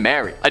Queen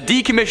Mary, a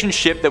decommissioned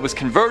ship that was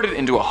converted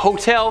into a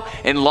hotel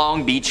in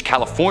Long Beach,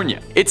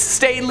 California. It's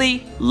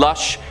stately,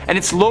 lush, and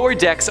its lower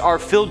decks are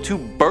filled to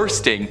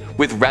bursting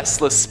with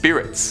restless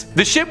spirits.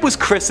 The ship was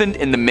christened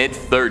in the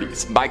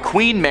mid-30s by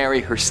Queen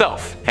Mary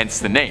herself, hence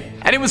the name,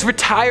 and it was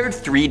retired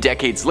 3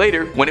 decades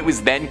later when it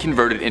was then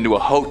converted into a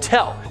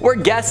hotel where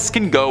guests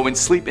can go and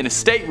sleep in a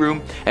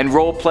stateroom and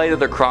roleplay that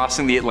they're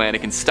crossing the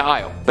Atlantic in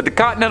style. But the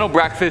continental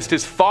breakfast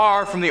is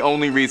far from the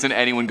only reason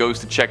anyone goes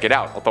to check it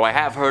out, although I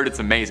have heard it's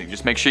amazing.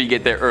 Just make sure you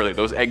get there early,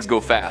 those eggs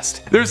go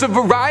fast. There's a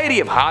variety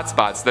of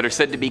hotspots that are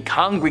said to be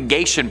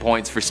congregation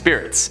points for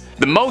spirits.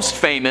 The most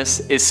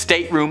famous is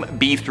Stateroom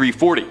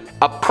B340,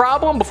 a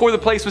problem before the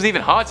place was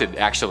even haunted,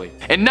 actually.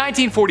 In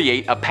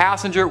 1948, a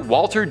passenger,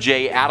 Walter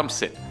J.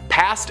 Adamson,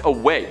 passed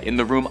away in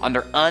the room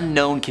under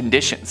unknown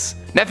conditions.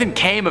 Nothing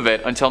came of it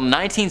until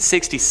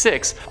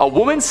 1966. A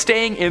woman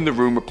staying in the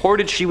room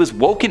reported she was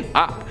woken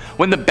up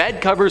when the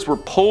bed covers were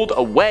pulled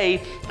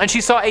away and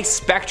she saw a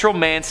spectral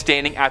man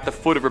standing at the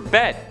foot of her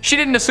bed. She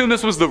didn't assume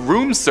this was the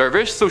room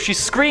service, so she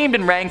screamed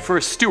and rang for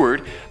a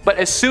steward, but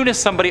as soon as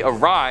somebody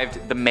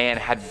arrived, the man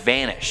had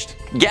vanished.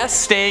 Guests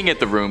staying at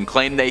the room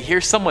claim they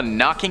hear someone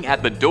knocking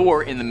at the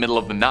door in the middle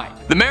of the night.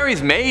 The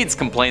Mary's maids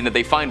complain that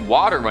they find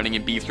water running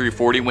in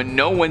B340 when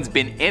no one's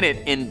been in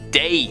it in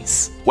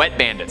days. Wet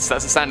bandits,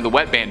 that's the sign of the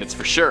wet bandits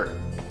for sure.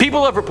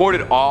 People have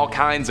reported all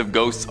kinds of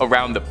ghosts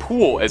around the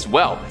pool as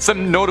well.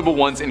 Some notable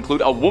ones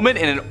include a woman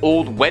in an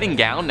old wedding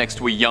gown next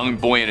to a young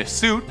boy in a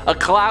suit, a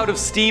cloud of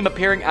steam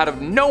appearing out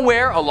of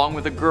nowhere along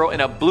with a girl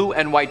in a blue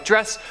and white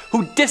dress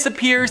who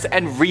disappears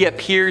and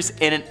reappears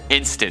in an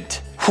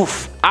instant. Whew.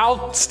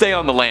 I'll stay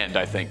on the land,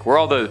 I think, where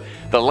all the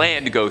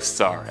land ghosts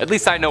are. At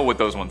least I know what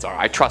those ones are.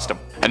 I trust them.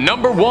 And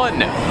number 1,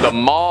 the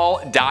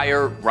Mal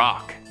Dyer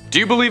Rock. Do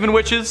you believe in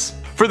witches?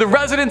 For the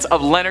residents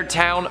of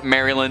Leonardtown,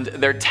 Maryland,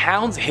 their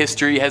town's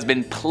history has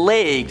been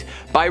plagued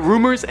by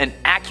rumors and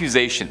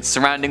accusations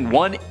surrounding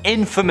one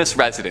infamous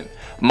resident,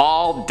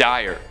 Mal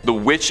Dyer, the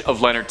Witch of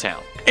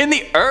Leonardtown. In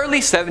the early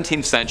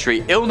 17th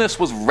century, illness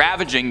was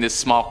ravaging this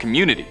small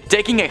community,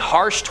 taking a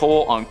harsh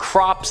toll on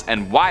crops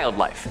and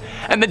wildlife,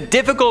 and the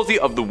difficulty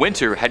of the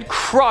winter had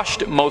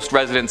crushed most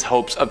residents'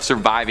 hopes of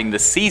surviving the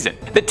season.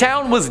 The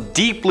town was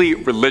deeply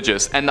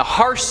religious, and the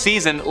harsh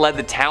season led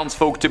the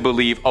townsfolk to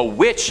believe a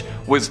witch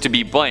was to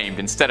be blamed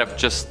instead of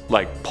just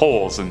like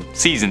polls and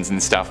seasons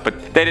and stuff, but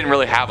they didn't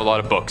really have a lot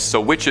of books, so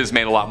witches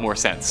made a lot more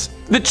sense.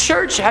 The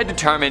church had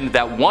determined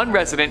that one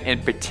resident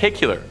in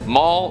particular,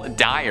 Mal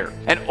Dyer,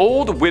 an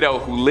old widow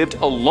who lived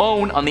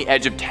alone on the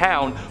edge of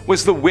town,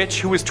 was the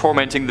witch who was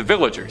tormenting the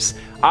villagers.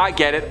 I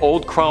get it,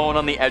 old crone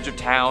on the edge of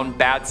town,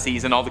 bad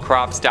season, all the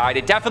crops died.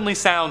 It definitely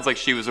sounds like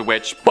she was a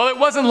witch. Well, it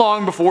wasn't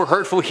long before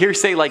hurtful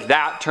hearsay like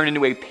that turned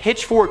into a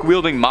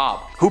pitchfork-wielding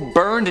mob who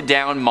burned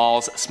down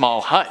Mal's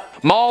small hut.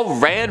 Mal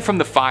ran from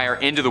the fire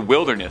into the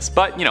wilderness,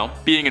 but,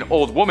 being an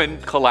old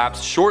woman,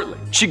 collapsed shortly.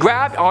 She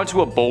grabbed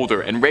onto a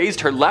boulder and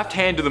raised her left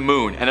hand to the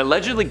moon and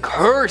allegedly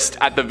cursed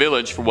at the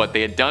village for what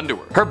they had done to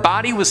her. Her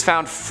body was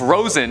found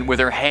frozen with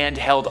her hand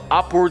held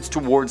upwards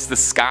towards the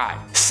sky.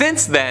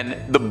 Since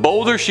then, the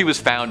boulder she was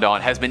found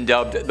on has been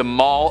dubbed the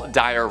Mal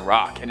Dyer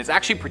Rock, and it's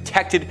actually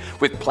protected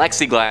with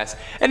plexiglass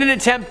in an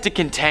attempt to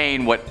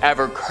contain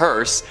whatever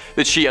curse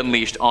that she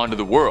unleashed onto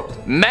the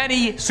world.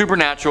 Many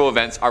supernatural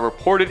events are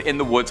reported in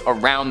the woods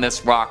around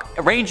this rock,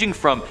 ranging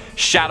from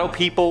shadow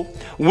people,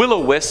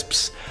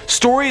 will-o-wisps,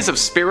 stories of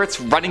spirits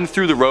running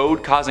through the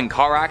road causing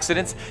car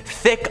accidents,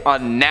 thick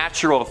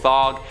unnatural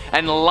fog,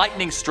 and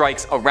lightning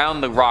strikes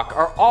around the rock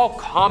are all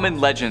common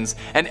legends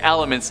and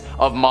elements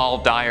of Mal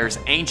Dyer's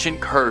ancient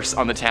curse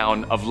on the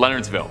town of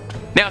Leonardsville.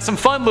 Now, some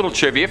fun little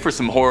trivia for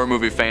some horror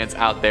movie fans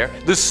out there.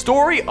 The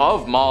story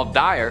of Mal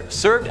Dyer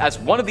served as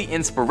one of the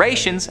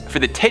inspirations for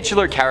the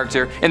titular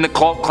character in the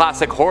cult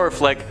classic horror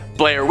flick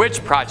Blair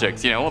Witch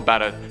Project,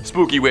 about a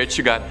spooky witch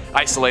who got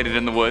isolated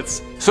in the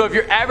woods. So if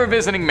you're ever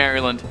visiting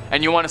Maryland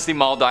and you want to see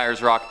Mal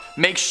Dyer's Rock,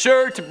 make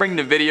sure to bring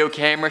the video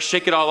camera,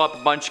 shake it all up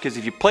a bunch, because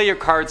if you play your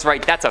cards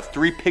right, that's a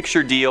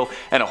 3-picture deal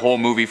and a whole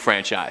movie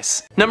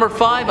franchise. Number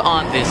 5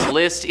 on this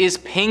list is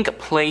Pink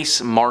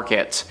Place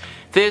Market.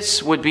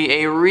 This would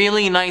be a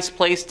really nice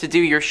place to do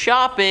your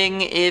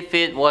shopping if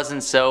it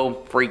wasn't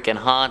so freaking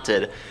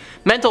haunted.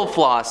 Mental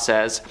Floss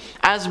says,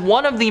 as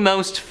one of the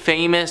most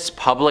famous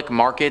public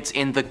markets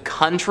in the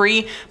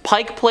country,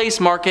 Pike Place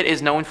Market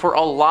is known for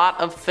a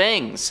lot of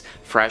things.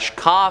 Fresh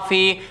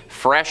coffee,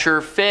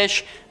 fresher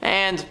fish,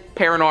 and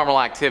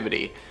paranormal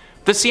activity.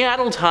 The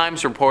Seattle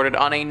Times reported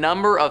on a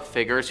number of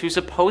figures who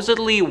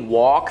supposedly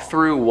walk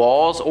through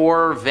walls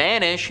or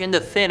vanish into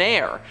thin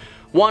air.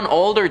 One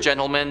older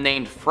gentleman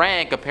named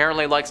Frank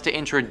apparently likes to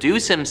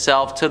introduce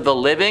himself to the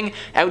living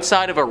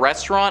outside of a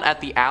restaurant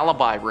at the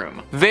Alibi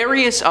Room.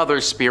 Various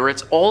other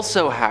spirits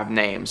also have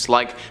names,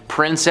 like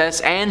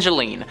Princess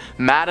Angeline,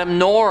 Madame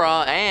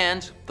Nora,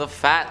 and the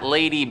Fat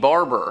Lady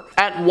Barber.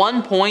 At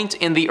one point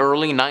in the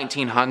early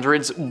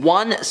 1900s,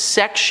 one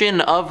section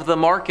of the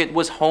market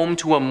was home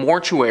to a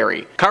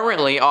mortuary.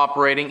 Currently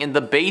operating in the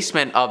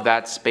basement of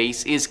that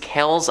space is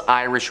Kel's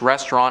Irish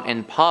Restaurant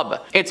and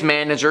Pub. Its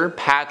manager,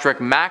 Patrick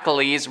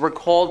McAleese,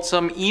 recalled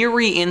some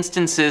eerie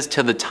instances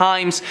to the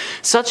Times,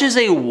 such as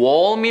a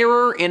wall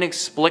mirror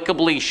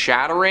inexplicably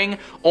shattering,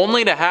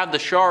 only to have the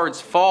shards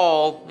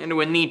fall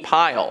into a neat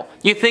pile.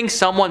 You think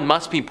someone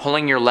must be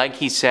pulling your leg,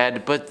 he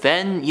said, but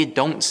then you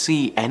don't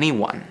see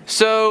anyone.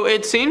 So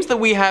it seems that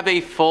we have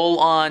a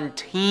full-on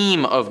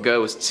team of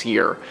ghosts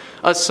here.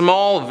 A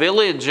small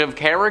village of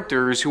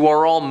characters who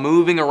are all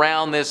moving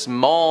around this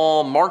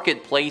mall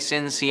marketplace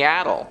in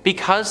Seattle.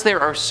 Because there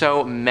are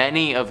so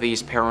many of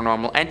these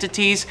paranormal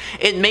entities,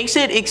 it makes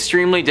it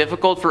extremely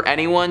difficult for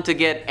anyone to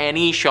get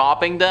any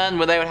shopping done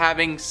without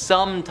having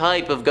some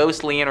type of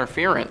ghostly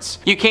interference.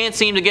 You can't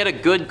seem to get a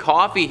good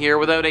coffee here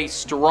without a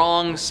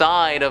strong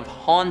side of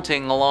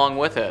haunting along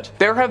with it.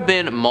 There have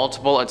been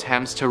multiple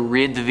attempts to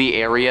rid the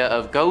area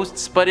of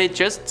ghosts, but it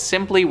just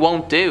simply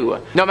won't do.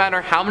 No matter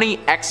how many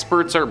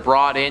experts are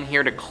brought in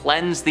here to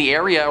cleanse the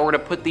area or to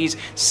put these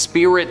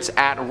spirits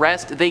at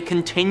rest, they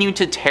continue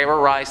to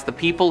terrorize the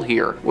people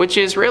here, which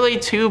is really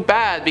too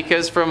bad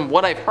because from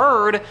what I've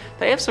heard,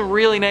 they have some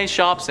really nice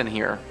shops in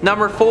here.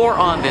 Number 4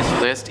 on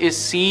this list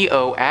is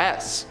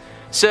COS.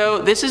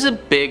 So this is a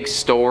big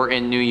store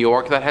in New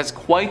York that has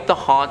quite the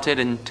haunted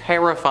and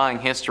terrifying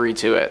history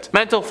to it.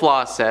 Mental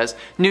Floss says,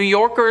 New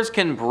Yorkers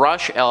can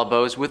brush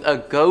elbows with a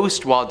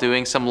ghost while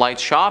doing some light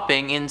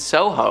shopping in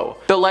Soho.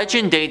 The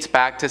legend dates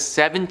back to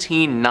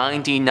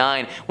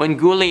 1799 when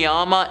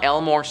Gulielma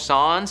Elmore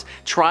Sands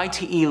tried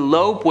to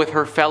elope with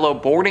her fellow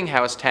boarding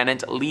house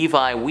tenant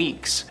Levi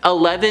Weeks.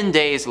 11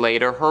 days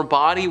later, her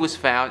body was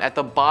found at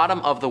the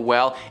bottom of the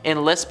well in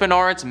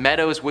Lispenard's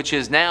Meadows, which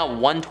is now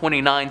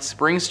 129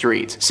 Spring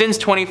Street. Since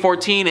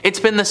 2014,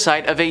 it's been the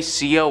site of a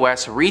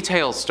COS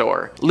retail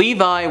store.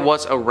 Levi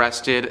was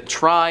arrested,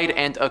 tried,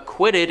 and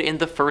acquitted in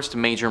the first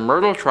major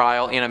murder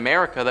trial in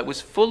America that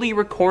was fully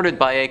recorded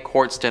by a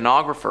court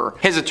stenographer.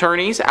 His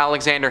attorneys,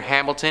 Alexander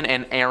Hamilton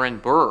and Aaron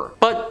Burr.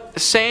 But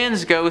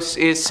Sands Ghosts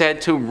is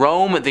said to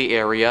roam the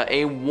area,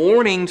 a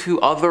warning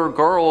to other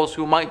girls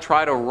who might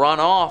try to run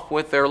off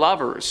with their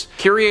lovers.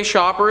 Curious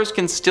shoppers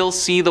can still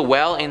see the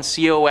well in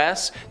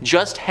COS.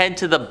 Just head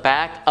to the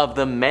back of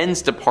the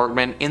men's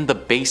department in the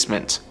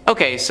basement.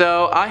 Okay,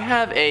 so I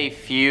have a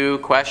few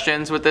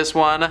questions with this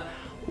one.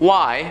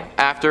 Why,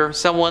 after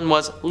someone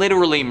was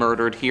literally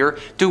murdered here,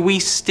 do we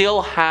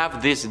still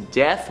have this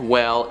death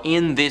well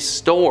in this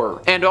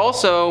store? And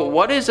also,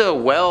 what is a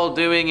well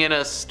doing in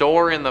a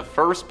store in the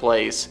first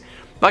place?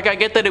 Like, I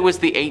get that it was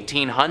the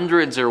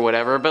 1800s or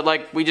whatever, but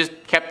like, we just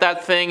kept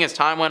that thing as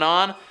time went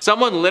on.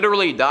 Someone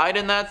literally died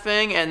in that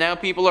thing, and now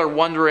people are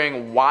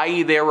wondering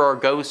why there are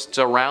ghosts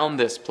around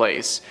this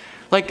place.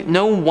 Like,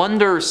 no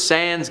wonder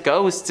Sands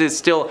Ghosts is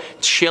still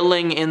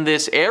chilling in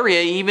this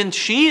area. Even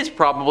she is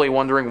probably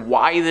wondering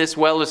why this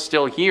well is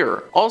still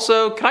here.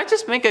 Also, can I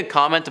just make a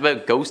comment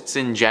about ghosts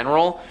in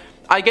general?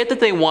 I get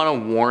that they want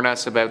to warn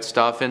us about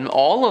stuff and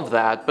all of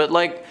that, but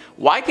like,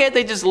 why can't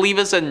they just leave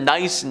us a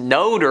nice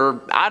note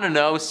or, I don't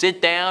know,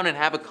 sit down and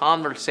have a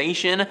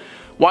conversation?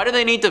 Why do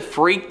they need to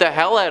freak the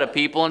hell out of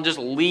people and just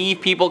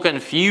leave people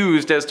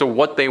confused as to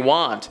what they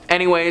want?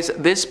 Anyways,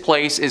 this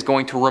place is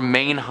going to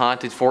remain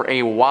haunted for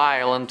a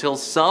while until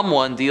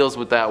someone deals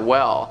with that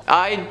well.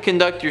 I'd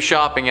conduct your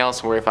shopping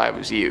elsewhere if I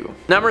was you.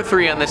 Number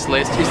 3 on this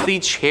list is the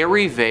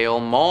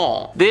Cherryvale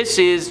Mall. This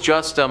is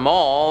just a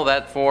mall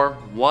that for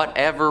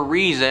whatever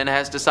reason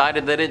has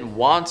decided that it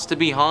wants to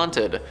be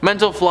haunted.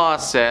 Mental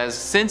Floss says,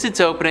 since its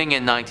opening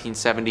in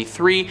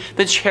 1973,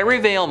 the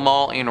Cherryvale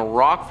Mall in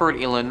Rockford,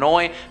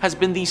 Illinois has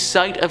been the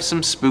site of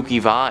some spooky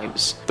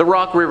vibes. The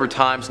Rock River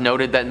Times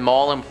noted that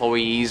mall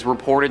employees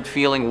reported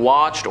feeling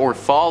watched or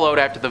followed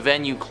after the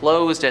venue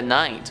closed at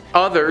night.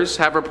 Others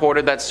have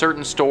reported that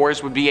certain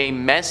stores would be a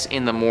mess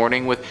in the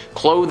morning with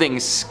clothing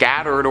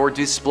scattered or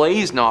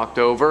displays knocked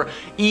over,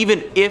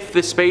 even if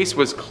the space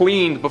was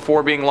cleaned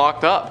before being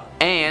locked up.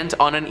 And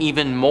on an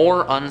even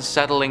more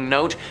unsettling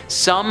note,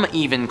 some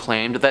even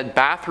claimed that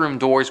bathroom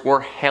doors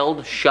were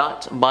held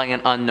shut by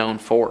an unknown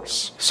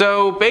force.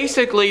 So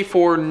basically,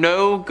 for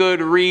no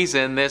good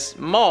reason, this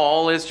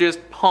mall is just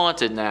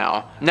haunted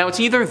now. Now it's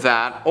either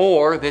that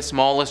or this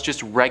mall is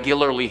just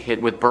regularly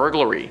hit with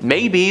burglary.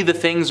 Maybe the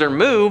things are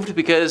moved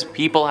because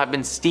people have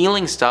been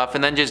stealing stuff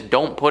and then just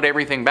don't put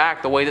everything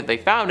back the way that they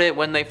found it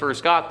when they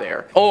first got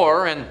there.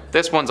 Or, and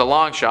this one's a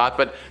long shot,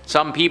 but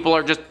some people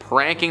are just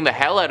pranking the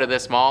hell out of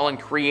this mall and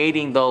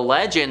creating the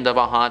legend of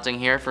a haunting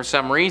here for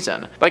some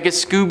reason. Like a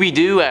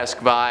Scooby-Doo-esque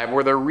vibe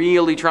where they're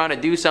really trying to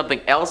do something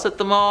else at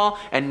the mall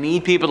and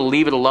need people to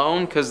leave it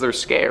alone because they're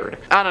scared.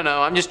 I don't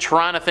know, I'm just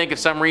trying to think of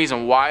some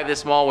reason why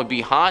this mall would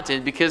be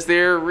haunted because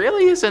there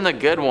really isn't a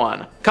good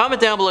one. Comment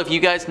down below if you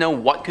guys know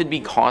what could be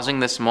causing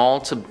this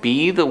mall to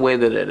be the way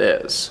that it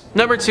is.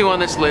 Number 2 on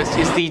this list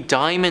is the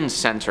Diamond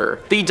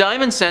Center. The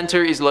Diamond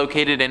Center is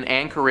located in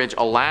Anchorage,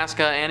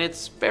 Alaska, and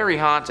it's very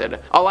haunted.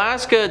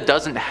 Alaska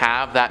doesn't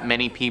have that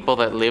many people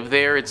that live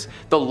there. It's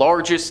the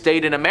largest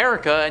state in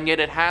America, and yet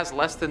it has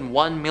less than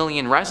 1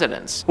 million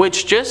residents,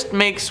 which just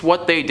makes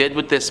what they did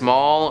with this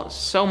mall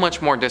so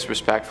much more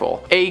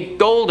disrespectful. A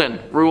golden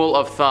rule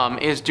of thumb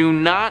is do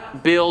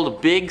not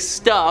build big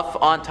stuff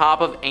on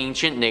top of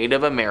ancient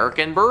Native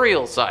American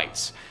burial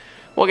sites.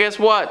 Well, guess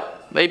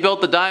what? They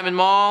built the Diamond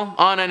Mall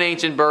on an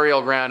ancient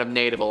burial ground of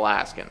Native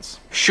Alaskans.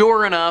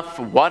 Sure enough,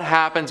 what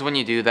happens when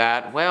you do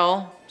that?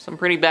 Well, some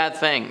pretty bad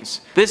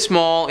things. This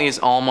mall is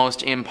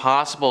almost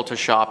impossible to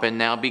shop in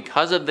now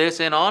because of this,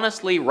 and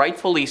honestly,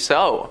 rightfully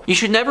so. You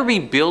should never be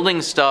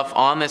building stuff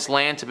on this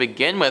land to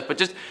begin with, but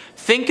just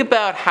think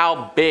about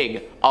how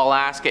big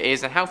Alaska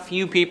is and how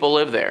few people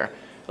live there.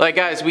 Like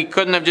guys, we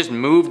couldn't have just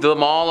moved the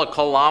mall a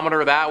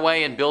kilometer that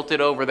way and built it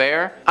over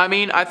there? I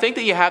mean, I think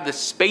that you have the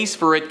space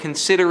for it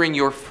considering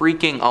you're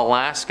freaking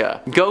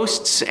Alaska.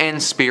 Ghosts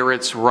and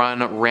spirits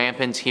run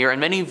rampant here, and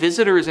many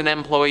visitors and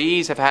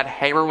employees have had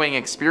harrowing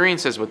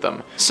experiences with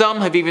them. Some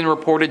have even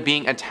reported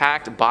being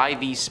attacked by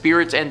these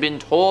spirits and been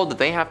told that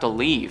they have to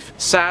leave.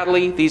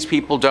 Sadly, these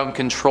people don't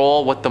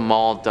control what the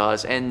mall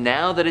does, and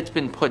now that it's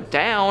been put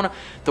down,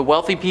 the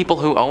wealthy people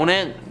who own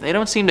it, they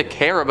don't seem to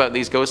care about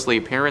these ghostly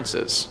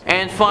appearances.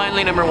 And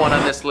finally, number 1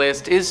 on this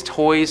list is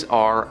Toys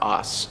R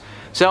Us.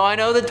 So I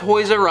know that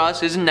Toys R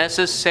Us isn't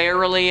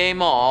necessarily a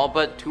mall,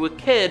 but to a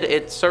kid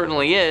it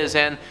certainly is,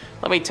 and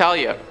let me tell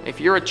you, if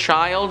you're a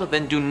child,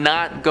 then do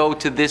not go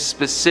to this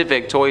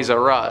specific Toys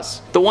R Us.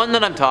 The one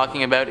that I'm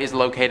talking about is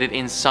located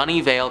in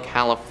Sunnyvale,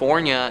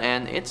 California,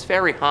 and it's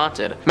very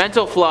haunted.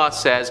 Mental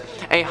Floss says,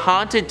 a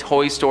haunted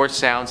toy store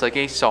sounds like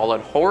a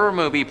solid horror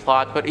movie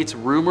plot, but it's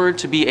rumored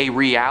to be a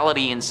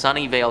reality in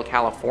Sunnyvale,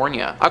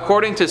 California.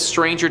 According to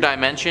Stranger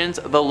Dimensions,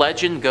 the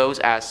legend goes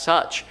as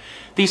such.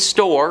 The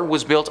store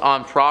was built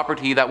on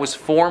property that was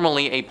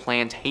formerly a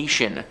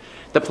plantation.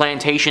 The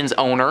plantation's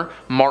owner,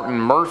 Martin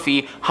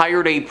Murphy,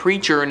 hired a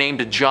preacher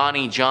named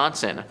Johnny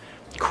Johnson.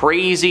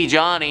 Crazy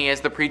Johnny, as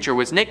the preacher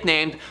was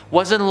nicknamed,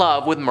 was in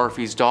love with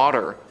Murphy's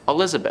daughter,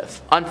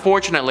 Elizabeth.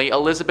 Unfortunately,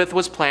 Elizabeth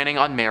was planning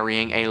on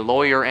marrying a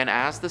lawyer, and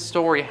as the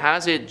story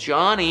has it,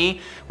 Johnny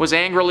was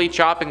angrily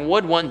chopping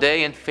wood one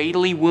day and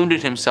fatally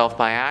wounded himself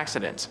by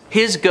accident.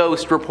 His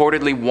ghost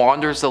reportedly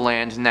wanders the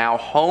land, now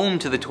home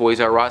to the Toys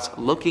R Us,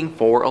 looking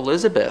for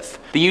Elizabeth.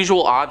 The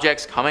usual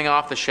objects coming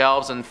off the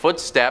shelves and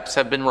footsteps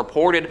have been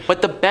reported,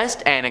 but the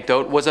best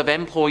anecdote was of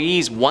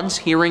employees once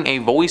hearing a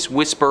voice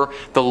whisper,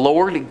 "The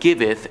Lord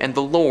giveth and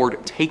the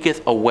Lord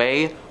taketh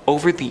away,"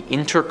 over the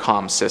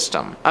intercom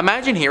system.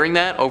 Imagine hearing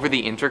that over the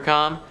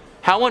intercom.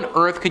 How on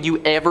earth could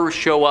you ever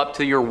show up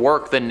to your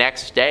work the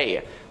next day?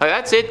 Like,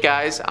 that's it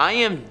guys, I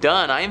am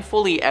done. I am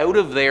fully out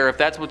of there if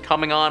that's what's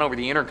coming on over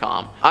the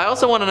intercom. I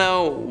also want to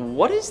know,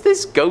 what is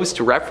this ghost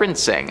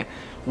referencing?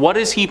 What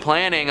is he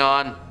planning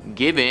on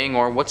giving,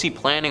 or what's he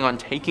planning on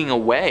taking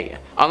away?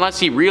 Unless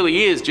he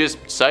really is just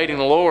citing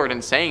the Lord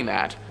and saying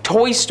that.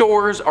 Toy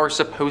stores are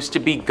supposed to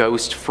be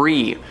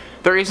ghost-free.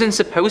 There isn't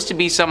supposed to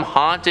be some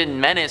haunted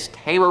menace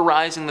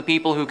terrorizing the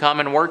people who come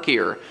and work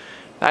here.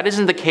 That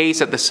isn't the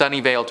case at the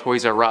Sunnyvale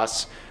Toys R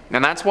Us.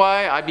 And that's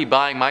why I'd be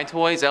buying my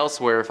toys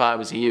elsewhere if I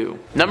was you.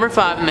 Number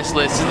 5 on this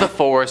list is the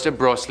Forest of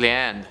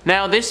Brocéliande.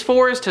 Now this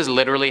forest has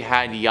literally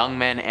had young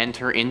men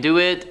enter into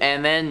it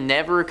and then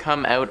never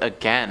come out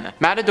again.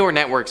 Matador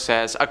Network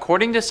says,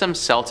 according to some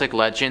Celtic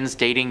legends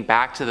dating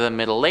back to the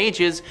Middle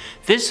Ages,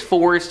 this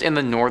forest in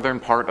the northern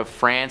part of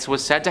France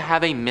was said to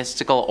have a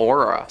mystical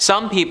aura.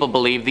 Some people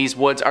believe these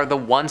woods are the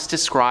ones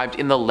described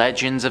in the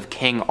legends of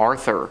King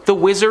Arthur. The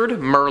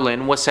wizard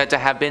Merlin was said to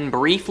have been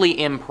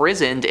briefly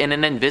imprisoned in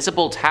an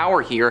invisible tower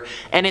here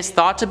and is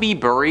thought to be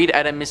buried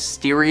at a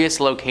mysterious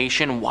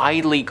location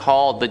widely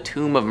called the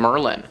Tomb of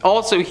Merlin.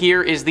 Also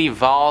here is the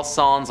Val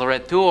Sans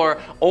Retour,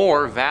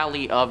 or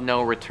Valley of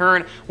No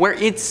Return, where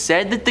it's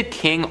said that the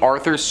King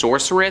Arthur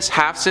sorceress,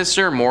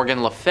 half-sister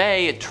Morgan Le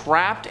Fay,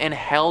 trapped and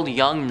held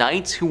young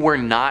knights who were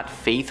not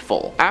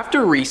faithful.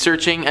 After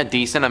researching a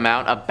decent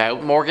amount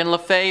about Morgan Le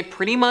Fay,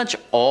 pretty much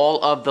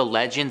all of the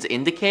legends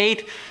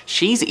indicate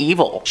she's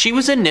evil. She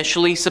was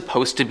initially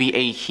supposed to be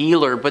a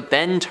healer, but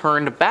then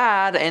turned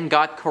bad and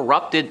got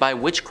corrupted by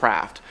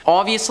witchcraft.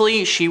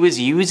 Obviously, she was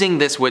using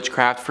this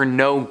witchcraft for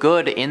no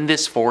good in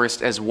this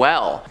forest as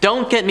well.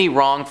 Don't get me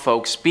wrong,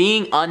 folks,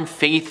 being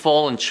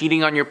unfaithful and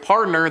cheating on your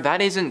partner,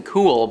 that isn't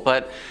cool,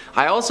 but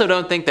I also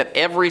don't think that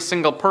every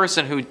single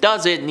person who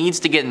does it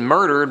needs to get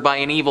murdered by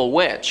an evil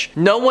witch.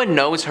 No one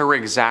knows her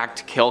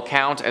exact kill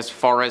count as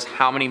far as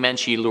how many men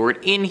she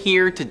lured in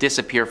here to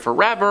disappear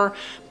forever,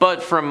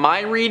 but from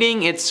my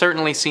reading, it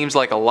certainly seems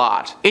like a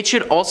lot. It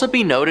should also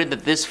be noted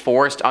that this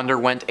forest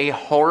underwent a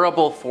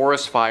horrible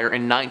forest fire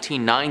in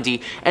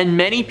 1990, and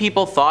many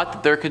people thought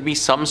that there could be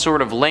some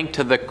sort of link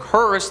to the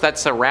curse that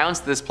surrounds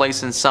this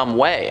place in some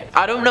way.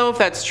 I don't know if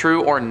that's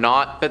true or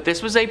not, but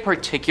this was a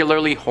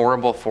particularly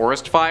horrible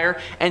forest fire,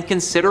 and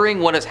considering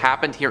what has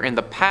happened here in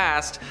the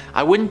past,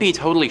 I wouldn't be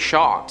totally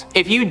shocked.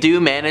 If you do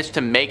manage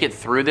to make it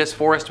through this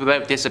forest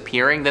without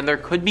disappearing, then there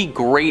could be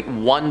great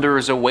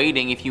wonders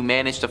awaiting if you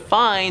manage to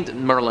find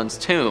Merlin's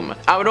tomb.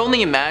 I would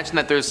only imagine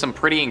that there's some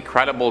pretty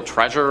incredible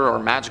treasure or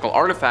magical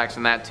artifacts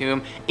in that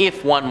tomb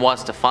if one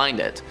was to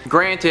find it.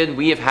 Granted,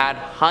 we have had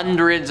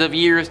hundreds of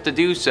years to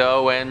do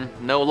so and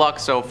no luck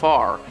so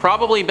far.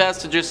 Probably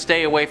best to just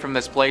stay away from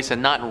this place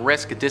and not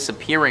risk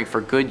disappearing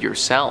for good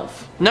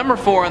yourself. Number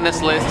 4 on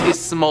this list is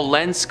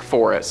Smolensk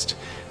Forest.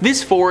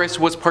 This forest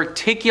was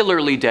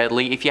particularly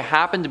deadly if you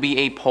happen to be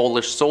a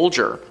Polish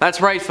soldier.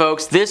 That's right,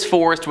 folks, this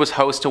forest was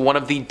host to one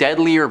of the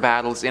deadlier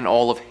battles in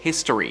all of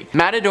history.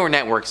 Matador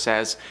Network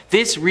says,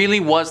 this really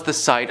was the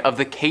site of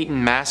the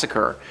Katyn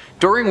Massacre.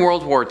 During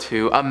World War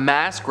II, a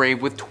mass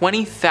grave with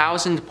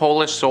 20,000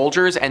 Polish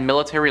soldiers and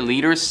military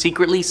leaders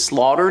secretly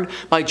slaughtered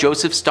by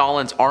Joseph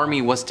Stalin's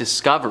army was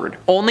discovered.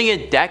 Only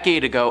a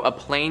decade ago, a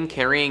plane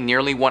carrying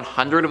nearly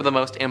 100 of the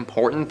most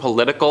important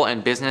political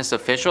and business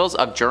officials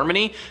of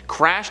Germany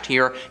crashed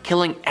here,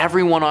 killing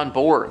everyone on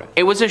board.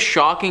 It was a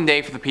shocking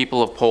day for the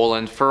people of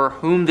Poland, for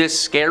whom this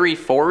scary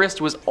forest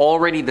was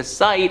already the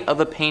site of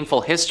a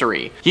painful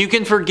history. You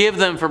can forgive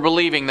them for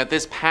believing that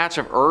this patch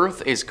of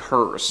earth is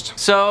cursed.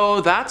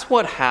 So that's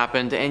what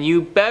happened, and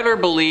you better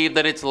believe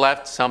that it's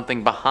left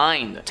something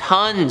behind.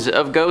 Tons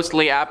of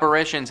ghostly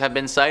apparitions have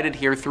been sighted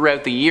here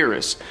throughout the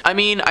years. I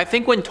mean, I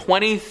think when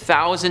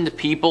 20,000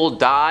 people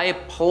die,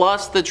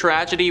 plus the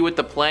tragedy with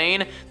the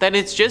plane, then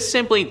it's just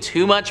simply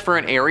too much for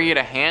an area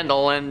to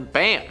handle, and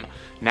bam!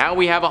 Now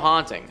we have a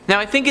haunting. Now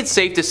I think it's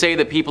safe to say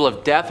that people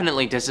have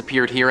definitely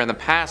disappeared here in the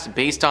past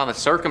based on the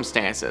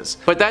circumstances.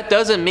 But that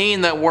doesn't mean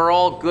that we're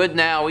all good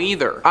now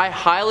either. I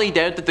highly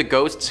doubt that the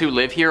ghosts who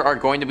live here are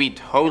going to be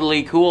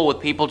totally cool with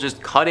people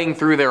just cutting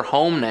through their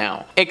home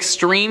now.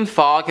 Extreme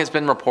fog has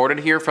been reported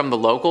here from the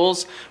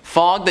locals,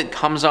 fog that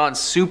comes on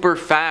super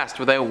fast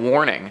without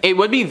warning. It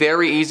would be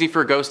very easy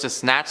for ghosts to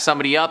snatch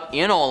somebody up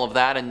in all of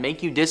that and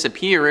make you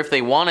disappear if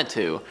they wanted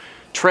to.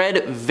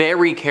 Tread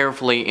very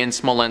carefully in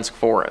Smolensk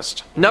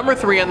Forest. Number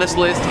 3 on this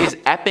list is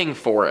Epping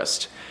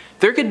Forest.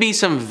 There could be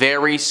some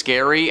very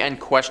scary and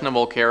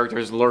questionable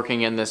characters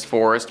lurking in this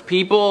forest,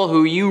 people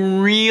who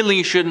you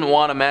really shouldn't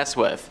want to mess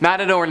with.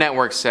 Matador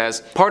Network says,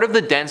 part of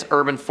the dense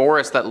urban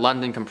forest that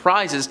London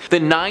comprises,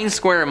 the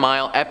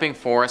 9-square-mile Epping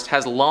Forest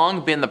has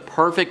long been the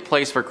perfect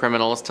place for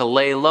criminals to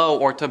lay low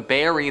or to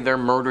bury their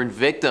murdered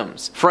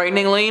victims.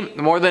 Frighteningly,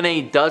 more than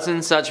a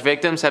dozen such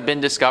victims have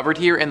been discovered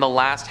here in the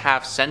last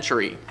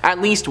half-century.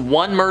 At least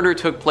one murder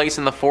took place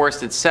in the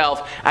forest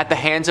itself at the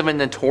hands of a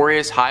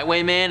notorious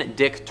highwayman,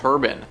 Dick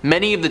Turpin.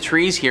 Many of the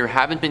trees here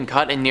haven't been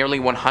cut in nearly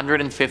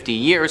 150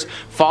 years,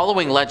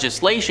 following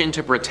legislation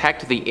to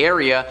protect the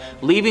area,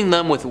 leaving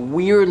them with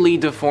weirdly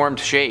deformed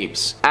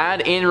shapes.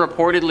 Add in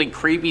reportedly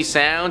creepy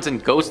sounds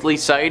and ghostly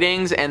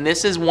sightings, and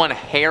this is one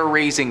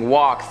hair-raising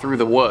walk through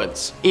the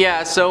woods.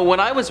 Yeah, so when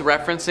I was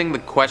referencing the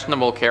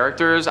questionable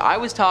characters, I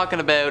was talking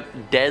about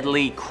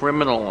deadly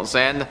criminals,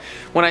 and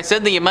when I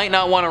said that you might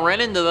not want to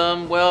run into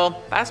them,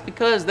 well, that's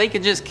because they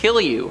could just kill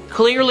you.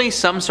 Clearly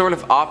some sort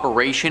of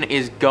operation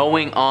is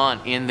going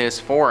on in this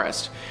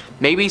forest.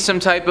 Maybe some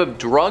type of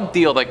drug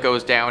deal that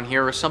goes down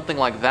here or something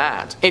like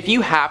that. If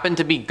you happen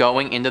to be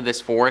going into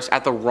this forest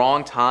at the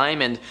wrong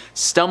time and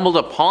stumbled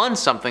upon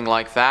something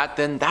like that,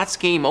 then that's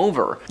game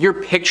over. Your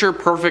picture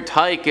perfect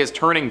hike is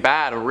turning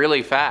bad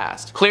really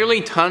fast. Clearly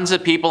tons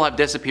of people have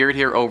disappeared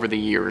here over the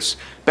years.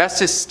 Best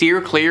to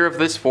steer clear of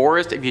this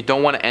forest if you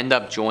don't want to end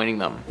up joining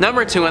them.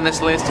 Number 2 on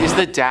this list is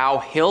the Dow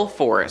Hill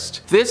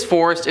Forest. This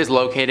forest is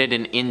located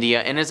in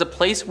India and is a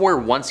place where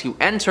once you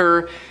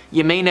enter,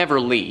 you may never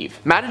leave.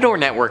 Matador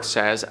Network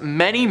says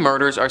many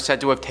murders are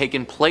said to have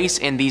taken place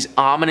in these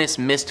ominous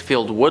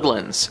mist-filled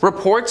woodlands.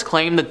 Reports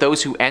claim that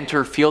those who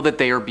enter feel that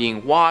they are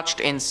being watched,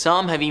 and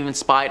some have even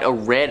spied a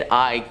red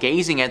eye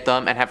gazing at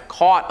them and have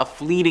caught a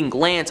fleeting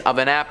glance of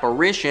an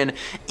apparition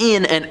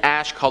in an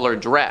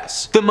ash-colored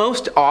dress. The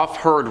most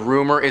oft-heard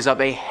rumor is of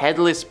a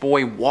headless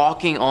boy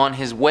walking on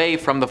his way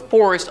from the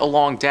forest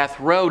along Death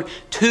Road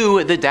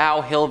to the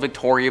Dow Hill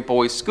Victoria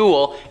Boys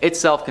School,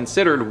 itself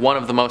considered one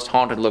of the most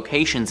haunted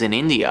locations happens in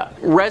India.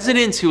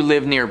 Residents who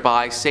live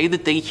nearby say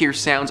that they hear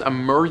sounds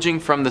emerging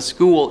from the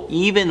school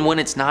even when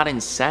it's not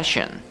in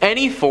session.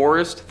 Any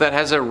forest that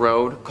has a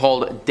road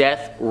called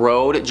Death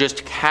Road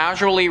just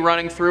casually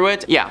running through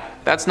it, yeah,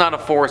 that's not a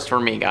forest for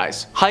me,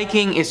 guys.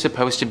 Hiking is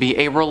supposed to be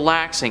a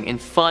relaxing and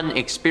fun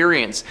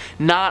experience,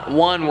 not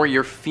one where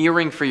you're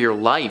fearing for your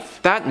life.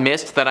 That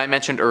mist that I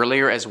mentioned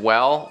earlier as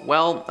well,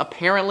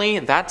 apparently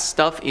that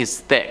stuff is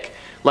thick.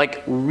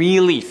 Like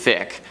really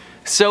thick.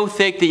 So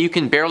thick that you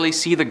can barely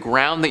see the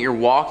ground that you're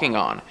walking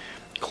on.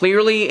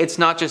 Clearly, it's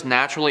not just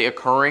naturally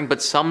occurring,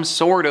 but some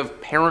sort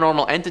of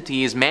paranormal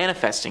entity is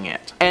manifesting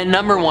it. And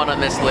number 1 on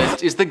this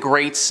list is the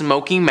Great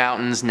Smoky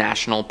Mountains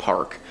National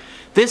Park.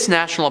 This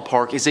national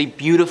park is a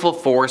beautiful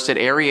forested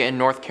area in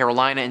North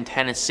Carolina and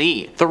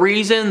Tennessee. The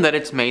reason that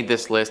it's made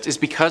this list is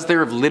because there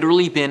have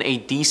literally been a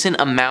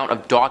decent amount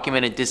of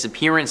documented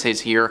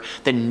disappearances here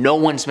that no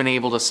one's been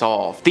able to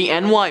solve. The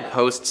NY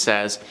Post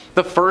says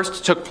the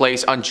first took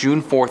place on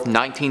June 4th,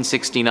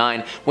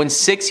 1969, when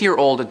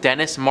 6-year-old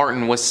Dennis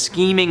Martin was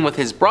scheming with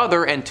his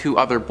brother and 2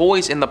 other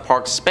boys in the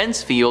park's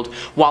Spence Field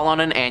while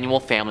on an annual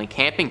family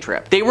camping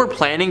trip. They were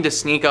planning to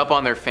sneak up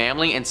on their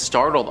family and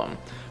startle them.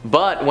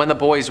 But when the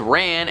boys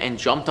ran and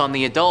jumped on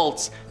the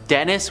adults,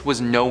 Dennis was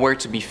nowhere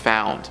to be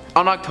found.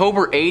 On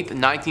October 8,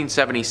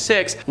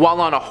 1976, while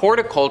on a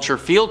horticulture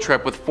field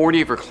trip with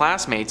 40 of her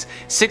classmates,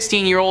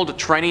 16-year-old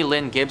Trenny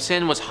Lynn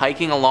Gibson was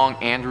hiking along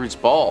Andrews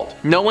Bald.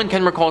 No one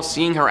can recall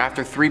seeing her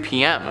after 3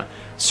 p.m.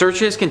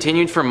 Searches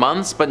continued for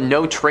months, but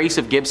no trace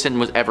of Gibson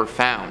was ever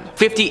found.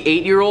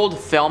 58-year-old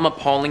Thelma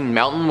Pauline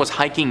Melton was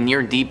hiking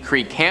near Deep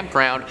Creek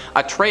Campground,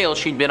 a trail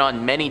she'd been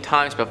on many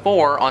times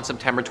before, on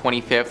September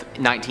 25,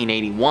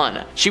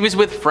 1981. She was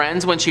with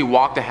friends when she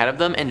walked ahead of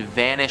them and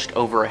vanished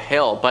over a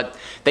hill, but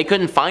they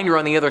couldn't find her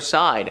on the other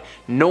side,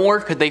 nor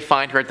could they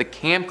find her at the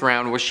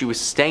campground where she was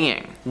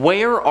staying.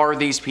 Where are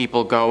these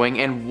people going,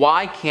 and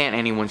why can't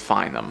anyone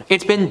find them?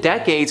 It's been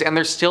decades and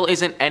there still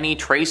isn't any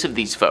trace of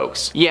these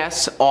folks.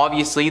 Yes,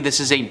 obviously this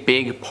is a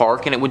big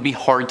park and it would be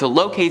hard to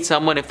locate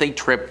someone if they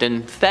tripped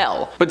and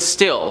fell. But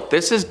still,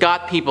 this has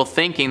got people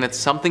thinking that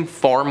something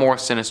far more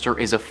sinister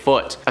is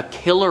afoot. A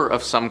killer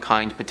of some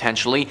kind,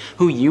 potentially,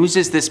 who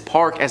uses this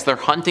park as their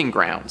hunting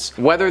grounds.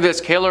 Whether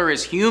this killer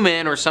is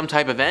human or some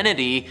type of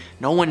entity,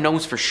 no one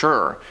knows for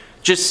sure.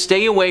 Just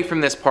stay away from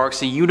this park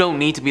so you don't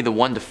need to be the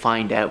one to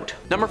find out.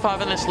 Number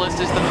 5 on this list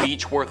is the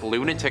Beechworth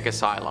Lunatic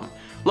Asylum.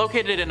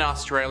 Located in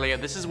Australia,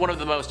 this is one of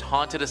the most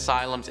haunted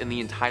asylums in the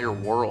entire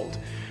world.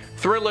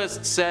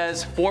 Thrillist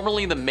says,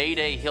 formerly the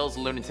Mayday Hills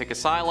Lunatic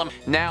Asylum,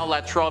 now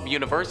La Trobe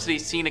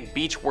University's scenic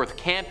Beechworth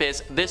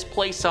campus, this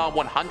place saw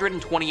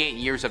 128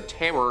 years of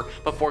terror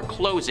before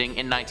closing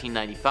in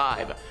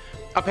 1995.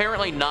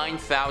 Apparently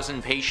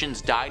 9,000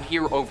 patients died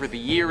here over the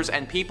years,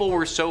 and people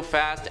were so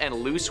fast and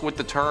loose with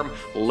the term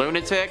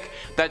lunatic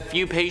that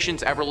few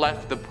patients ever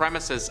left the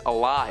premises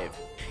alive.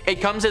 It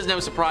comes as no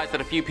surprise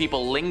that a few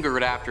people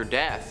lingered after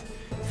death.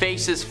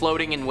 Faces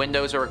floating in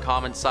windows are a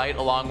common sight,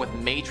 along with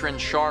Matron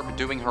Sharp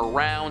doing her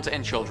rounds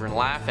and children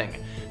laughing.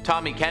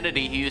 Tommy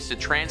Kennedy, who used to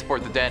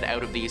transport the dead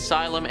out of the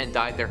asylum and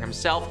died there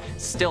himself,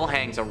 still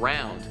hangs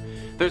around.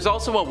 There's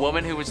also a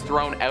woman who was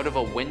thrown out of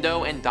a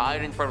window and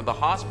died in front of the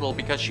hospital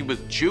because she was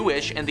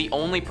Jewish and the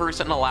only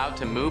person allowed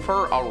to move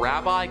her, a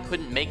rabbi,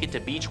 couldn't make it to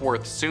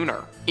Beechworth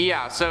sooner.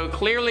 Yeah, so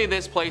clearly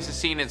this place has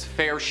seen its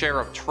fair share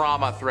of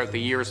trauma throughout the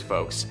years,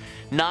 folks.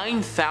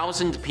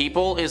 9,000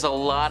 people is a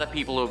lot of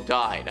people who've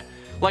died.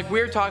 Like,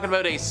 we're talking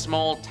about a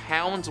small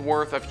town's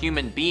worth of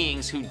human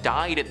beings who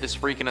died at this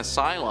freaking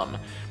asylum.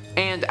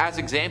 And as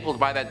exampled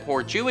by that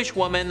poor Jewish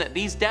woman,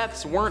 these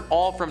deaths weren't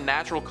all from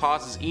natural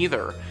causes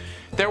either.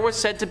 There was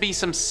said to be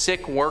some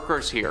sick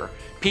workers here,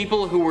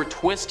 people who were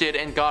twisted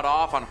and got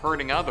off on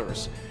hurting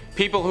others,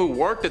 people who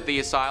worked at the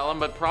asylum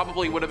but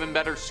probably would have been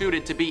better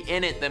suited to be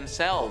in it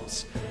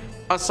themselves.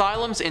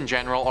 Asylums in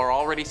general are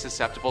already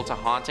susceptible to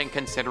haunting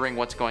considering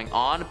what's going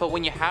on, but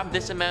when you have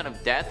this amount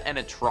of death and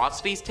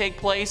atrocities take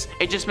place,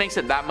 it just makes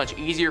it that much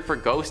easier for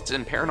ghosts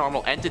and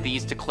paranormal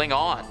entities to cling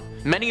on.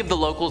 Many of the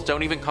locals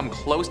don't even come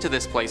close to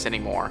this place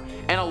anymore,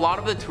 and a lot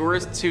of the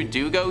tourists who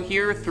do go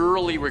here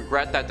thoroughly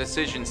regret that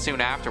decision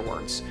soon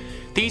afterwards.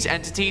 These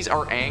entities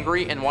are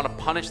angry and want to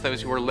punish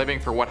those who are living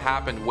for what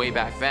happened way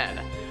back then.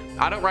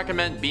 I don't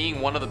recommend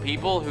being one of the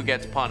people who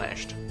gets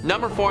punished.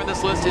 Number 4 on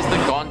this list is the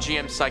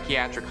Gonjiam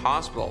Psychiatric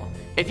Hospital.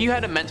 If you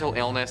had a mental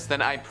illness,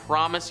 then I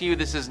promise you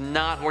this is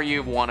not where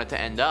you wanted to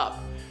end up.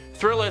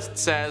 Thrillist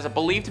says,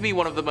 believed to be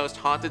one of the most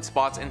haunted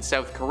spots in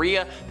South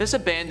Korea, this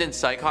abandoned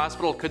psych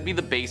hospital could be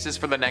the basis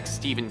for the next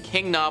Stephen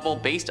King novel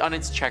based on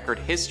its checkered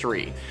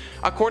history.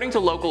 According to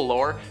local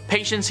lore,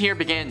 patients here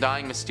began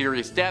dying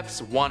mysterious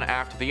deaths one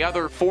after the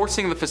other,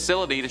 forcing the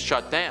facility to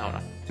shut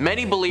down.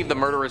 Many believe the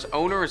murderous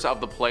owners of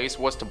the place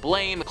was to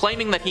blame,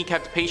 claiming that he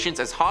kept patients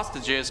as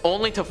hostages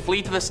only to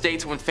flee to the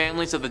States when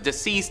families of the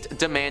deceased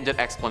demanded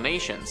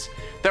explanations.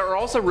 There are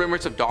also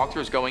rumors of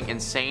doctors going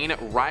insane,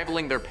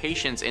 rivaling their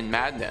patients in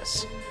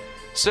madness.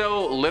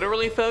 So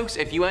literally folks,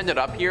 if you ended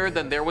up here,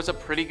 then there was a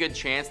pretty good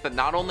chance that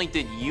not only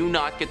did you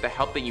not get the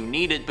help that you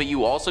needed, but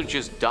you also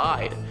just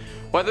died.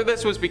 Whether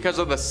this was because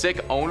of the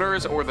sick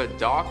owners or the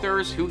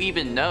doctors, who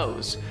even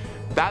knows?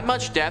 That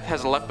much death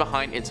has left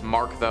behind its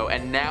mark though,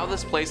 and now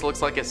this place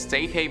looks like a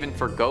safe haven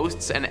for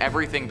ghosts and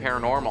everything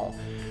paranormal.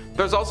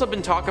 There's also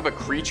been talk of a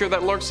creature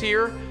that lurks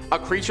here, a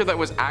creature that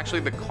was actually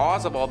the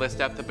cause of all this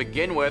death to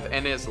begin with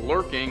and is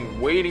lurking,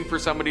 waiting for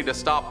somebody to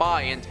stop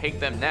by and take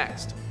them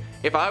next.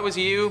 If I was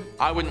you,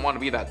 I wouldn't want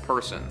to be that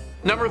person.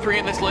 Number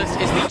 3 on this list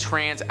is the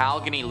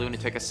Trans-Allegheny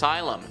Lunatic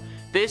Asylum.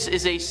 This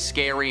is a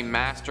scary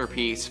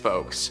masterpiece,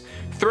 folks.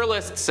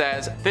 Thrillist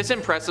says, this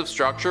impressive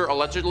structure,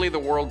 allegedly the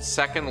world's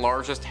second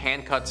largest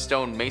hand-cut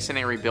stone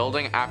masonry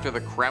building after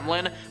the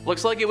Kremlin,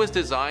 looks like it was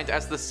designed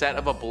as the set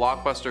of a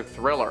blockbuster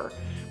thriller.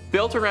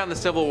 Built around the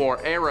Civil War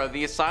era,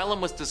 the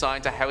asylum was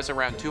designed to house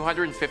around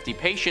 250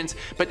 patients,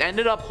 but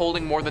ended up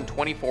holding more than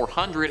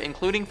 2,400,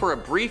 including for a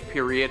brief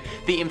period,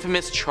 the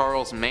infamous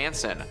Charles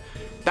Manson.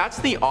 That's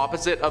the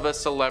opposite of a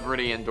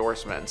celebrity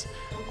endorsement.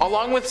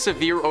 Along with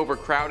severe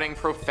overcrowding,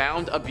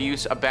 profound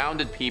abuse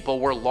abounded. People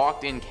were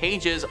locked in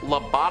cages,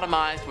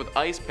 lobotomized with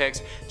ice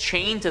picks,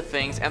 chained to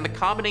things, and the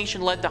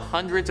combination led to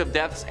hundreds of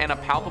deaths and a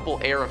palpable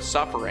air of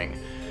suffering.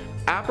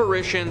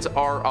 Apparitions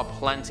are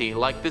aplenty,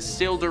 like the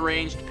still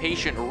deranged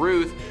patient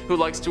Ruth who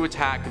likes to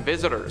attack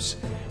visitors.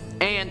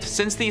 And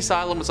since the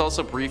asylum was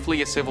also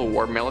briefly a Civil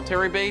War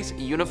military base,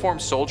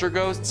 uniformed soldier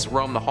ghosts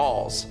roam the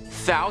halls.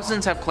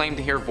 Thousands have claimed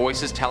to hear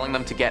voices telling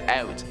them to get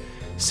out.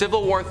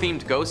 Civil War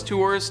themed ghost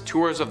tours,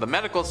 tours of the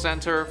medical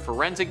center,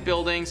 forensic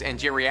buildings and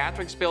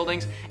geriatrics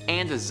buildings,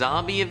 and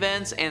zombie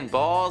events and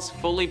balls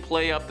fully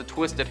play up the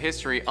twisted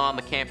history on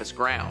the campus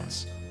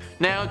grounds.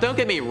 Now, don't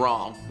get me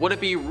wrong, would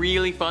it be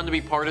really fun to be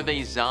part of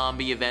a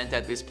zombie event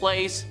at this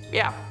place?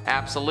 Yeah,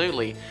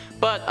 absolutely.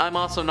 But I'm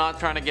also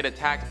not trying to get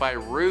attacked by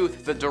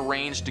Ruth, the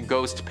deranged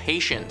ghost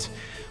patient.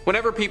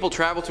 Whenever people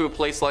travel to a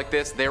place like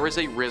this, there is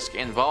a risk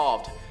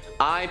involved.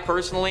 I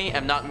personally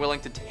am not willing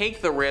to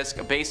take the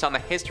risk based on the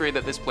history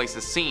that this place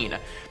has seen.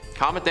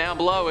 Comment down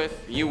below if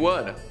you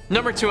would.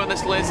 Number 2 on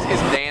this list is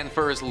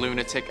Danvers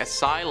Lunatic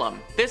Asylum.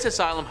 This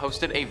asylum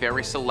hosted a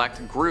very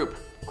select group,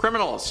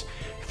 criminals.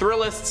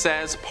 Thrillist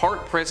says,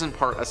 part prison,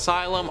 part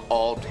asylum,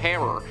 all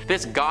terror.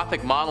 This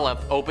gothic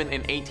monolith opened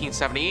in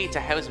 1878 to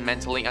house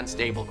mentally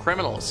unstable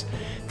criminals.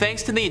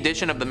 Thanks to the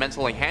addition of the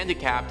mentally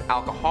handicapped,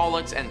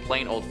 alcoholics, and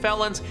plain old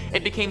felons,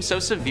 it became so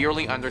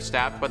severely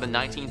understaffed by the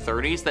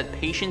 1930s that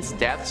patients'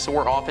 deaths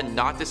were often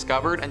not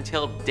discovered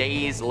until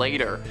days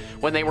later,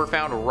 when they were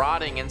found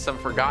rotting in some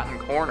forgotten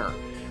corner.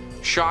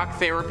 Shock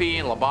therapy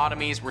and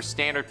lobotomies were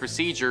standard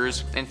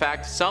procedures. In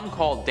fact, some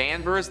called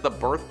Danvers the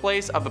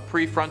birthplace of the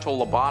prefrontal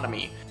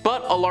lobotomy.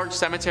 But a large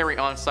cemetery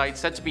on site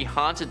said to be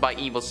haunted by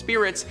evil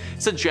spirits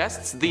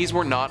suggests these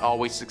were not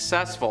always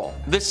successful.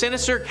 The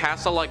sinister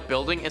castle-like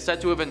building is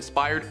said to have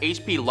inspired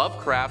H.P.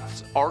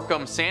 Lovecraft's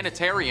Arkham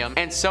Sanitarium,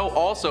 and so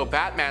also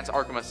Batman's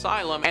Arkham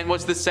Asylum, and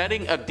was the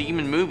setting of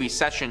Demon Movie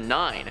Session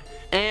 9.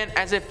 And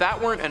as if that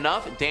weren't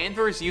enough,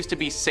 Danvers used to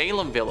be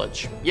Salem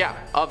Village. Yeah,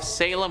 of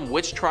Salem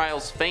witch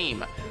trials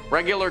fame.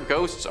 Regular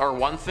ghosts are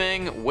one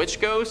thing, witch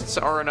ghosts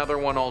are another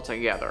one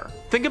altogether.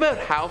 Think about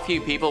how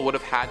few people would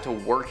have had to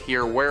work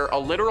here, where a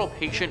literal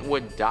patient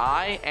would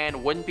die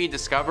and wouldn't be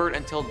discovered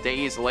until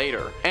days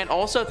later. And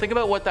also think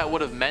about what that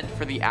would have meant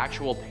for the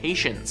actual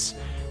patients.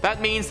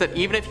 That means that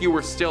even if you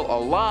were still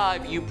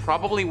alive, you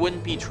probably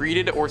wouldn't be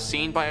treated or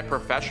seen by a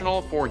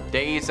professional for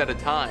days at a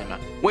time.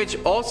 Which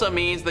also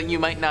means that you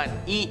might not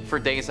eat for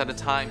days at a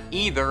time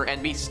either,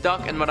 and be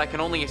stuck in what I can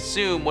only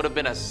assume would have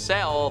been a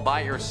cell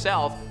by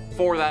yourself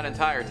for that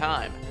entire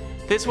time.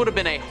 This would have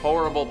been a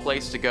horrible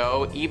place to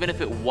go, even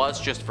if it was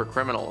just for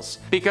criminals.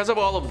 Because of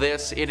all of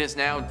this, it is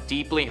now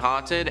deeply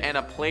haunted and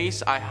a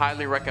place I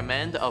highly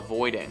recommend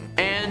avoiding.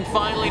 And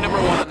finally,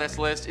 number 1 on this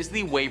list is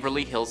the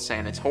Waverly Hills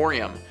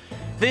Sanatorium.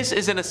 This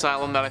is an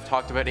asylum that I've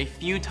talked about a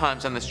few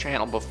times on this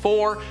channel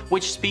before,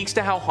 which speaks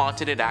to how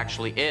haunted it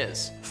actually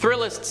is.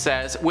 Thrillist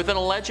says, with an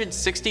alleged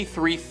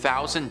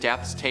 63,000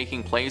 deaths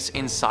taking place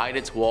inside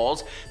its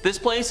walls, this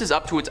place is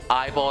up to its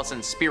eyeballs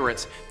in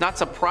spirits, not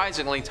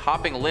surprisingly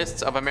topping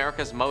lists of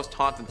America's most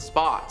haunted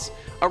spots.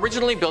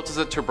 Originally built as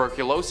a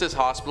tuberculosis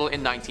hospital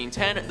in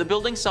 1910, the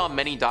building saw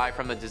many die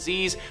from the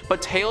disease,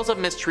 but tales of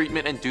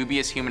mistreatment and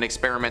dubious human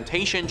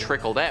experimentation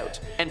trickled out,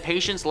 and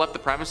patients left the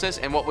premises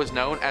in what was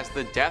known as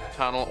the death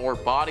tunnel or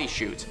body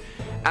chute.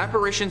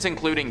 Apparitions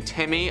including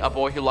Timmy, a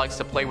boy who likes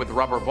to play with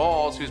rubber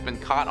balls who's been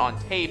caught on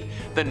tape,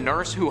 the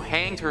nurse who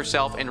hanged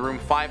herself in room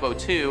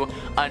 502,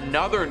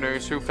 another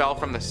nurse who fell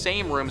from the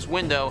same room's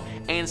window,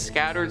 and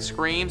scattered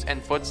screams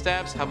and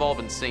footsteps have all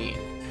been seen.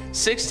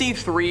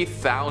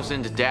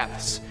 63,000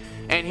 deaths.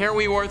 And here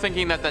we were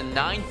thinking that the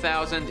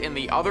 9,000 in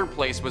the other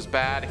place was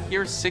bad,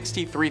 here's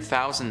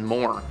 63,000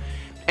 more.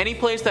 Any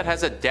place that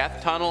has a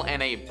death tunnel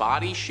and a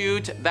body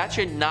chute, that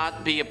should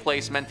not be a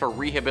place meant for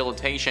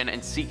rehabilitation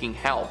and seeking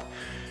help.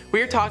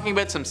 We are talking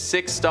about some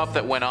sick stuff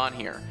that went on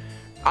here.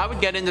 I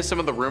would get into some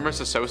of the rumors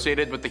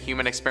associated with the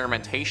human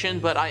experimentation,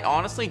 but I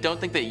honestly don't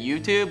think that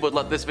YouTube would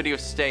let this video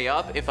stay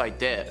up if I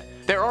did.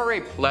 There are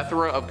a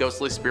plethora of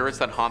ghostly spirits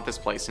that haunt this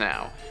place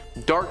now.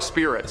 dark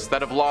spirits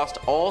that have lost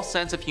all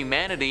sense of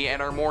humanity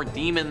and are more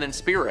demon than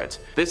spirit.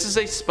 This is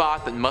a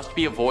spot that must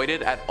be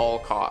avoided at all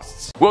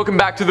costs. Welcome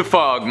back to the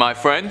fog, my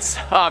friends.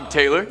 I'm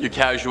Taylor, your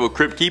casual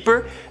crypt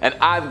keeper, and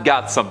I've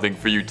got something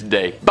for you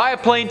today. Buy a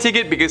plane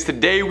ticket because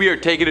today we are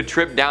taking a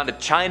trip down to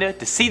China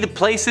to see the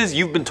places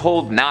you've been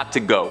told not to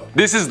go.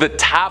 This is the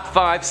top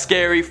 5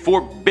 scary,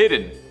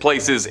 forbidden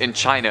places in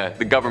China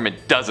the government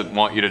doesn't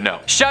want you to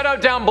know. Shout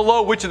out down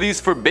below which of these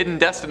forbidden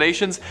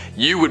destinations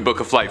you would book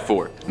a flight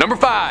for. Number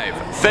 5,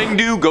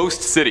 Fengdu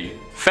Ghost City.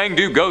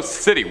 Fengdu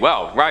Ghost City.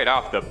 Well, right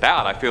off the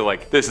bat, I feel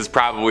like this is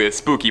probably a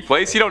spooky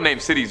place. You don't name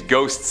cities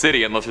Ghost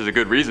City unless there's a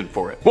good reason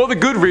for it. Well, the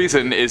good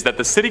reason is that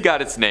the city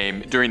got its name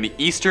during the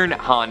Eastern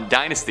Han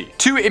Dynasty.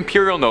 2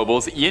 imperial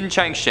nobles, Yin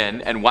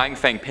Changshen and Wang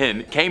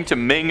Fengpin, came to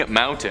Ming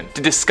Mountain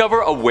to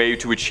discover a way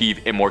to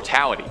achieve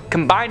immortality.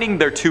 Combining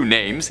their 2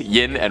 names,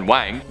 Yin and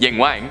Wang, Ying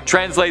Wang,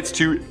 translates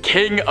to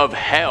King of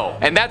Hell,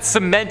 and that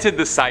cemented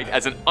the site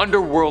as an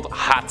underworld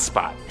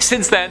hotspot.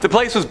 Since then, the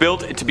place was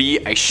built to be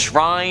a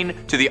shrine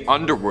to the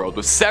underworld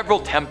with several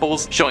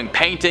temples showing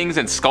paintings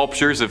and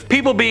sculptures of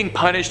people being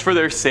punished for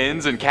their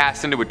sins and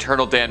cast into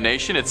eternal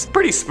damnation. It's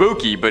pretty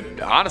spooky,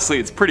 but honestly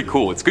it's pretty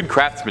cool. It's good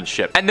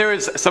craftsmanship. And there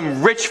is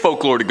some rich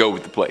folklore to go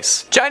with the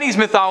place. Chinese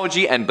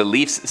mythology and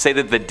beliefs say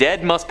that the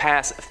dead must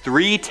pass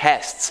 3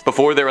 tests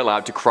before they're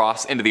allowed to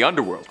cross into the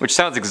underworld, which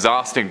sounds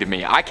exhausting to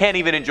me. I can't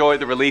even enjoy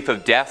the relief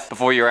of death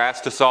before you're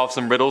asked to solve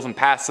some riddles and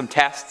pass some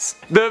tests.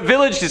 The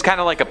village is kind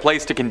of like a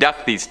place to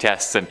conduct these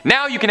tests, and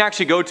now you can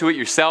actually go to it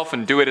yourself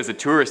and do it as a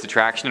tourist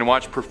attraction and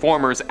watch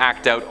performers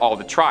act out all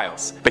the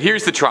trials. But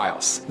here's the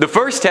trials. The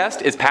first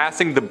test is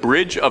passing the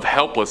Bridge of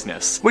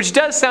Helplessness, which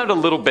does sound a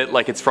little bit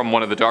like it's from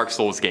one of the Dark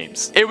Souls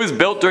games. It was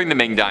built during the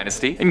Ming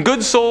Dynasty, and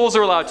good souls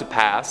are allowed to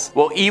pass,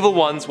 while evil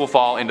ones will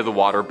fall into the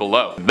water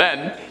below.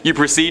 Then, you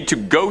proceed to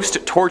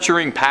Ghost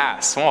Torturing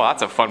Pass. Oh,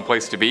 that's a fun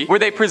place to be, where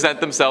they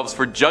present themselves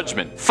for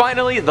judgment.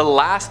 Finally, the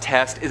last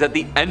test is at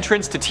the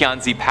entrance to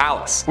Tianzi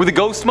Palace, where the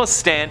ghost must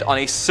stand on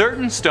a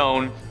certain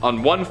stone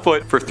on 1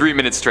 foot for 3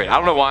 minutes straight. I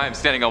don't know why I'm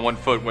standing on 1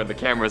 foot when the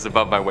camera is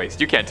above my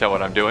waist. You can't tell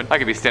what I'm doing. I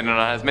could be standing on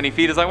as many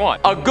feet as I want.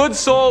 A good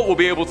soul will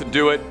be able to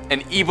do it,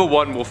 an evil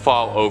one will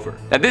fall over.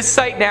 Now this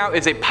site now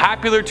is a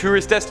popular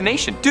tourist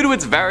destination due to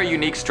its very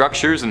unique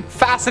structures and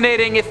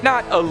fascinating, if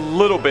not a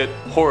little bit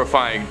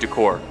horrifying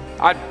decor.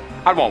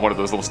 I'd want one of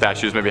those little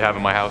statues maybe have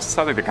in my house.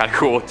 I think they're kind of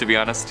cool, to be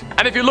honest.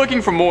 And if you're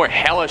looking for more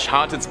hellish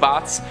haunted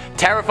spots,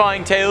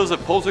 terrifying tales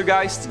of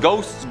poltergeists,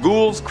 ghosts,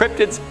 ghouls,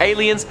 cryptids,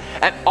 aliens,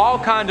 and all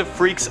kinds of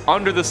freaks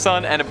under the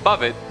sun and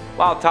above it,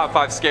 while Top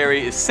 5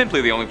 Scary is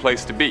simply the only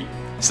place to be.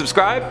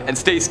 Subscribe and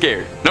stay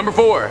scared. Number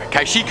 4,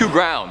 Kaishiku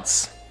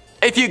Grounds.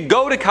 If you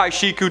go to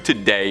Kaishiku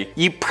today,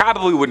 you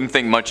probably wouldn't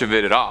think much of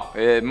it at all.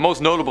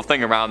 Most notable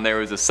thing around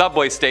there is a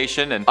subway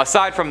station, and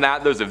aside from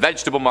that there's a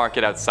vegetable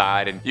market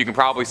outside, and you can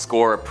probably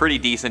score a pretty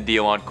decent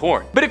deal on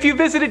corn. But if you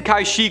visited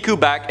Kaishiku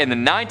back in the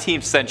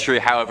 19th century,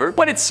 however,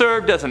 when it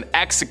served as an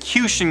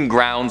execution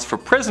grounds for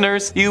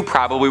prisoners, you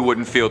probably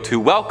wouldn't feel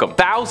too welcome.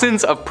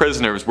 Thousands of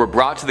prisoners were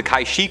brought to the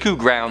Kaishiku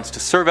grounds to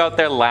serve out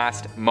their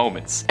last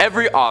moments.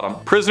 Every autumn,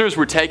 prisoners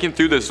were taken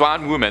through the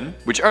Zhuanwumen,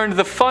 which earned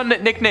the fun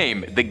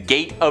nickname, the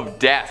Gate of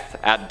Death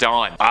at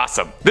dawn.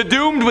 Awesome. The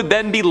doomed would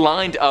then be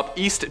lined up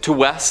east to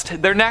west,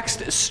 their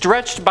necks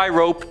stretched by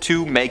rope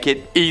to make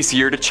it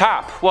easier to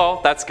chop.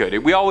 Well, that's good.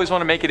 We always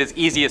want to make it as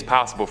easy as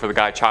possible for the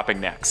guy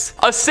chopping necks.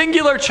 A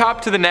singular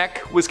chop to the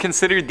neck was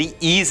considered the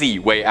easy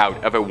way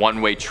out of a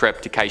one-way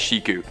trip to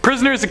Kaishiku.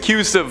 Prisoners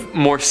accused of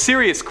more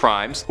serious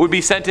crimes would be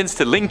sentenced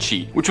to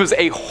lingqi, which was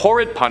a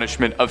horrid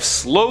punishment of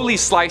slowly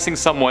slicing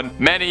someone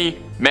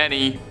many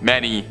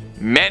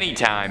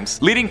times,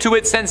 leading to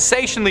it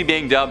sensationally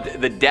being dubbed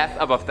the death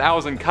of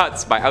 1,000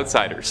 cuts by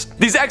outsiders.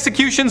 These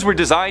executions were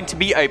designed to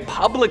be a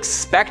public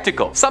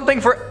spectacle, something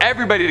for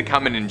everybody to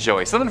come and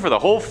enjoy, something for the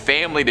whole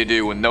family to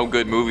do when no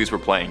good movies were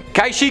playing.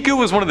 Kaishiku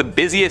was one of the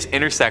busiest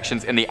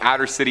intersections in the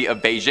outer city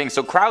of Beijing,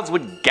 so crowds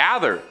would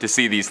gather to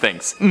see these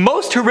things.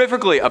 Most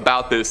horrifically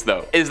about this,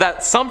 though, is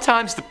that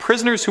sometimes the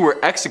prisoners who were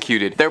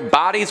executed, their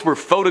bodies were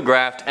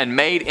photographed and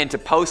made into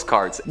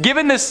postcards.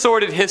 Given this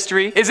sordid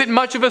history, is it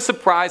much of a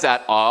surprise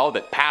at all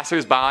that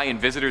passers-by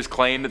and visitors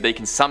claim that they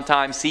can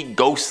sometimes see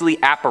ghostly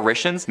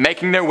apparitions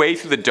making their way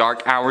through the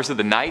dark hours of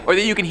the night, or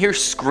that you can hear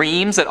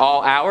screams at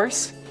all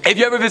hours? If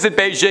you ever visit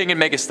Beijing and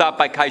make a stop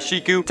by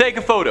Kaishiku, take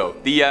a photo.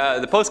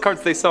 The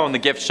postcards they sell in the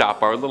gift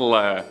shop are a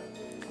little,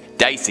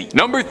 dicey.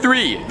 Number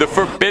 3, the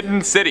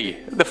Forbidden City.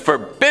 The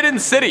Forbidden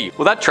City.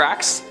 Well, that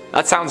tracks.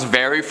 That sounds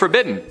very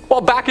forbidden.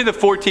 Well, back in the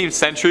 14th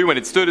century, when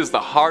it stood as the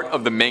heart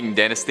of the Ming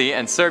Dynasty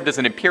and served as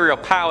an imperial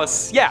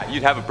palace, yeah,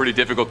 you'd have a pretty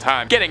difficult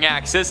time getting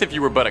access if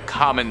you were but a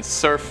common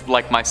serf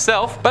like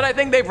myself. But I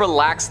think they've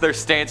relaxed their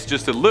stance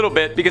just a little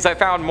bit, because I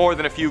found more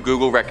than a few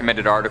Google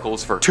recommended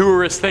articles for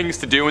tourist things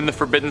to do in the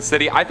Forbidden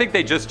City. I think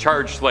they just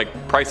charge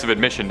like price of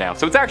admission now.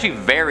 So it's actually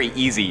very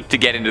easy to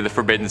get into the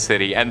Forbidden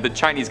City, and the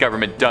Chinese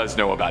government does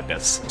know about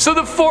this. So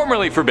the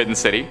formerly Forbidden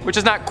City, which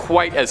is not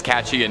quite as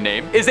catchy a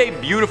name, is a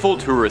beautiful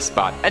tourist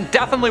spot and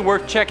definitely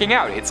worth checking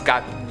out. It's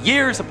got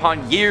years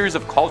upon years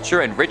of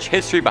culture and rich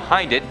history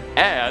behind it,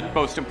 and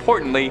most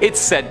importantly, it's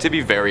said to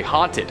be very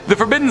haunted. The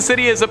Forbidden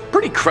City is a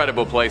pretty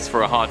credible place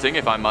for a haunting,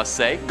 if I must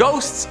say.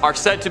 Ghosts are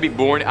said to be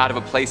born out of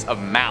a place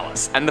of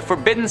malice, and the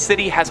Forbidden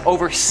City has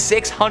over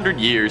 600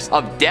 years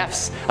of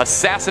deaths,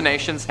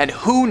 assassinations, and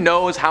who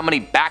knows how many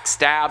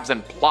backstabs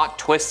and plot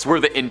twists where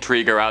the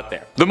intrigue are out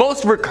there. The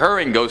most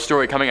recurring ghost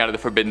story coming out of the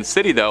Forbidden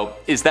City, though,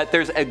 is that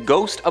there's a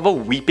ghost of a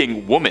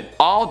weeping woman,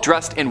 all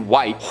dressed in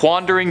white,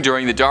 wandering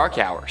during the dark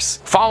hours.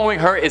 Following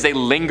her is a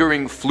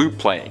lingering flute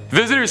playing.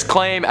 Visitors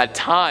claim at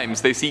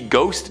times they see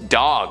ghost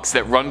dogs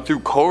that run through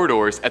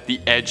corridors at the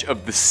edge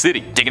of the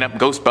city, digging up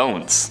ghost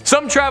bones.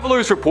 Some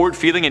travelers report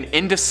feeling an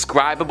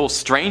indescribable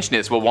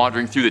strangeness while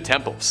wandering through the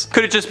temples.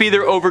 Could it just be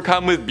they're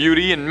overcome with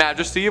beauty and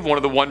majesty of one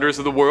of the wonders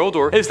of the world,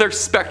 or is there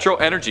spectral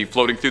energy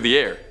floating through the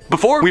air?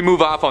 Before we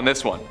move off on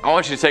this one, I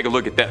want you to take a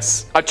look at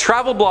this. A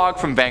travel blog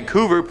from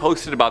Vancouver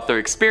posted about their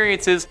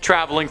experiences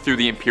traveling through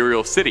the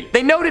Imperial City.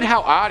 They noted how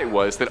odd it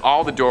was that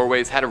all the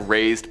doorways had a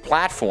raised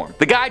platform.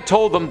 The guide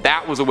told them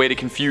that was a way to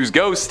confuse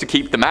ghosts to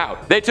keep them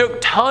out. They took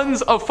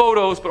tons of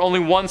photos, but only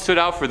one stood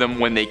out for them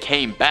when they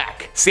came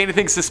back. See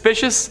anything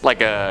suspicious?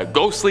 Like a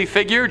ghostly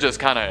figure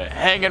just kinda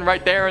hanging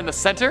right there in the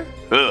center?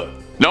 Ugh.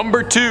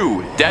 Number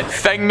 2, Dead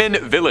Fengmin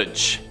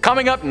Village.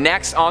 Coming up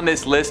next on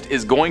this list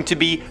is going to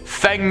be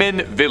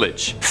Fengmin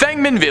Village.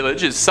 Fengmin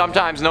Village is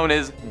sometimes known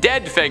as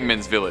Dead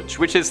Fengmin's Village,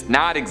 which is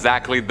not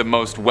exactly the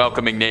most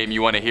welcoming name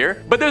you want to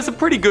hear, but there's a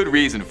pretty good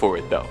reason for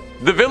it though.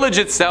 The village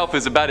itself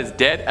is about as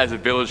dead as a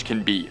village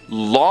can be,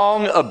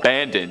 long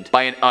abandoned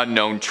by an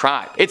unknown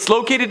tribe. It's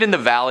located in the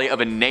valley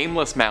of a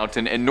nameless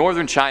mountain in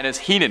northern China's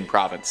Henan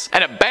province.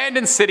 An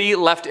abandoned city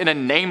left in a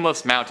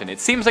nameless mountain. It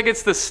seems like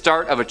it's the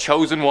start of a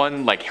chosen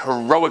one, like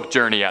heroic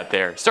journey out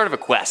there, start of a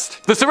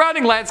quest. The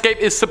surrounding landscape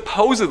is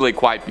supposedly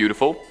quite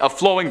beautiful. A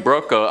flowing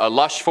brook, a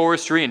lush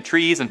forestry and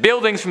trees, and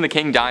buildings from the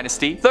Qing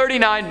dynasty.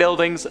 39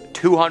 buildings,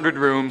 200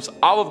 rooms,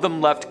 all of them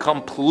left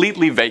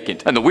completely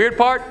vacant. And the weird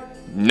part?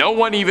 No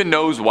one even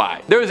knows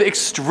why. There is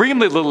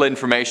extremely little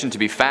information to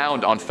be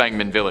found on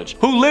Fengmin Village.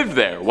 Who lived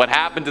there, what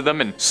happened to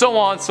them, and so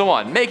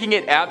on, making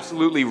it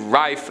absolutely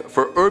rife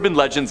for urban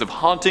legends of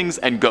hauntings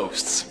and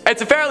ghosts.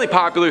 It's a fairly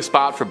popular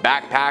spot for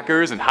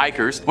backpackers and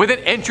hikers with an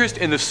interest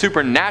in the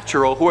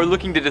supernatural who are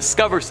looking to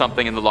discover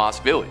something in the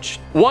lost village.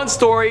 One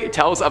story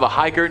tells of a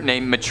hiker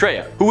named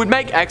Maitreya who would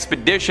make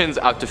expeditions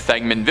out to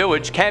Fengmin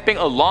Village, camping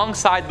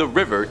alongside the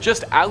river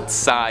just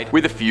outside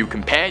with a few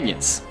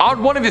companions.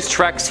 On one of his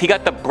treks, he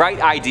got the bright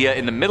idea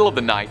in the middle of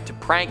the night to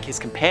prank his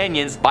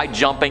companions by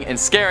jumping and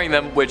scaring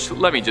them, which,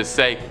 let me just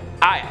say,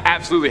 I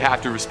absolutely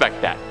have to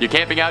respect that. You're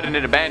camping out in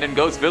an abandoned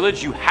ghost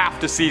village, you have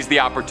to seize the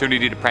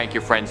opportunity to prank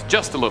your friends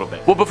just a little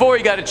bit. Well, before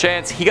he got a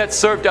chance, he got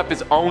served up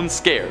his own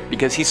scare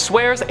because he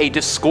swears a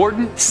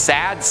discordant,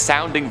 sad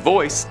sounding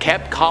voice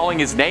kept calling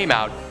his name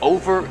out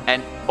over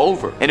and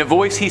over, in a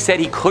voice he said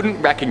he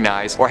couldn't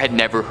recognize or had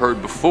never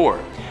heard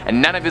before. And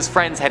none of his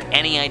friends had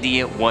any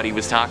idea what he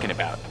was talking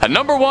about. At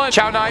number 1,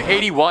 Chaonai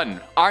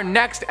 81. Our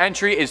next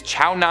entry is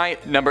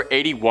Chaonai number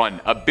 81,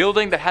 a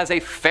building that has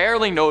a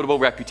fairly notable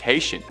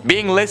reputation,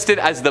 being listed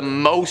as the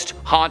most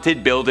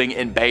haunted building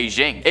in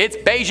Beijing. It's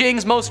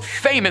Beijing's most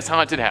famous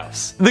haunted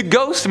house. The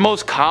ghost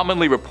most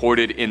commonly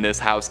reported in this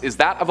house is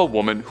that of a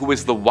woman who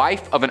was the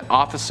wife of an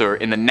officer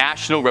in the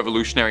National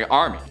Revolutionary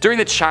Army during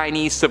the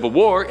Chinese Civil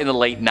War in the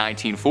late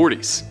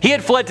 1940s. He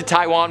had fled to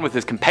Taiwan with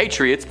his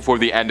compatriots before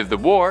the end of the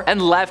war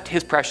and left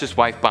his precious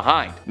wife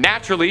behind.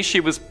 Naturally,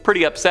 she was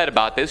pretty upset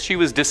about this. She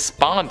was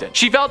despondent.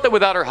 She felt that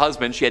without her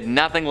husband, she had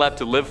nothing left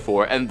to live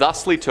for and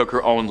thusly took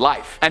her own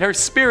life. And her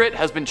spirit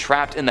has been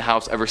trapped in the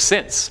house ever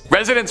since.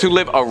 Residents who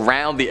live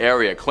around the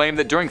area claim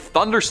that during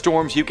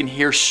thunderstorms you can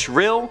hear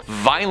shrill,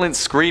 violent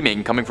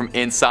screaming coming from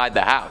inside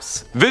the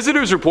house.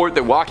 Visitors report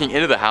that walking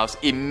into the house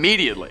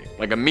immediately,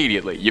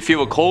 you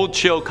feel a cold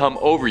chill come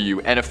over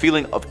you and a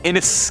feeling of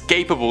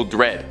inescapable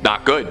dread.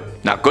 Not good.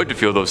 Not good to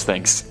feel those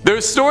things.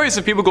 There's stories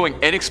of people going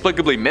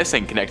inexplicably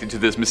missing connected to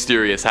this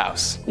mysterious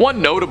house.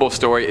 One notable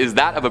story is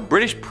that of a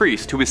British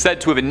priest who is said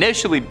to have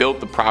initially built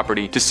the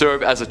property to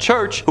serve as a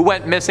church who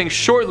went missing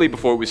shortly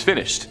before it was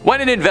finished.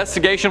 When an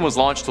investigation was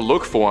launched to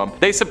look for him,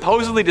 they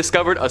supposedly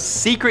discovered a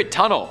secret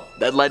tunnel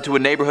that led to a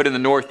neighborhood in the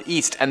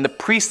northeast, and the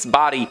priest's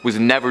body was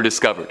never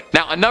discovered.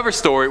 Now, another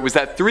story was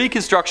that 3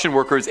 construction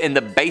workers in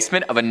the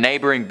basement of a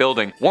neighboring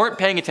building weren't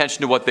paying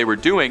attention to what they were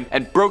doing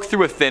and broke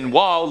through a thin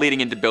wall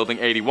leading into building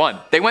 81.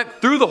 They went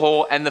through the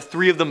hole and the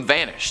 3 of them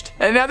vanished.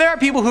 And now there are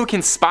people who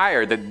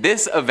conspire that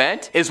this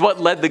event is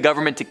what led the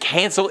government to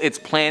cancel its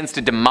plans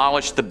to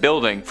demolish the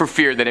building for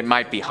fear that it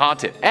might be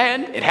haunted.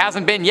 And it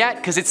hasn't been yet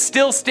because it's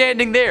still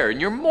standing there,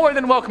 and you're more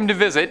than welcome to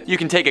visit. You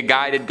can take a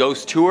guided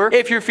ghost tour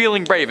if you're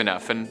feeling brave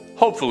enough, and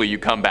hopefully you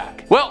come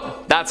back.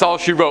 Well, that's all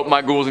she wrote,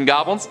 my ghouls and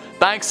goblins.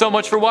 Thanks so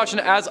much for watching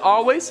as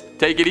always.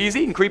 Take it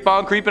easy and creep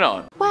on creeping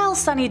on. Well, While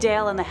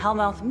Sunnydale and the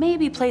Hellmouth may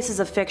be places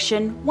of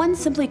fiction, one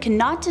simply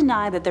cannot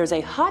deny that there's a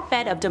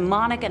hotbed of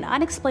demonic and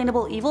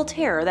unexplainable evil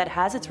terror that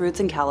has its roots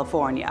in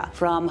California.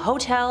 From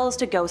hotels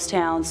to ghost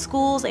towns,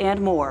 schools,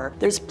 and more,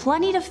 there's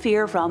plenty to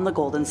fear from the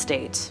Golden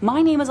State.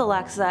 My name is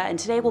Alexa, and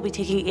today we'll be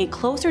taking a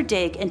closer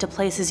dig into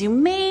places you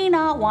may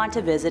not want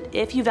to visit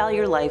if you value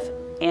your life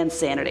and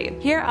sanity.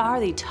 Here are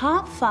the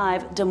top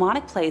 5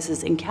 demonic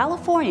places in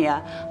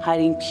California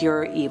hiding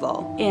pure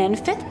evil. In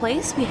 5th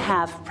place, we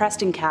have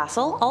Preston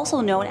Castle,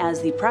 also known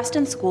as the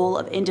Preston School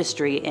of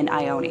Industry in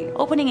Ione.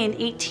 Opening in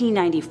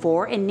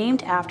 1894 and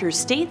named after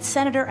state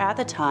senator at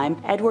the time,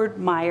 Edward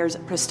Myers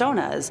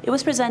Prestonas, it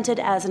was presented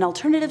as an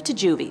alternative to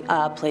juvie,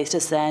 a place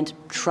to send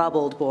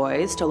troubled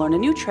boys to learn a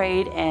new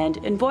trade and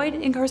avoid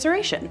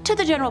incarceration. To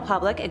the general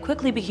public, it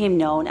quickly became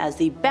known as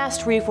the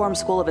best reform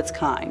school of its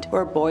kind,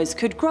 where boys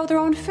could grow their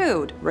own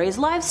food, raise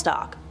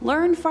livestock,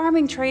 learn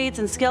farming trades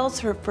and skills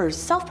for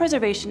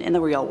self-preservation in the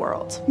real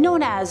world.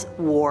 Known as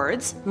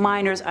wards,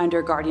 minors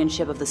under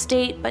guardianship of the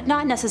state, but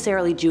not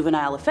necessarily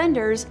juvenile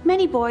offenders,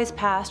 many boys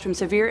passed from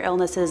severe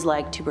illnesses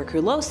like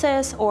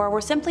tuberculosis or were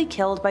simply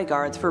killed by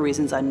guards for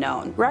reasons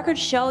unknown. Records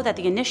show that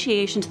the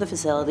initiation to the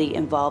facility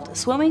involved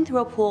swimming through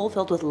a pool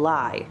filled with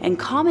lye, and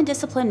common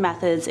discipline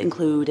methods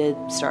included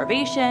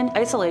starvation,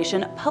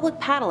 isolation, public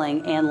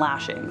paddling, and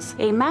lashings.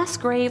 A mass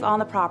grave on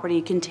the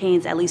property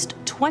contains at least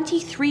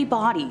 23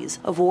 bodies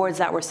of wards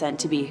that were sent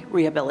to be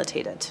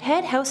rehabilitated.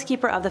 Head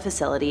housekeeper of the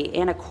facility,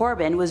 Anna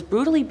Corbin, was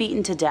brutally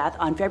beaten to death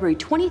on February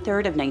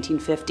 23rd of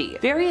 1950.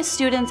 Various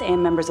students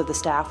and members of the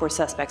staff were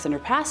suspects in her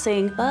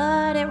passing,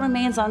 but it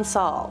remains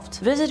unsolved.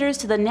 Visitors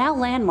to the now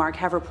landmark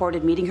have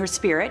reported meeting her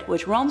spirit,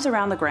 which roams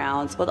around the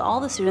grounds with all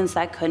the students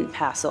that couldn't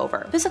pass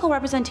over. Physical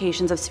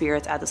representations of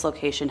spirits at this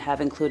location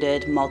have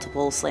included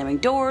multiple slamming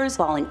doors,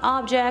 falling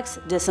objects,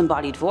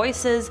 disembodied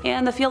voices,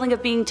 and the feeling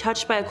of being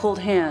touched by a cold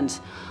hand.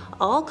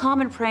 All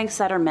common pranks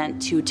that are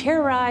meant to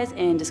terrorize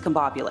and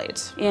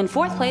discombobulate. In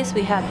 4th place,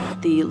 we have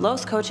the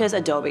Los Coches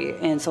Adobe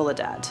in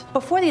Soledad.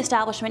 Before the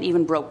establishment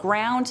even broke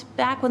ground,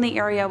 back when the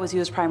area was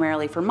used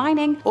primarily for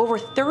mining, over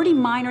 30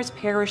 miners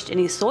perished in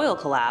a soil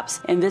collapse,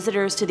 and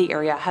visitors to the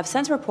area have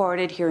since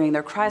reported hearing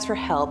their cries for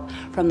help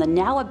from the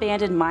now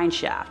abandoned mine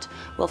shaft,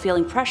 while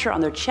feeling pressure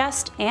on their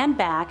chest and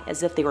back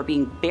as if they were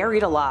being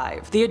buried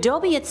alive. The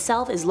adobe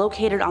itself is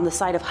located on the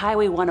site of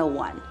Highway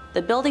 101.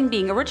 The building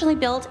being originally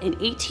built in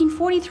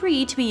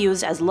 1843 to be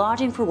used as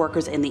lodging for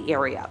workers in the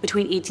area.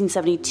 Between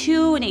 1872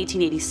 and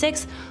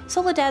 1886,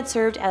 Soledad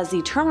served as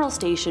the terminal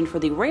station for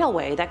the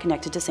railway that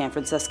connected to San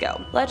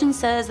Francisco. Legend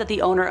says that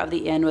the owner of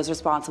the inn was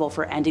responsible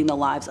for ending the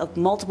lives of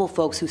multiple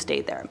folks who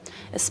stayed there,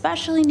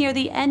 especially near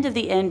the end of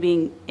the inn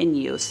being in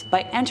use,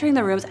 by entering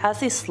the rooms as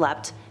they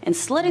slept and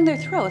slitting their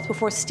throats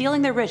before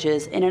stealing their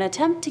riches in an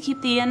attempt to keep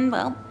the inn,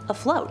 well,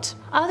 afloat.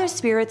 Other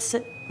spirits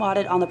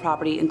spotted on the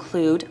property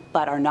include,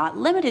 but are not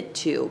limited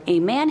to, a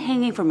man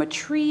hanging from a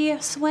tree,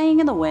 swaying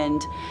in the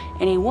wind,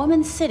 and a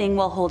woman sitting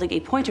while holding a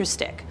pointer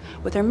stick,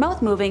 with her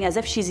mouth moving as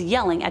if she's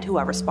yelling at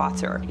whoever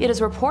spots her. It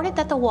is reported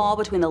that the wall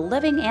between the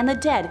living and the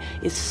dead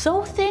is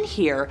so thin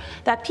here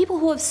that people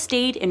who have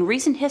stayed in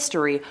recent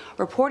history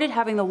reported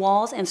having the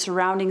walls and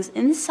surroundings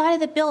inside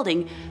of the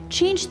building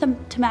changed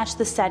them to match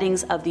the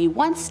settings of the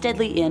once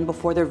deadly inn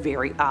before their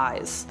very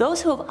eyes.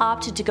 Those who have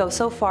opted to go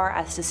so far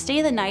as to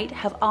stay the night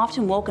have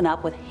often woken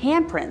up with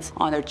handprints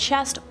on their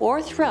chest or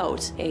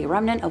throat, a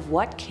remnant of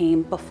what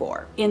came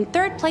before. In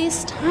 3rd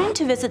place, time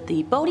to visit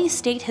the Bodie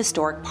State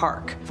Historic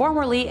Park.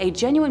 Formerly a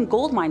genuine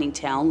gold mining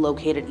town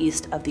located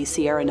east of the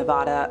Sierra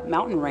Nevada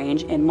mountain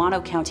range in Mono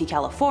County,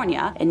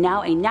 California, and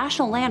now a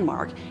national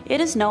landmark,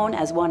 it is known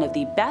as one of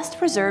the best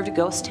preserved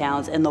ghost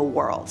towns in the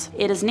world.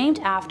 It is named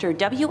after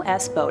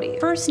W.S. Bodie,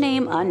 first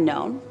name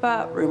unknown,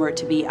 but rumored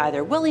to be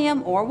either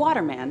William or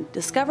Waterman,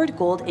 discovered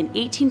gold in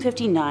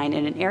 1859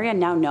 in an area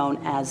now known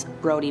as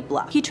Brody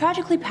Bluff. He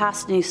tragically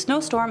passed in a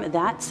snowstorm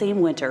that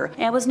same winter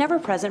and was never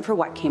present for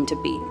what came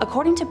to be.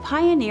 According to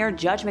pioneer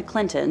Judge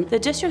McClinton, the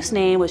district's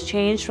name was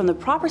changed from the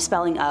proper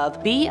spelling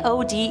of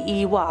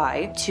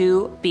B-O-D-E-Y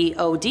to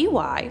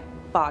B-O-D-Y,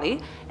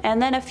 body, and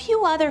then a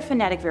few other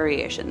phonetic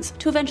variations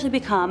to eventually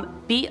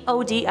become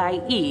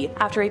B-O-D-I-E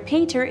after a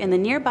painter in the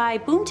nearby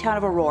boomtown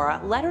of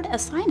Aurora lettered a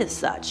sign as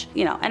such.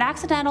 You know, an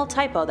accidental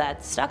typo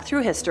that stuck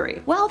through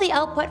history. While the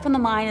output from the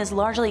mine is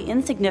largely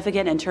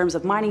insignificant in terms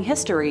of mining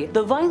history,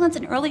 the violence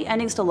and early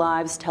endings to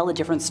lives tell a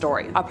different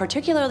story. A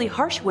particularly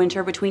harsh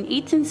winter between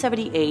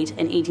 1878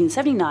 and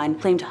 1879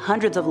 claimed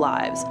hundreds of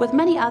lives, with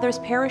many others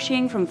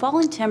perishing from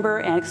falling timber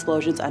and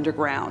explosions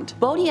underground.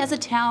 Bodie as a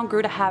town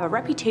grew to have a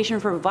reputation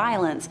for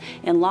violence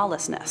and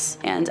lawlessness,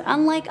 and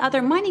unlike other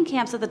mining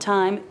camps at the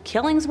time,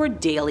 killings were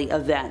daily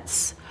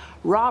events.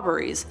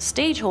 Robberies,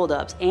 stage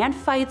holdups, and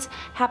fights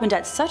happened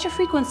at such a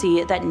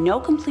frequency that no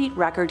complete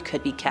record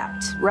could be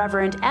kept.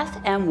 Reverend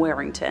F.M.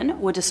 Warrington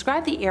would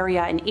describe the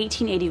area in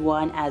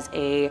 1881 as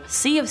a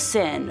sea of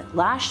sin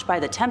lashed by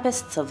the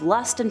tempests of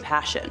lust and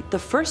passion. The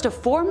first of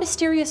 4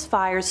 mysterious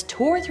fires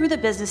tore through the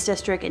business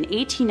district in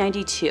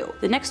 1892,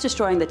 the next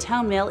destroying the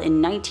town mill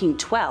in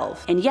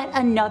 1912, and yet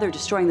another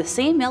destroying the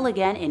same mill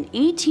again in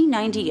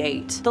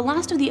 1898. The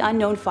last of the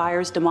unknown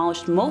fires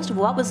demolished most of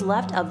what was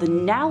left of the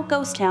now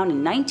ghost town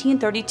in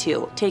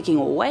 1932,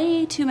 taking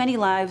way too many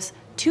lives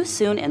too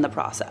soon in the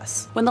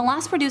process. When the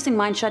last producing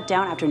mine shut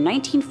down after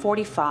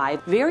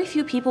 1945, very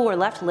few people were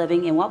left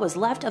living in what was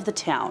left of the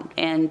town,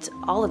 and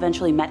all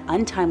eventually met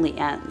untimely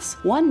ends.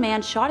 One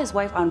man shot his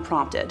wife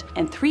unprompted,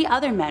 and 3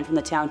 other men from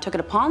the town took it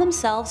upon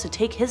themselves to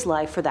take his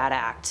life for that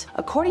act.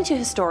 According to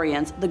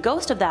historians, the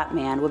ghost of that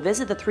man would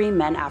visit the 3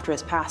 men after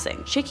his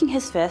passing, shaking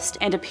his fist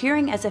and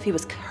appearing as if he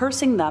was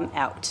cursing them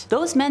out.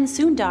 Those men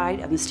soon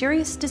died of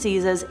mysterious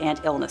diseases and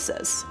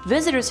illnesses.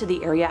 Visitors to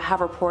the area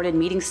have reported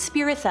meeting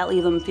spirits that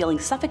leave them feeling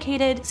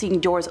suffocated, seeing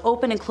doors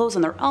open and close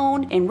on their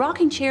own, and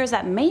rocking chairs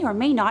that may or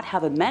may not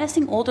have a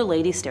menacing older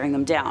lady staring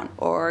them down,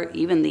 or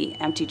even the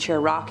empty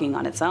chair rocking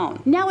on its own.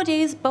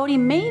 Nowadays, Bodie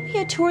may be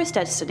a tourist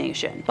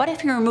destination, but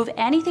if you remove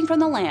anything from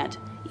the land,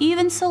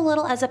 even so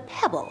little as a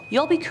pebble,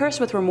 you'll be cursed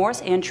with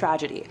remorse and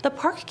tragedy. The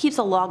park keeps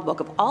a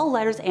logbook of all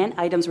letters and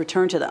items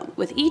returned to them,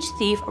 with each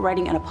thief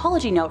writing an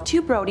apology note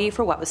to Brody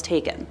for what was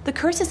taken. The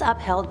curse is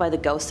upheld by the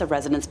ghosts of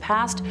residents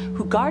past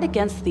who guard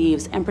against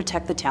thieves and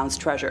protect the town's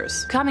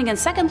treasures. Coming in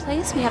second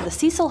place, we have the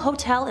Cecil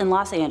Hotel in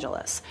Los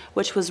Angeles,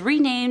 which was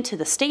renamed to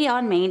the Stay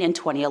on Main in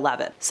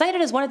 2011. Cited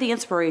as one of the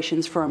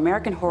inspirations for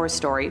American Horror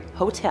Story,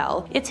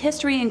 Hotel, its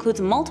history includes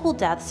multiple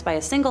deaths by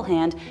a single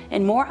hand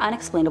and more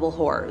unexplainable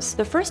horrors.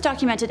 The first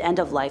documented end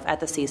of life at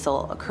the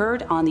Cecil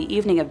occurred on the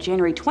evening of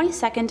January 22,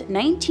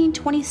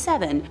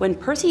 1927, when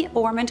Percy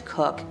Ormond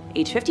Cook,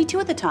 age 52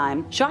 at the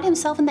time, shot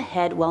himself in the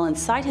head while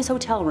inside his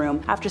hotel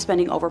room after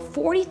spending over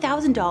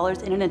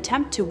 $40,000 in an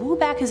attempt to woo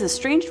back his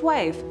estranged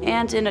wife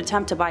and an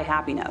attempt to buy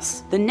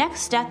happiness. The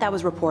next death that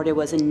was reported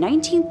was in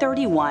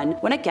 1931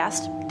 when a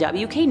guest,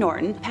 W.K.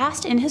 Norton,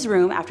 passed in his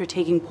room after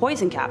taking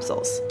poison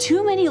capsules.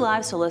 Too many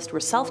lives to list were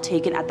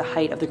self-taken at the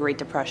height of the Great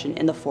Depression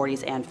in the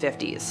 40s and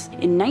 50s.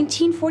 In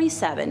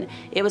 1947,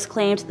 it was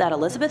claimed that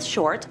Elizabeth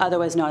Short,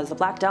 otherwise known as the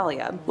Black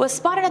Dahlia, was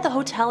spotted at the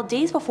hotel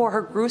days before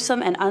her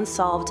gruesome and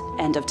unsolved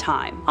end of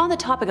time. On the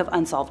topic of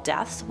unsolved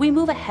deaths, we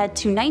move ahead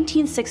to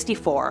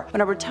 1964 when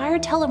a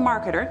retired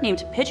telemarketer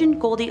named Pigeon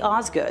Goldie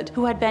Osgood,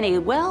 who had been a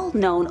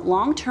well-known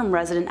long-term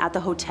resident at the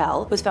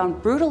hotel, was found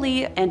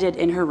brutally ended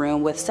in her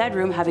room, with said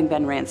room having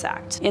been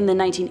ransacked. In the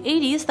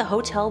 1980s, the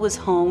hotel was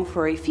home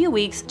for a few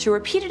weeks to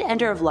repeated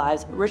ender of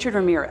lives Richard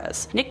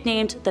Ramirez,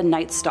 nicknamed the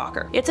Night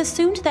Stalker. It's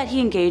assumed that he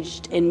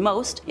engaged in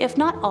most, if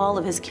not all,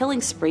 of his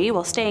killing spree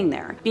while staying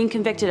there, being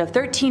convicted of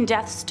 13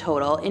 deaths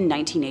total in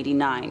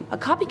 1989. A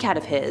copycat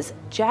of his,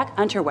 Jack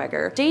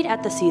Unterweger, stayed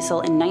at the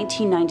Cecil in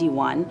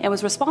 1991 and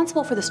was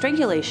responsible for the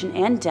strangulation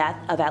and death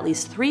of at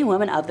least 3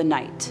 women of the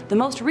night. The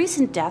most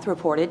recent death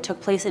reported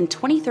took place in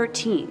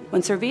 2013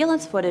 when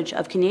surveillance footage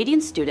of Canadian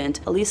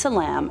student Elisa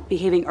Lam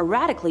behaving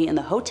erratically in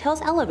the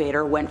hotel's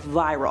elevator went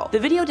viral. The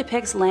video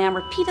depicts Lam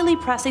repeatedly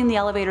pressing the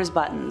elevator's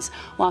buttons,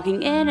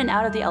 walking in and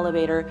out of the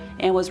elevator,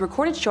 and was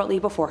recorded shortly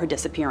before her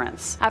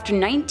disappearance. After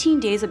 19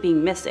 days of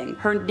being missing,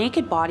 her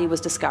naked body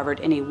was discovered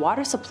in a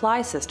water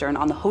supply cistern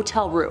on the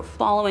hotel roof,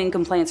 following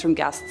complaints from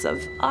guests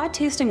of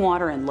odd-tasting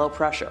water and low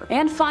pressure.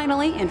 And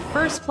finally, in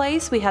first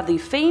place, we have the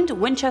famed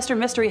Winchester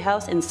Mystery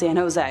House in San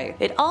Jose.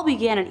 It all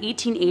began in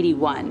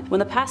 1881, when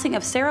the passing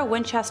of Sarah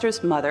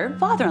Winchester's mother,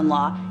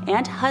 father-in-law,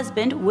 and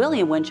husband,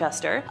 William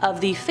Winchester,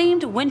 of the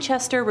famed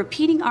Winchester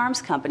Repeating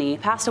Arms Company,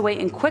 passed away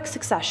in quick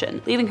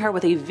succession, leaving her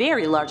with a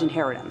very large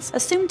inheritance,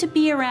 assumed to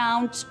be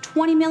around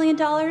 $20 million,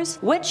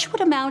 which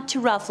would amount to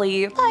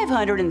roughly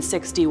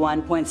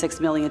 $561.6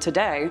 million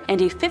today,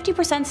 and a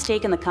 50%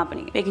 stake in the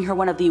company, making her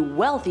one of the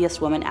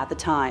wealthiest women at the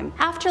time.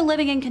 After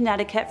living in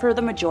Connecticut for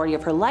the majority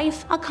of her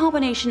life, a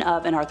combination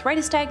of an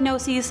arthritis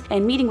diagnosis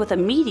and meeting with a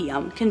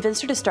medium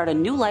convinced her to start a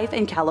new life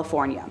in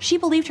California. She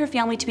believed her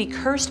family to be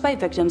cursed by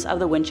victims of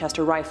the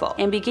Winchester rifle,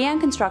 and began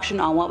construction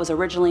on what was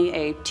originally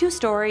a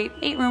 2-story,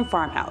 8-room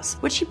farmhouse,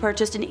 which she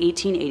purchased in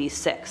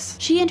 1886.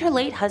 She and her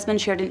late husband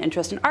shared an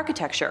interest in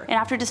architecture, and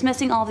after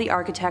dismissing all of the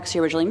architects she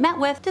originally met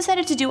with,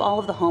 decided to do all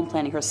of the home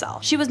planning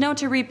herself. She was known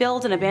to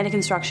rebuild and abandon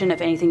construction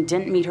if anything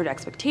didn't meet her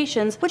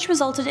expectations, which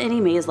resulted in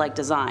a maze-like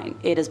design.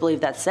 It is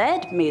believed that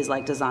said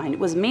maze-like design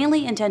was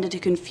mainly intended to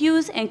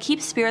confuse and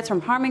keep spirits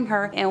from harming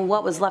her and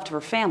what was left of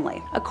her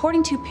family.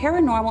 According to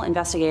paranormal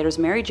investigators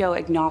Mary Jo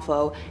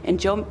Ignafo and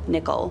Joe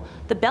Nickel,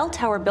 the bell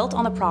tower built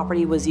on the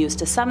property was used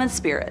to summon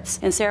spirits,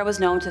 and Sarah was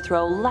known to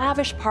throw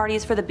lavish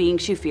parties for the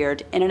beings she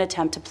feared in an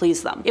attempt to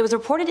please them. It was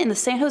reported in the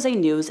San Jose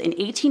News in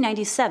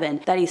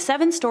 1897 that a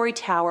 7-story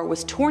tower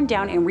was torn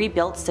down and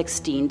rebuilt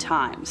 16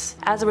 times.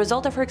 As a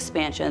result of her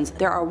expansions,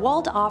 there are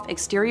walled-off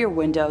exterior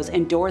windows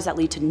and doors that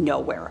lead to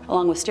nowhere,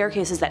 along with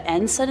staircases that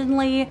end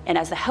suddenly, and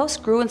as the house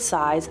grew in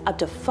size, up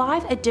to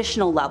 5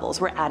 additional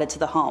levels were added to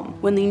the home.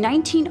 When the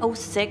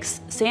 1906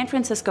 San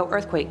Francisco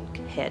earthquake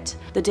hit,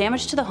 the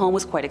damage to the home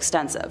was quite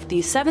extensive. The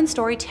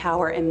 7-story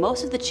tower and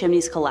most of the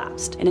chimneys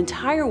collapsed. An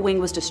entire wing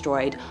was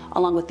destroyed,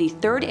 along with the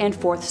 3rd and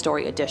 4th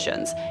story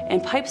additions,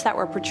 and pipes that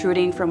were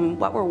protruding from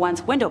what were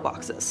once window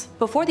boxes.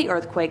 Before the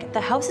earthquake,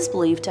 the house is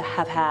believed to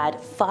have had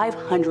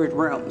 500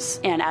 rooms,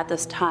 and at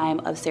this time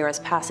of Sarah's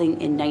passing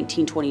in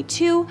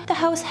 1922, the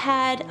house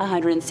had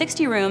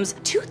 160 rooms,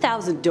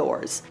 2,000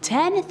 doors,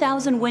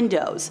 10,000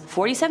 windows,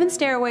 47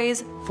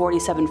 stairways,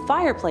 47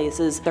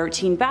 fireplaces,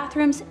 13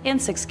 bathrooms,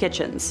 and 6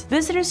 kitchens.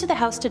 Visitors to the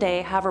house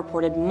today have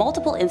reported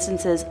multiple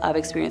instances of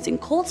experiencing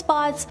cold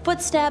spots,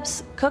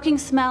 footsteps, cooking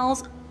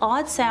smells,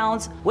 odd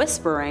sounds,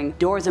 whispering,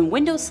 doors and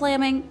windows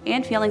slamming,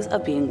 and feelings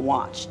of being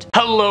watched.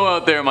 Hello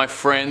out there, my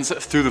friends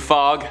through the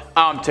fog.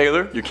 I'm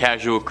Taylor, your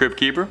casual crypt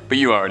keeper, but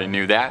you already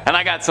knew that. And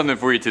I got something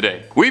for you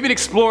today. We've been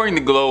exploring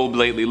the globe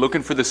lately,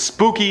 looking for the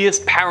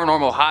spookiest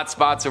paranormal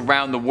hotspots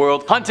around the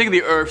world, hunting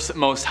the Earth's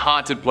most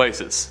haunted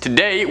places.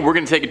 Today, we're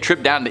gonna take a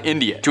trip down to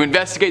India to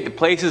investigate the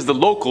places the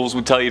locals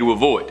would tell you to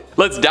avoid.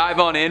 Let's dive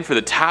on in for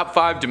the top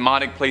 5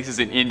 demonic places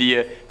in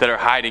India that are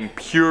hiding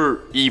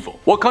pure evil.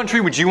 What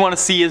country would you want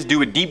to see us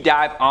do a deep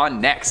dive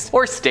on next?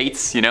 Or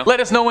states, you know?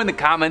 Let us know in the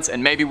comments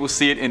and maybe we'll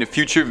see it in a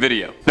future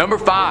video. Number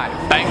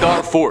 5,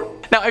 Bangalore Fort.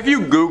 Now, if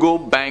you Google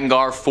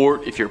Bangalore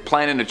Fort, if you're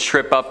planning a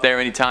trip up there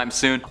anytime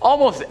soon,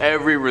 almost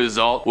every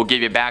result will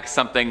give you back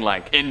something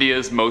like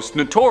India's most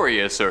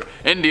notorious or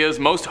India's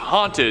most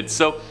haunted,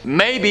 so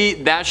maybe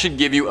that should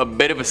give you a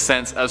bit of a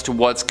sense as to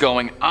what's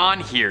going on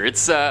here.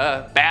 It's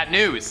bad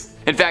news.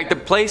 In fact, the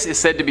place is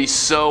said to be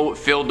so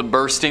filled to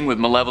bursting with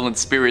malevolent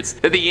spirits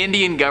that the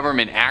Indian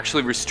government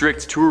actually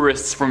restricts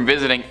tourists from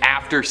visiting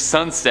after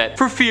sunset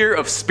for fear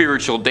of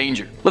spiritual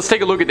danger. Let's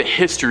take a look at the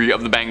history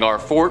of the Bangalore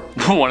Fort,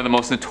 one of the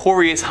most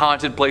notorious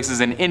haunted places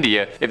in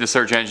India if the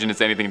search engine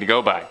is anything to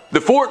go by. The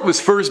fort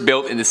was first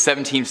built in the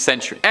 17th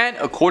century, and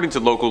according to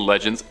local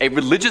legends, a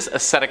religious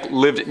ascetic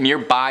lived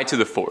nearby to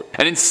the fort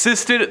and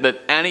insisted that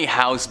any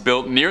house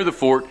built near the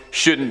fort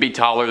shouldn't be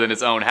taller than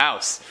his own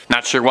house.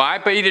 Not sure why,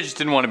 but he just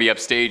didn't want to be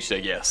upstaged, I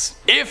guess.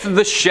 If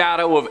the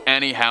shadow of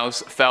any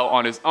house fell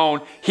on his own,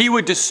 he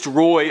would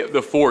destroy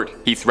the fort,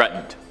 he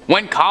threatened.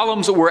 When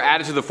columns were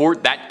added to the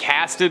fort that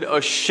casted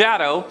a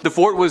shadow, the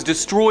fort was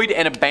destroyed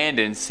and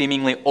abandoned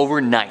seemingly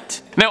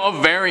overnight. Now,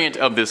 a variant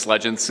of this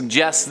legend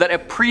suggests that a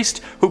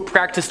priest who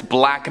practiced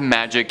black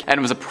magic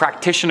and was a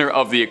practitioner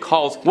of the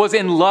occult was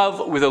in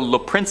love with a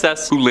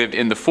princess who lived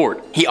in the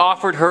fort. He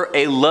offered her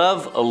a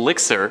love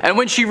elixir, and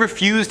when she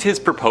refused his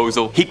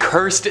proposal, he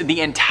cursed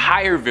the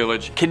entire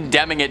village,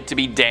 condemning it to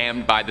be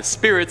damned by the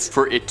spirits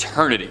for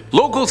eternity.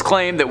 Locals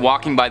claim that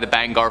walking by the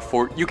Bangalore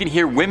Fort, you can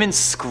hear women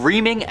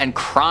screaming and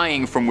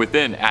crying from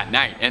within at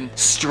night, and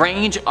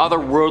strange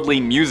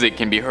otherworldly music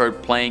can be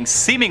heard playing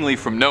seemingly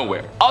from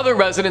nowhere. Other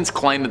residents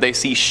claim that they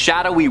see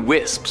shadowy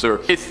wisps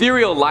or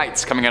ethereal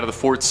lights coming out of the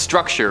fort's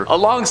structure,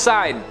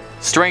 alongside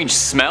strange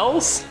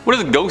smells? What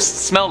does a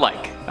ghost smell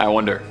like, I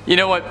wonder? You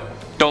know what?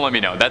 Don't let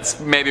me know. That's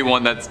maybe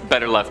one that's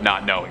better left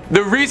not knowing.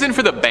 The reason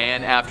for the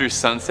ban after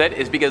sunset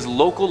is because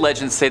local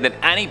legends say that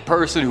any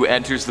person who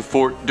enters the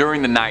fort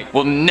during the night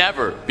will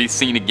never be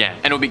seen again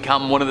and will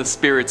become one of the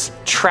spirits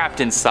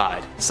trapped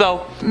inside.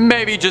 So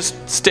maybe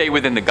just stay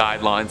within the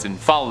guidelines and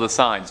follow the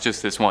signs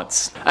just this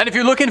once. And if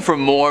you're looking for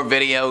more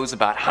videos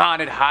about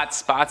haunted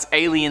hotspots,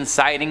 alien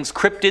sightings,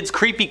 cryptids,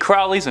 creepy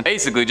crawlies, and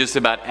basically just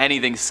about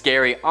anything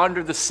scary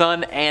under the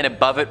sun and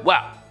above it,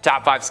 well,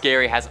 Top 5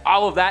 Scary has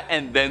all of that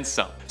and then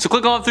some. So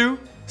click on through,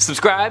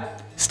 subscribe,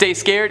 stay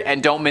scared,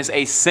 and don't miss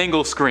a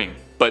single scream.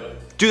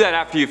 But do that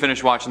after you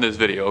finish watching this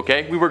video,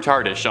 okay? We worked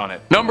hardish on it.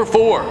 Number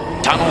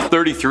 4, Tunnel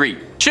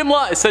 33.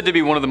 Shimla is said to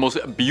be one of the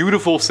most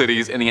beautiful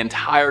cities in the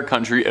entire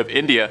country of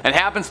India and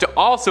happens to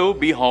also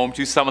be home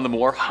to some of the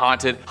more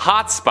haunted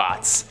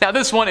hotspots. Now,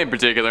 this one in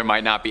particular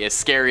might not be as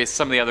scary as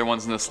some of the other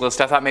ones in this list.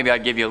 I thought maybe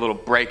I'd give you a little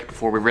break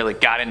before we really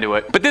got into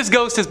it. But this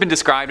ghost has been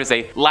described as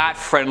a lot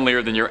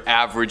friendlier than your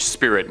average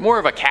spirit, more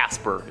of a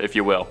Casper, if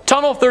you will.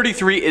 Tunnel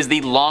 33 is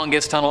the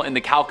longest tunnel in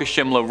the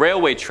Kalka-Shimla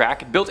railway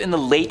track, built in the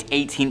late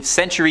 18th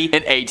century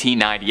in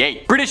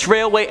 1898. British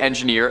railway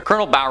engineer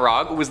Colonel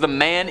Balrog was the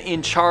man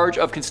in charge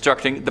of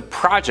constructing the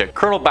project.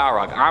 Colonel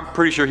Balrog, I'm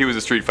pretty sure he was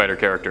a Street Fighter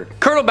character.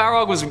 Colonel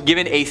Balrog was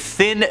given a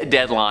thin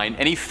deadline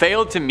and he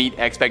failed to meet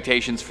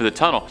expectations for the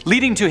tunnel,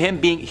 leading to him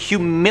being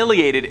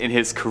humiliated in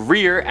his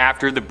career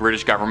after the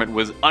British government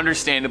was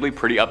understandably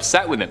pretty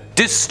upset with him.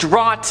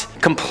 Distraught,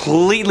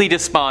 completely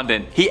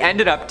despondent, he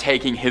ended up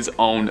taking his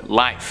own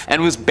life and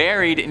was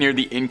buried near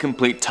the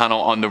incomplete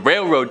tunnel on the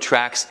railroad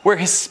tracks, where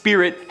his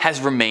spirit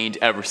has remained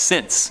ever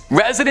since.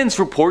 Residents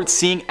report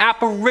seeing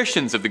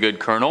apparitions of the good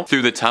colonel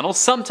through the tunnel,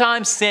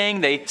 sometimes saying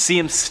morning, they see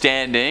him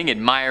standing,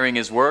 admiring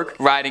his work,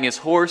 riding his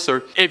horse,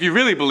 or if you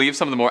really believe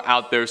some of the more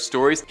out there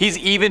stories, he's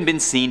even been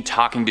seen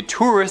talking to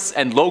tourists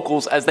and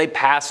locals as they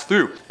pass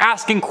through,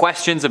 asking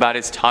questions about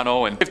his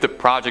tunnel and if the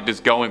project is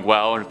going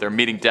well and if they're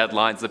meeting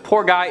deadlines. The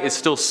poor guy is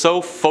still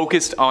so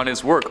focused on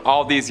his work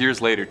all these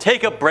years later.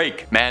 Take a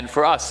break, man,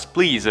 for us,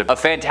 please. A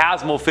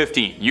Phantasmal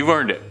 15. You've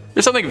earned it.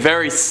 There's something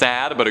very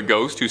sad about a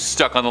ghost who's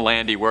stuck on the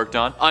land he worked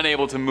on,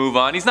 unable to move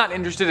on. He's not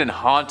interested in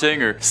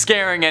haunting or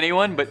scaring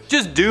anyone, but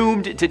just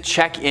doomed to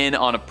check in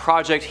on a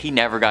project he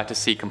never got to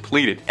see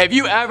completed. If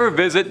you ever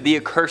visit the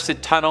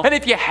accursed tunnel, and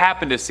if you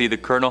happen to see the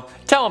Colonel,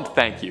 tell him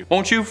thank you,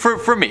 won't you?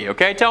 For me,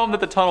 okay? Tell him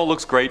that the tunnel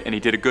looks great and he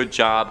did a good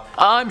job.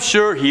 I'm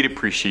sure he'd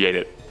appreciate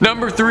it.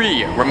 Number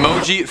 3.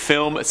 Ramogi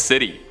Film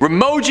City.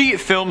 Ramogi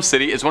Film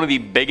City is one of the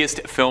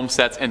biggest film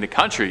sets in the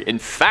country. In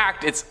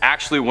fact, it's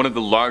actually one of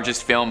the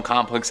largest film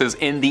complexes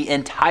in the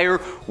entire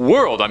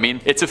world. I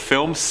mean, it's a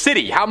film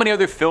city. How many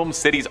other film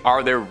cities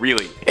are there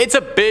really? It's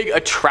a big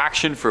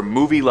attraction for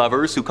movie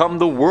lovers who come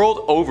the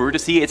world over to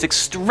see its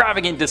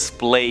extravagant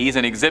displays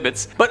and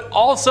exhibits, but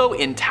also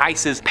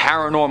entices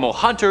paranormal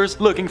hunters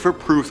looking for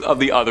proof of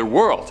the other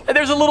world. And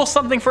there's a little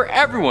something for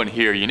everyone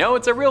here, you know?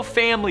 It's a real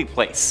family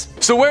place.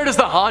 So where does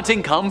the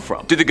haunting come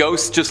from? Do the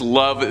ghosts just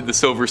love the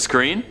silver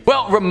screen?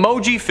 Well,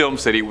 Ramogi Film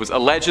City was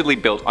allegedly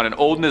built on an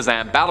old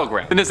Nizam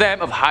battleground. The Nizam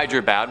of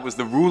Hyderabad was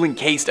the ruling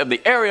caste of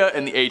the area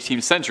in the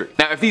 18th century.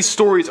 Now, if these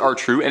stories are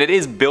true and it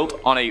is built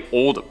on an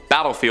old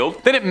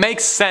battlefield, then it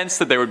makes sense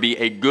that there would be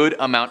a good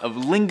amount of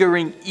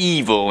lingering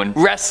evil and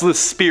restless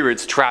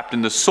spirits trapped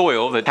in the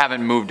soil that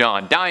haven't moved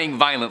on. Dying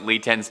violently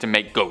tends to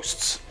make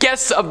ghosts.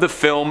 Guests of the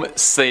film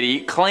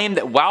city claim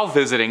that while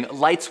visiting,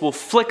 lights will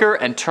flicker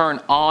and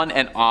turn on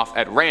and off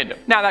at random.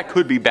 Now that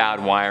could be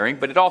bad wiring,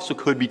 but it also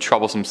could be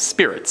troublesome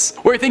spirits.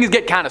 Where things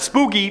get kinda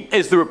spooky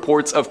is the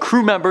reports of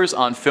crew members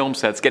on film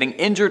sets getting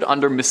injured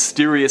under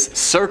mysterious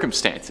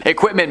circumstances,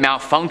 equipment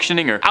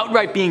malfunctioning, or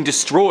outright being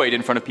destroyed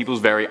in front of people's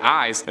very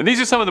eyes. And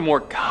these are some of the more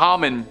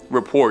common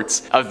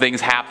reports of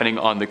things happening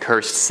on the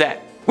cursed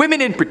set.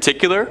 Women in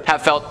particular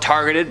have felt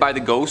targeted by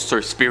the ghosts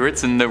or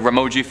spirits in the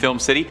Ramogi Film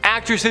City.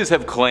 Actresses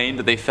have claimed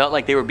that they felt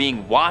like they were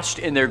being watched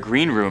in their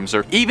green rooms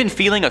or even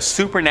feeling a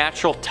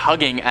supernatural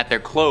tugging at their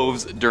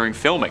clothes during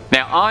filming.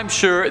 Now, I'm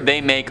sure they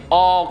make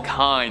all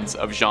kinds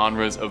of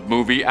genres of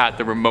movie at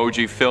the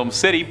Ramogi Film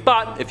City,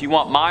 but if you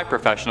want my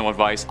professional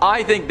advice,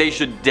 I think they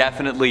should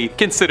definitely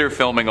consider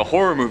filming a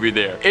horror movie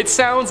there. It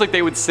sounds like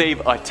they would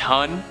save a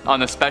ton on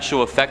the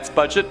special effects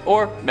budget,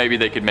 or maybe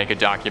they could make a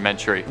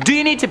documentary. Do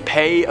you need to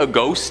pay a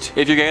ghost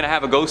if you're gonna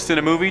have a ghost in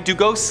a movie? Do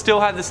ghosts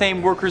still have the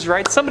same workers'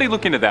 rights? Somebody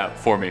look into that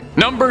for me.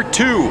 Number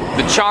 2.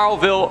 The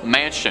Charleville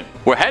Mansion.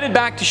 We're headed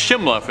back to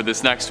Shimla for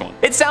this next one.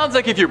 It sounds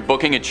like if you're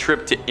booking a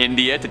trip to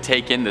India to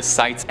take in the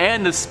sights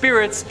and the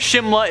spirits,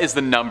 Shimla is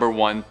the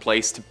 #1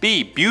 place to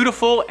be.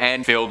 Beautiful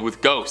and filled with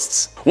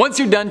ghosts. Once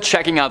you're done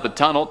checking out the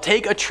tunnel,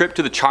 take a trip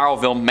to the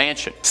Charleville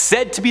Mansion,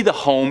 said to be the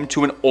home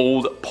to an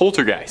old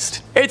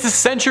poltergeist. It's a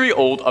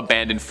century-old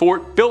abandoned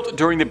fort built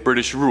during the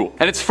British rule,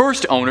 and its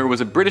first owner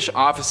was a British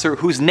officer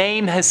whose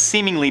name has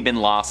seemingly been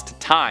lost to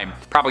time.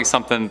 Probably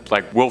something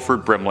like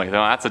Wilford Brimley,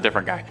 though that's a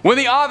different guy. When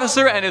the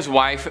officer and his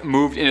wife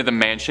moved into the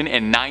mansion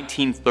in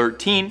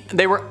 1913,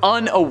 they were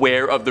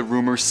unaware of the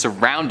rumors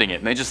surrounding it,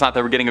 and they just thought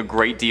they were getting a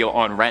great deal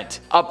on rent.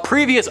 A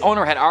previous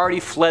owner had already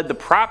fled the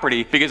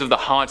property because of the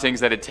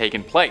hauntings that had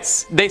taken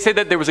place. They say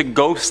that there was a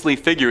ghostly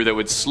figure that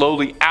would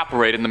slowly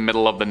apparate in the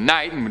middle of the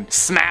night and would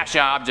smash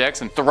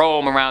objects and throw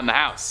them around the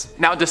house.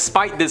 Now,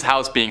 despite this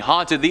house being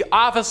haunted, the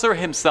officer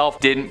himself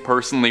didn't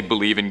personally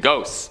believe in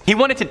ghosts. He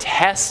wanted to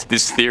test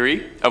this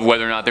theory of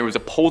whether or not there was a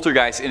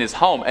poltergeist in his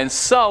home, and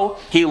so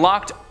he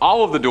locked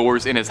all of the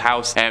doors in his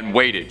house and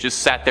waited, just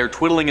sat there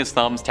twiddling his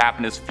thumbs,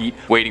 tapping his feet,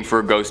 waiting for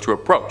a ghost to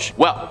approach.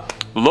 Well,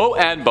 lo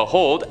and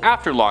behold,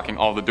 after locking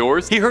all the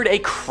doors, he heard a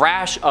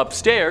crash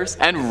upstairs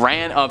and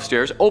ran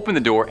upstairs, opened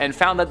the door, and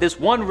found that this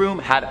one room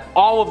had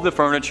all of the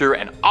furniture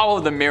and all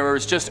of the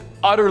mirrors just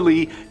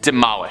utterly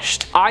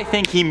demolished. I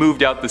think he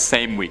moved out the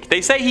same week.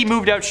 They say he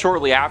moved out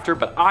shortly after,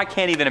 but I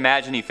can't even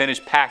imagine he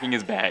finished packing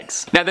his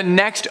bags. Now, the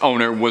next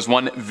owner was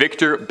one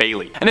Victor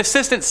Bailey, an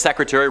assistant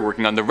secretary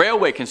working on the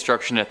railway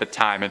construction at the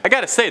time, and I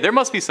gotta say, there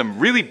must be some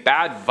really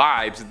bad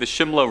vibes at the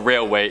Shimla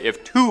Railway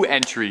if 2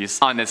 entries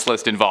on this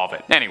list involve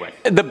it. Anyway,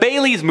 the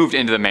Baileys moved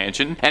into the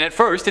mansion, and at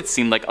first it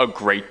seemed like a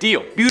great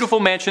deal.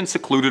 Beautiful mansion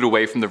secluded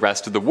away from the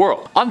rest of the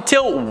world.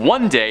 Until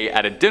one day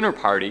at a dinner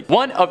party,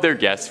 one of their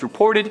guests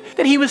reported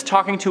that he was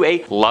talking to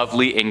a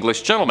lovely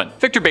English gentleman.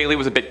 Victor Bailey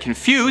was a bit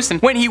confused,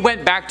 and when he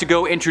went back to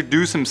go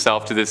introduce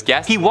himself to this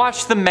guest, he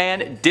watched the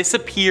man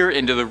disappear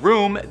into the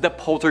room the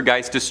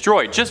poltergeist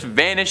destroyed, just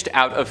vanished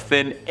out of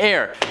thin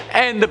air.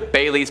 And the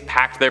Baileys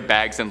packed their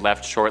bags and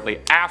left shortly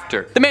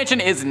after. The mansion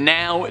is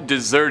now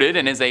deserted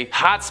and is a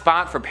hot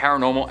spot for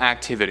paranormal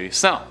activity.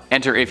 So,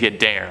 enter if you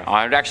dare.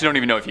 I actually don't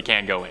even know if you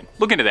can go in.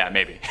 Look into that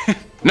maybe.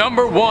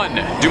 Number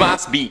 1.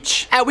 Dumas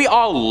Beach. And we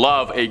all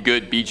love a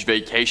good beach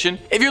vacation.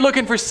 If you're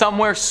looking for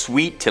somewhere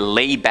sweet to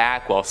lay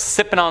back while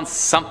sipping on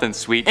something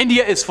sweet,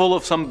 India is full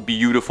of some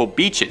beautiful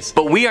beaches.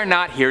 But we are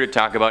not here to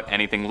talk about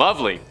anything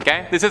lovely,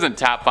 okay? This isn't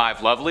top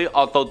 5 lovely,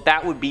 although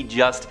that would be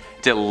just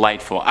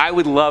delightful. I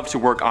would love to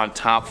work on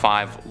top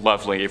 5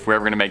 lovely if we're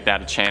ever gonna make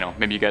that a channel.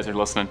 Maybe you guys are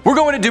listening. We're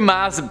going to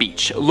Dumas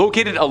Beach,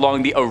 located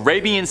along the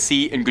Arabian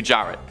Sea in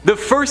Gujarat. The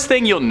first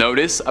thing you'll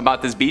notice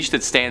about this beach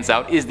that stands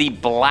out is the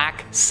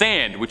black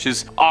sand, which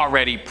is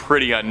already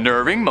pretty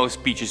unnerving.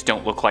 Most beaches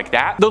don't look like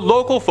that. The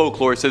local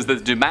folklore says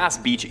that Dumas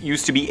Beach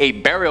used to be a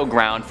burial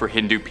ground for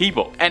Hindu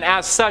people, and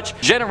as such,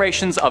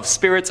 generations of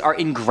spirits are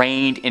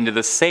ingrained into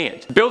the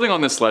sand. Building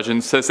on this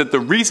legend says that the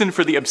reason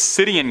for the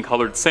obsidian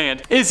colored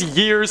sand is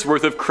years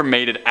worth of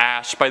cremated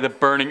ash by the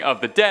burning of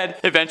the dead,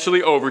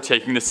 eventually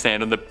overtaking the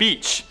sand on the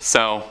beach.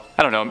 So,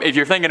 I don't know, if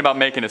you're thinking about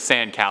making a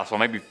sand castle,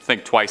 maybe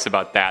think twice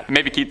about that.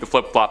 Maybe keep the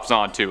flip-flops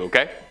on too,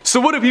 okay? So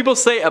what do people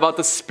say about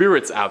the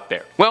spirits out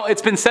there? Well,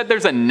 it's been said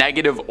there's a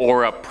negative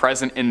aura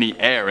present in the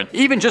air, and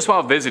even just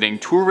while visiting,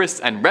 tourists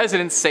and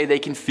residents say they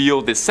can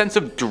feel this sense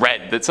of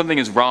dread that something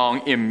is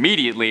wrong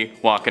immediately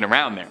walking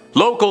around there.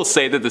 Locals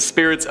say that the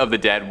spirits of the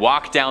dead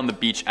walk down the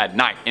beach at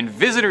night, and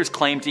visitors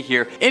claim to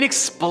hear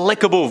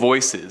inexplicable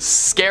voices,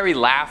 scary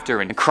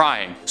laughter, and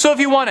crying. So if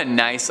you want a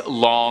nice,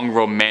 long,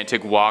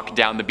 romantic walk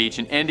down the beach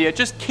in India,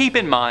 just keep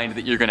in mind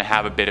that you're gonna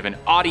have a bit of an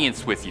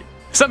audience with you.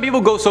 Some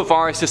people go so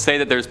far as to say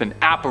that there's been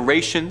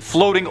apparition,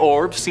 floating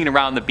orbs seen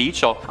around the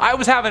beach. I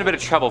was having a bit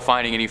of trouble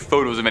finding any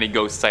photos of any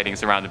ghost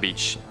sightings around the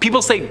beach.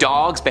 People say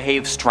dogs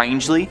behave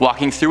strangely,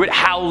 walking through it,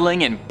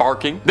 howling and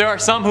barking. There are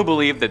some who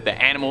believe that the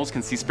animals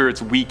can see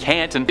spirits we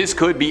can't, and this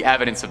could be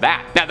evidence of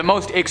that. Now, the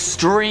most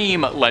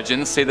extreme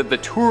legends say that the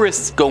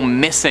tourists go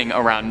missing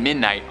around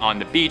midnight on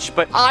the beach,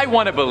 but I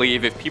want to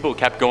believe if people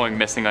kept going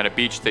missing on a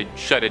beach, they'd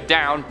shut it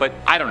down, but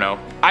I don't know.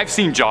 I've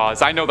seen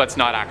Jaws, I know that's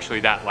not actually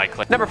that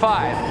likely. Number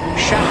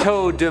 5.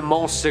 Chateau de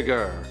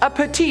Montségur, a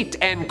petite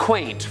and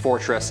quaint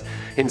fortress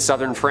in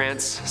southern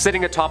France,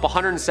 sitting atop a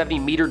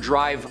 170-meter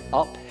drive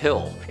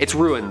uphill. Its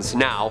ruins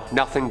now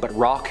nothing but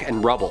rock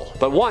and rubble,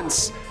 but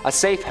once a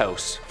safe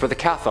house for the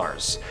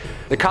Cathars.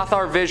 The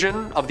Cathar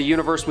vision of the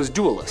universe was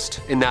dualist,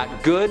 in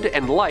that good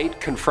and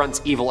light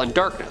confronts evil and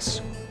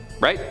darkness.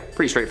 Right?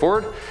 Pretty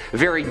straightforward.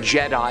 Very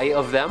Jedi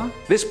of them.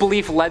 This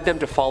belief led them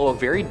to follow a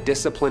very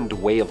disciplined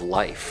way of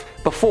life.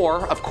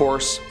 Before, of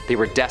course, they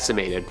were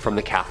decimated from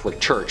the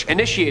Catholic Church,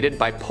 initiated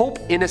by Pope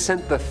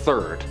Innocent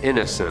III.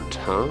 Innocent,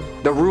 huh?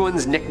 The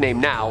ruins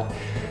nicknamed now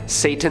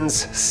Satan's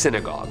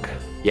Synagogue.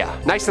 Yeah,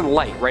 nice and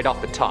light right off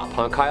the top,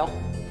 huh, Kyle?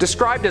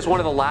 Described as one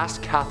of the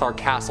last Cathar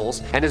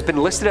castles and has been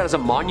listed as a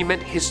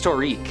monument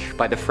historique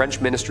by the French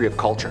Ministry of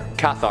Culture.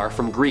 Cathar,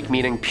 from Greek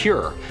meaning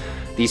pure.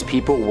 These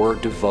people were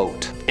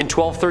devout. In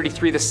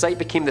 1233, the site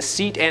became the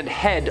seat and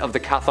head of the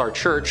Cathar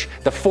Church.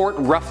 The fort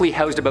roughly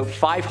housed about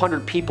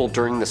 500 people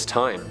during this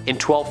time. In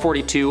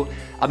 1242,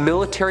 a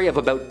military of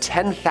about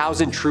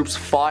 10,000 troops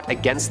fought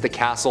against the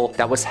castle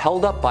that was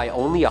held up by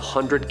only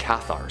 100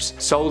 Cathars.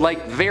 So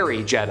like very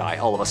Jedi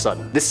all of a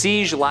sudden. The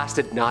siege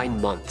lasted 9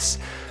 months.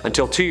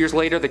 Until 2 years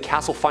later, the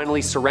castle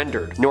finally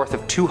surrendered. North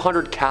of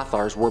 200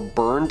 Cathars were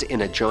burned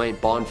in a giant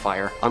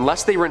bonfire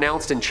unless they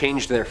renounced and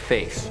changed their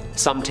faith,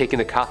 some taking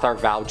the Cathar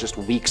vow just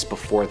weeks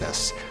before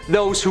this.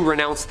 Those who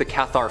renounced the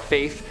Cathar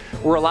faith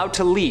were allowed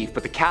to leave,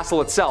 but the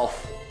castle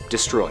itself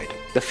destroyed.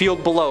 The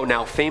field below,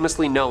 now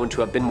famously known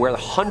to have been where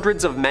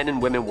hundreds of men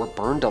and women were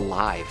burned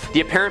alive.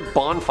 The apparent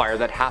bonfire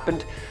that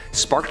happened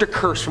sparked a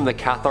curse from the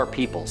Cathar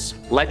peoples.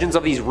 Legends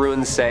of these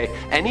ruins say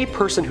any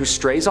person who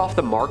strays off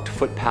the marked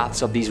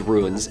footpaths of these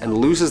ruins and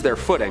loses their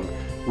footing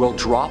will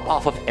drop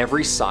off of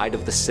every side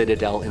of the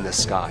citadel in the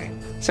sky.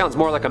 Sounds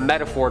more like a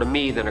metaphor to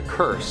me than a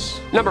curse.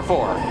 Number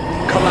 4.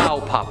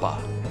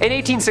 Kalaupapa. In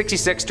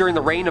 1866, during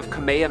the reign of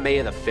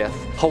Kamehameha V,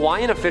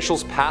 Hawaiian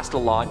officials passed a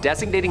law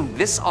designating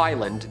this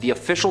island the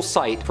official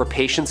site for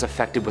patients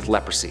affected with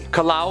leprosy.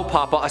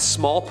 Kalaupapa, a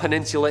small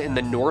peninsula in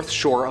the north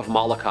shore of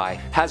Molokai,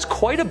 has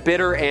quite a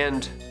bitter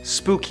and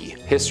spooky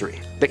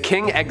history. The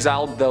king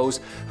exiled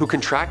those who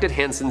contracted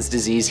Hansen's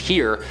disease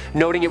here,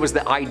 noting it was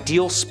the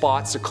ideal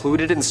spot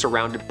secluded and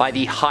surrounded by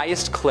the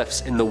highest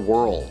cliffs in the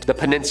world. The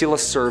peninsula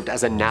served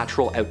as a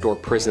natural outdoor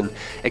prison,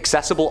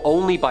 accessible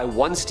only by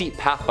one steep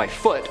path by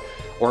foot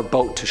or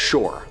boat to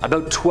shore.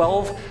 About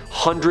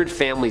 1,200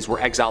 families were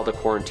exiled to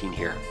quarantine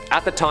here.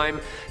 At the time,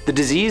 the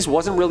disease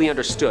wasn't really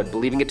understood,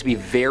 believing it to be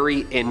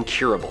very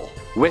incurable.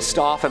 Whisked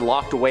off and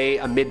locked away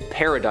amid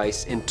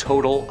paradise in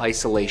total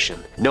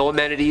isolation. No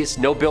amenities,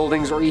 no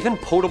buildings, or even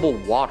potable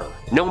water.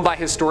 Known by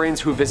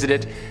historians who visit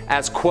it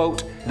as,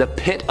 quote, the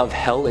pit of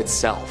hell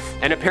itself.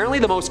 And apparently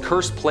the most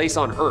cursed place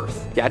on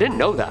earth. Yeah, I didn't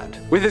know that.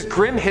 With its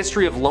grim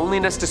history of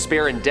loneliness,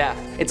 despair, and death,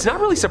 it's not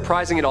really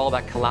surprising at all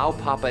that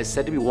Kalaupapa is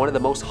said to be one of the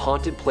most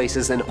haunted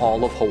places in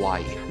all of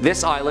Hawaii.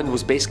 This island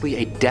was basically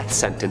a death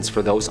sentence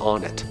for those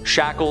on it.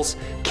 Shackles,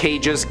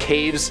 cages,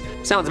 caves.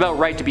 Sounds about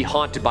right to be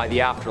haunted by the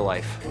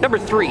afterlife. Number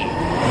 3.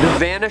 The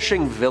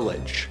Vanishing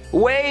Village.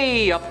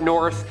 Way up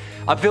north,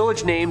 a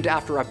village named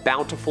after a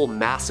bountiful,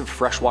 massive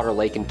freshwater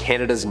lake in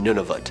Canada's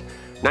Nunavut.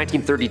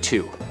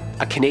 1932.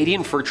 A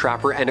Canadian fur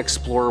trapper and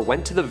explorer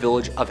went to the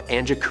village of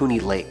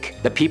Anjikuni Lake.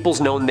 The people's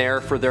known there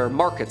for their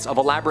markets of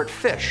elaborate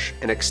fish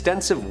and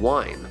extensive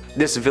wine.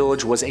 This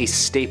village was a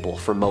staple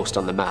for most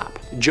on the map.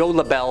 Joe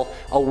LaBelle,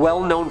 a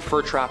well-known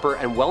fur trapper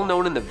and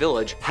well-known in the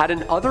village, had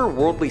an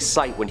otherworldly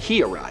sight when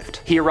he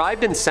arrived. He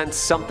arrived and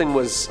sensed something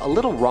was a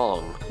little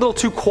wrong, a little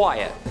too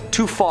quiet,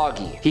 too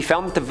foggy. He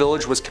found that the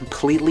village was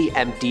completely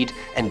emptied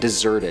and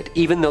deserted,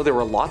 even though there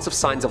were lots of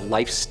signs of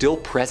life still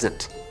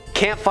present.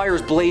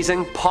 Campfires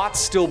blazing, pots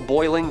still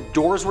boiling,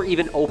 doors were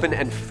even open,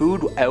 and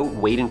food out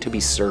waiting to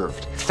be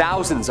served.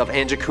 Thousands of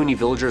Anjikuni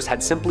villagers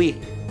had simply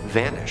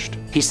vanished.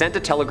 He sent a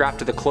telegraph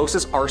to the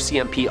closest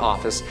RCMP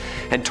office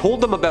and told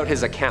them about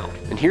his account.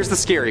 And here's the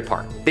scary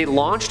part. They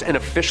launched an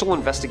official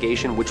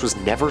investigation which was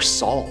never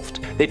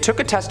solved. They took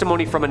a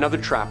testimony from another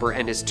trapper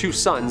and his two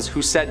sons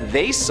who said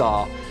they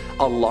saw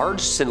a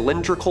large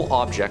cylindrical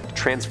object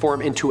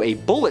transform into a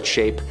bullet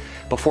shape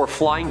before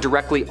flying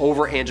directly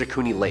over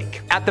Anjikuni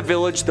Lake. At the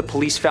village, the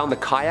police found the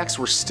kayaks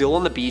were still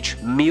on the beach,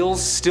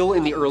 meals still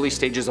in the early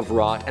stages of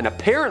rot, and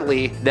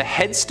apparently the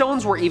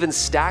headstones were even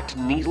stacked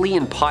neatly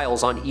in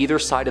piles on either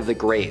side of the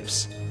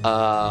graves.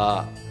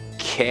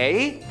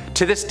 Okay?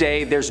 To this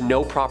day, there's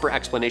no proper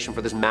explanation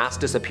for this mass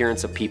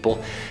disappearance of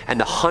people and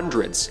the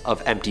hundreds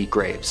of empty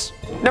graves.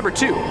 Number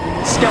 2.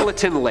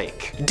 Skeleton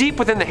Lake. Deep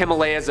within the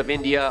Himalayas of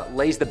India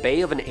lays the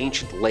bay of an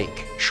ancient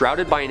lake,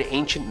 shrouded by an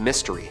ancient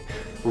mystery,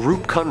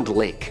 Rupkund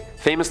Lake,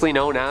 famously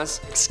known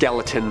as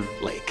Skeleton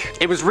Lake.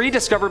 It was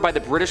rediscovered by the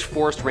British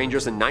Forest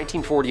Rangers in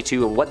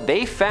 1942, and what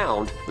they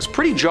found was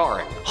pretty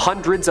jarring.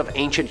 Hundreds of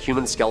ancient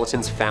human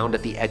skeletons found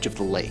at the edge of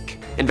the lake.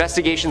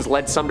 Investigations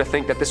led some to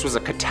think that this was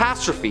a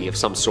catastrophe of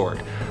some sort,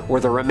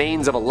 or the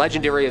remains of a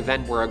legendary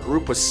event where a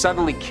group was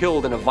suddenly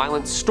killed in a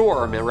violent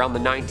storm around the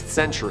 9th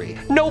century.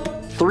 Nope!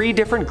 3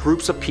 different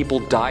groups of people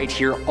died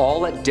here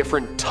all at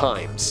different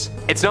times.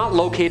 It's not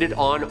located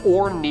on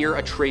or near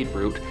a trade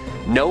route,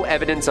 no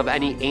evidence of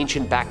any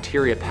ancient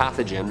bacteria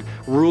pathogen,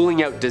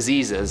 ruling out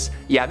diseases.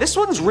 Yeah, this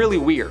one's really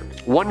weird.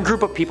 One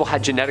group of people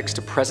had genetics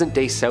to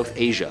present-day South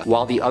Asia,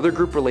 while the other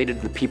group related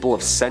to the people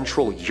of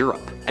Central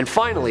Europe. And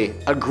finally,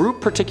 a group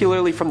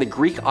particularly from the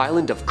Greek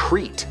island of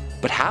Crete.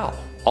 But how?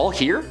 All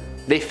here?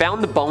 They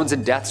found the bones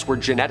and deaths were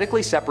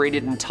genetically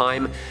separated in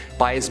time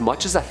by as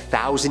much as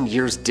 1,000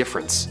 years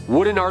difference.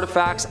 Wooden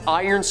artifacts,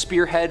 iron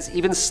spearheads,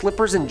 even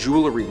slippers and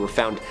jewelry were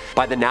found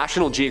by the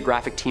National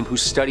Geographic team who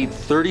studied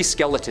 30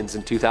 skeletons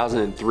in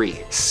 2003.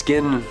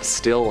 Skin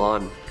still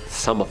on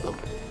some of them.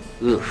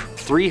 Ugh.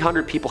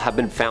 300 people have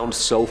been found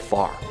so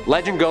far.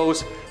 Legend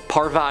goes,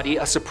 Parvati,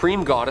 a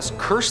supreme goddess,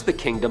 cursed the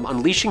kingdom,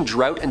 unleashing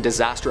drought and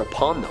disaster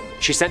upon them.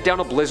 She sent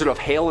down a blizzard of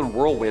hail and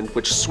whirlwind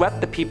which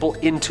swept the people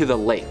into the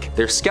lake.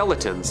 Their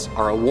skeletons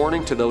are a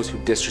warning to those who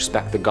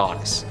disrespect the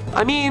goddess.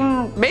 I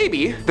mean,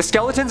 maybe. The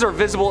skeletons are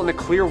visible in the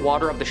clear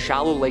water of the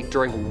shallow lake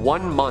during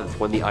 1 month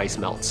when the ice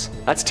melts.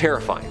 That's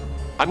terrifying.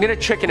 I'm gonna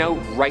chicken out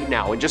right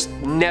now and just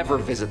never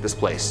visit this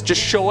place. Just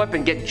show up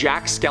and get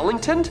Jack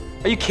Skellingtoned?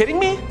 Are you kidding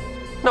me?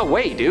 No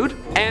way, dude.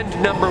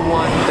 And number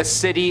 1, the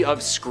City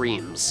of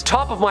Screams.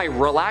 Top of my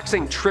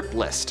relaxing trip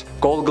list,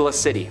 Golgotha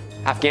City,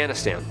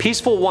 Afghanistan.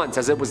 Peaceful once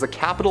as it was the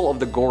capital of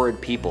the Ghorid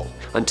people,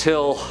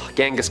 until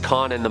Genghis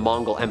Khan and the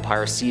Mongol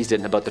Empire seized it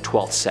in about the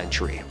 12th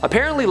century.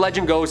 Apparently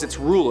legend goes its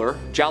ruler,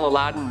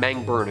 Jalaluddin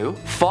Mangburnu,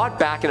 fought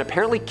back and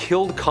apparently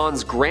killed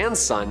Khan's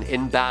grandson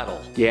in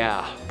battle.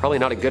 Yeah, probably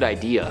not a good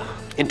idea.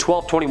 In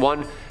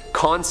 1221,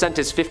 Khan sent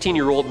his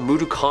 15-year-old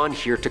Mudu Khan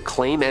here to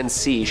claim and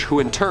siege,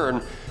 who in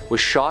turn was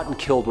shot and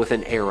killed with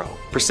an arrow,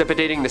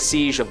 precipitating the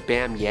siege of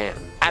Bamyan.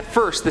 At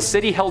first, the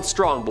city held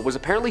strong, but was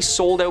apparently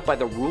sold out by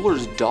the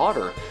ruler's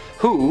daughter,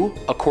 who,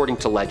 according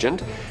to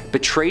legend,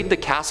 betrayed the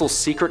castle's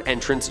secret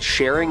entrance,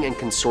 sharing and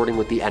consorting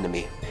with the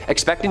enemy.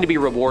 Expecting to be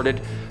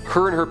rewarded,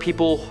 her and her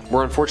people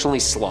were unfortunately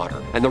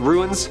slaughtered, and the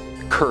ruins,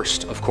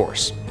 cursed, of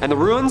course. And the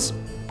ruins,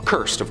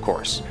 cursed, of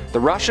course. The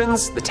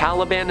Russians, the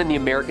Taliban, and the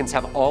Americans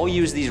have all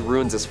used these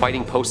ruins as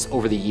fighting posts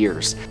over the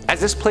years, as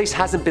this place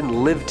hasn't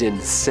been lived in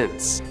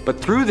since. But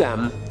through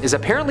them is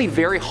apparently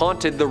very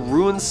haunted, the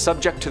ruins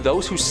subject to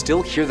those who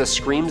still hear the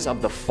screams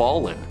of the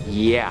fallen.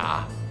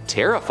 Yeah.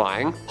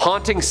 Terrifying.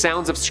 Haunting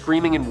sounds of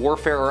screaming and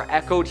warfare are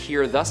echoed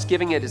here, thus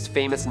giving it its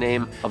famous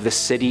name of the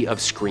City of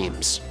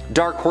Screams.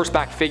 Dark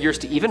horseback figures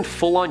to even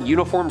full-on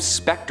uniformed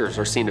specters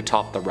are seen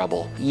atop the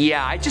rubble.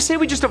 Yeah, I just say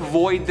we just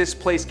avoid this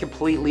place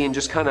completely and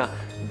just kind of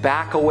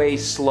back away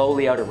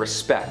slowly out of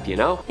respect, you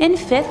know? In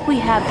 5th, we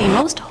have the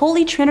Most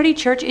Holy Trinity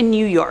Church in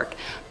New York,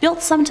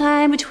 built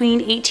sometime between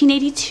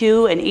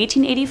 1882 and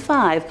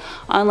 1885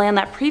 on land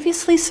that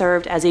previously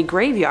served as a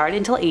graveyard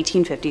until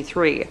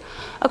 1853.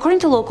 According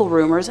to local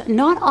rumors,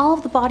 not all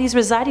of the bodies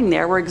residing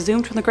there were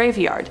exhumed from the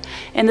graveyard,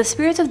 and the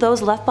spirits of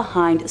those left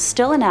behind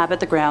still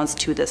inhabit the grounds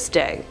to this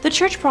day. The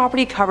church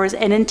property covers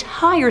an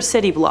entire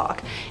city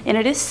block, and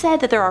it is said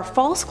that there are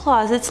false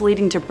closets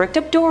leading to bricked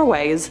up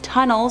doorways,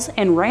 tunnels,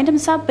 and random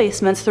subways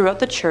sub-basements throughout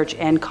the church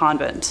and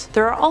convent.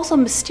 There are also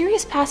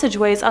mysterious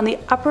passageways on the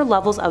upper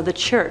levels of the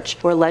church,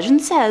 where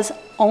legend says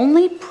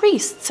only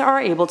priests are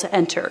able to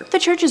enter. The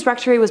church's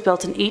rectory was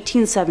built in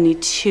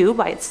 1872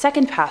 by its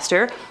second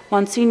pastor,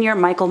 Monsignor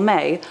Michael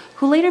May,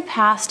 who later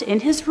passed in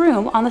his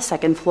room on the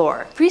second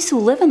floor. Priests who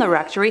live in the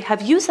rectory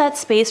have used that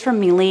space for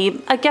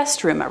mainly a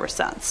guest room ever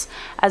since,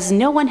 as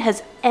no one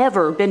has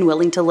ever been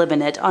willing to live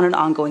in it on an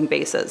ongoing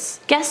basis.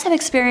 Guests have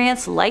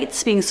experienced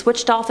lights being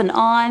switched off and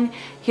on,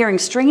 hearing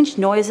strange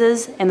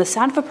noises, and the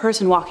sound of a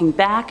person walking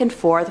back and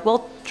forth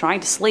while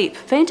trying to sleep.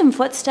 Phantom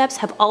footsteps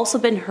have also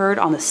been heard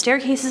on the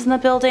staircases in the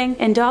building,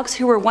 and dogs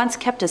who were once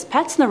kept as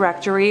pets in the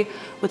rectory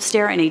would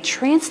stare in a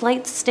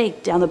trance-like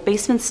state down the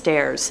basement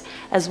stairs,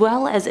 as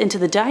well as into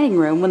the dining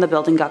room when the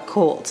building got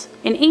cold.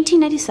 In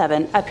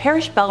 1897, a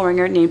parish bell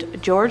ringer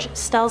named George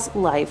Stell's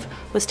life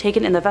was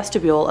taken in the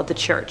vestibule of the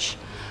church.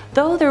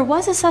 Though there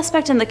was a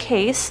suspect in the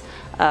case,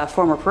 a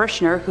former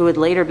parishioner who would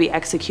later be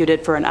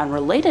executed for an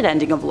unrelated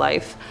ending of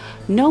life,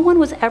 no one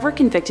was ever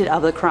convicted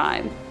of the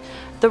crime.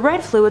 The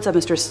red fluids of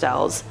Mr.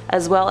 Stell's,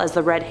 as well as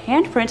the red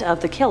handprint of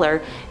the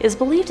killer, is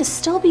believed to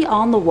still be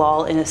on the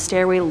wall in a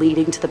stairway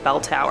leading to the bell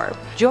tower.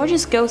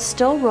 George's ghost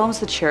still roams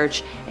the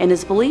church and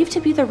is believed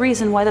to be the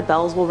reason why the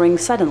bells will ring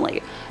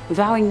suddenly,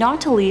 vowing not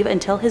to leave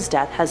until his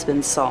death has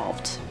been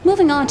solved.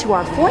 Moving on to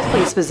our fourth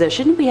place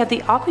position, we have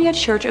the Aquia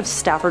Church of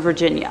Stafford,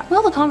 Virginia.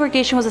 While the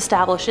congregation was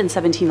established in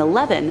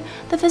 1711,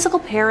 the physical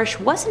parish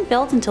wasn't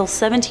built until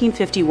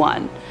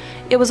 1751.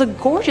 It was a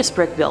gorgeous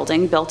brick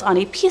building built on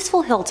a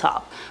peaceful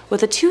hilltop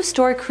with a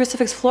two-story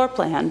crucifix floor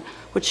plan,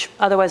 which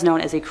otherwise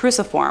known as a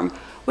cruciform,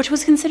 which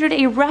was considered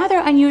a rather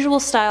unusual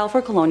style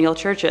for colonial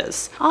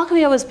churches.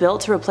 Aquia was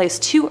built to replace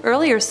two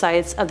earlier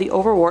sites of the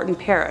Overwharton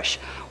parish,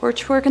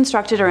 which were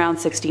constructed around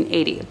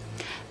 1680.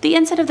 The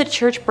inside of the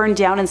church burned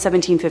down in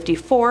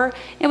 1754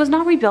 and was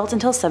not rebuilt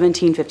until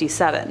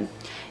 1757.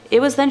 It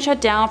was then shut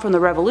down from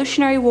the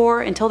Revolutionary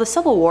War until the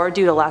Civil War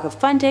due to lack of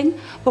funding,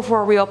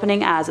 before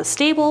reopening as a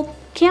stable,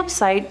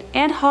 campsite,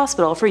 and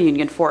hospital for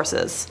Union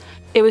forces.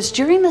 It was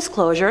during this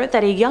closure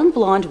that a young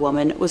blonde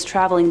woman was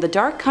traveling the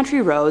dark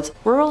country roads,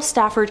 rural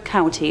Stafford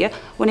County,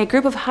 when a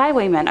group of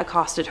highwaymen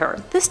accosted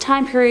her. This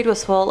time period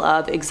was full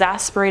of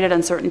exasperated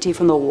uncertainty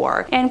from the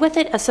war, and with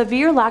it a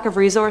severe lack of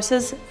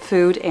resources,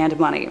 food, and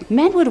money.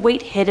 Men would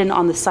wait hidden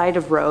on the side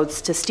of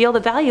roads to steal the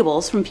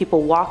valuables from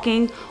people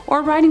walking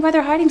or riding by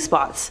their hiding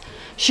spots.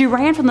 She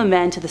ran from the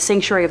men to the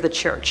sanctuary of the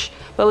church,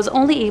 but was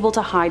only able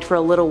to hide for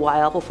a little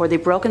while before they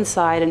broke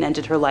inside and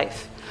ended her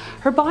life.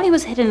 Her body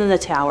was hidden in the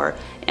tower,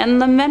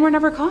 and the men were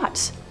never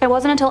caught. It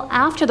wasn't until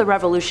after the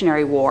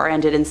Revolutionary War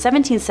ended in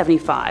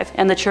 1775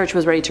 and the church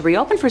was ready to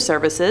reopen for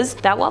services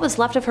that what was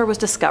left of her was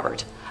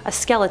discovered. A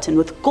skeleton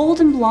with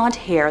golden blonde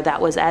hair that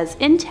was as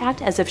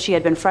intact as if she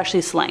had been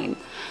freshly slain.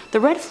 The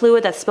red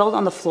fluid that spilled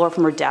on the floor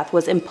from her death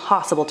was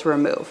impossible to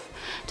remove.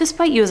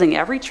 Despite using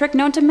every trick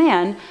known to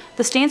man,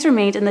 the stains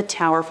remained in the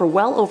tower for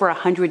well over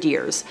 100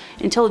 years,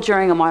 until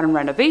during a modern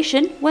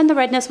renovation when the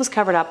redness was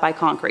covered up by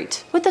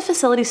concrete. With the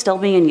facility still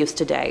being in use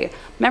today,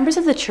 members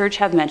of the church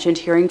have mentioned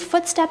hearing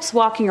footsteps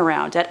walking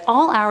around at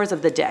all hours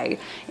of the day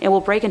and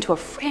will break into a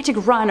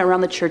frantic run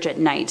around the church at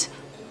night,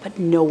 but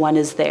no one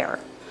is there.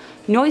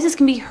 Noises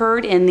can be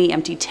heard in the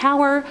empty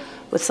tower,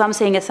 with some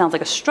saying it sounds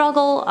like a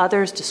struggle,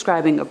 others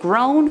describing a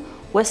groan,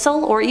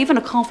 whistle, or even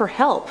a call for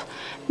help.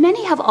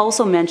 Many have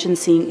also mentioned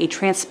seeing a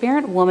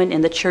transparent woman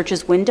in the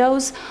church's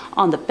windows,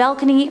 on the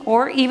balcony,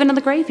 or even in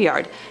the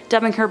graveyard,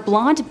 dubbing her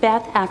Blonde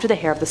Beth after the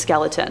hair of the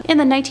skeleton. In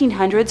the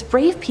 1900s,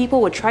 brave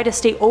people would try to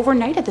stay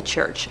overnight at the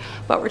church,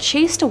 but were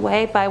chased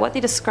away by what they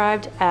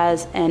described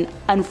as an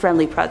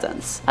unfriendly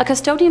presence. A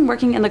custodian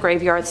working in the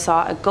graveyard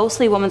saw a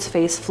ghostly woman's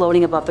face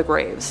floating above the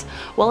graves,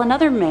 while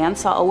another man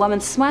saw a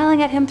woman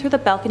smiling at him through the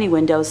balcony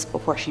windows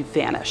before she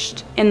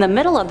vanished. In the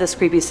middle of this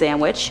creepy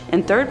sandwich,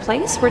 in third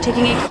place, we're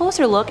taking a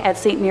closer look at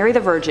St. Mary the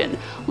Virgin,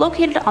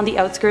 located on the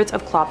outskirts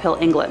of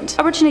Clophill, England.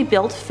 Originally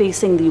built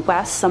facing the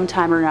west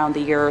sometime around the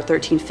year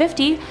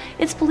 1350,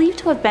 it's believed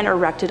to have been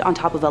erected on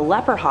top of a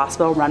leper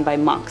hospital run by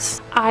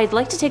monks. I'd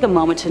like to take a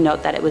moment to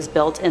note that it was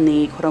built in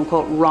the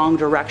quote-unquote wrong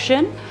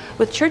direction,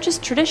 with churches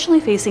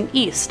traditionally facing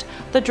east,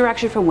 the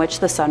direction from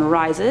which the sun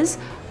rises,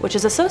 which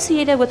is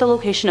associated with the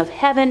location of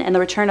heaven and the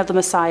return of the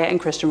Messiah in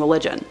Christian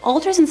religion.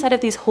 Altars inside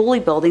of these holy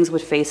buildings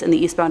would face in the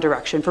eastbound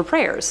direction for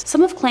prayers.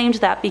 Some have claimed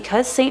that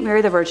because St.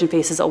 Mary the Virgin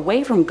faces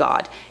away from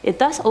God, it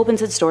thus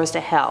opens its doors to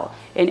hell,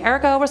 and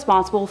ergo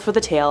responsible for the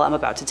tale I'm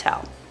about to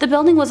tell. The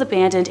building was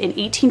abandoned in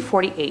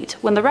 1848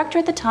 when the rector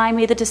at the time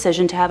made the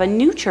decision to have a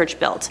new church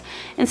built,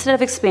 instead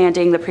of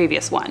expanding the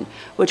previous one,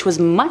 which was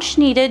much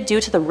needed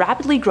due to the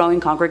rapidly growing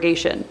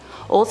congregation.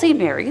 Old St.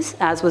 Mary's,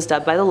 as was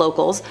dubbed by the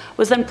locals,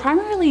 was then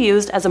primarily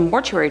used as a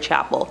mortuary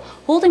chapel,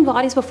 holding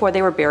bodies before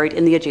they were buried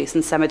in the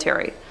adjacent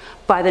cemetery.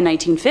 By the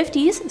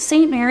 1950s,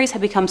 St. Mary's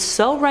had become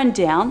so run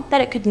down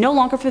that it could no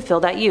longer fulfill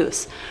that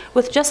use,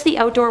 with just the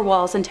outdoor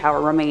walls and tower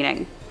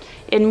remaining.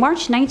 In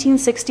March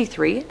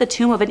 1963, the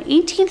tomb of an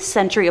 18th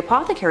century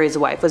apothecary's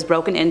wife was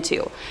broken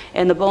into,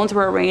 and the bones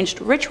were arranged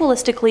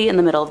ritualistically in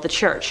the middle of the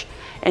church.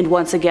 And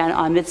once again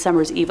on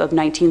Midsummer's Eve of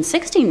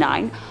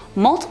 1969,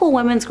 multiple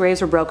women's graves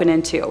were broken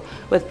into,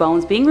 with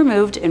bones being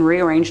removed and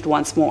rearranged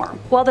once more.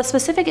 While the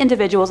specific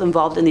individuals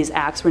involved in these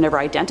acts were never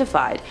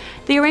identified,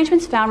 the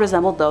arrangements found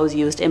resembled those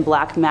used in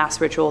black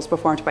mass rituals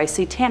performed by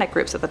satanic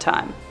groups at the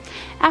time.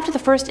 After the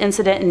first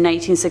incident in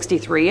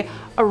 1963,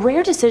 a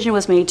rare decision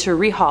was made to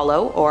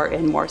rehollow, or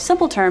in more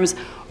simple terms,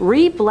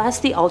 re-bless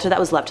the altar that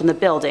was left in the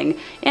building,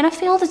 in a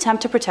failed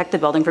attempt to protect the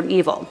building from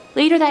evil.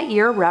 Later that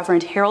year,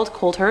 Reverend Harold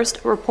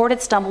Colthurst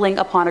reported stumbling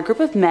upon a group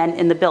of men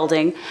in the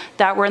building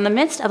that were in the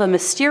midst of a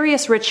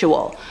mysterious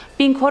ritual,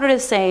 being quoted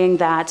as saying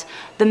that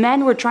the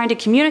men were trying to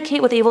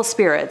communicate with evil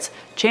spirits,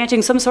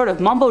 chanting some sort of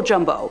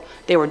mumbo-jumbo.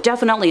 They were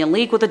definitely in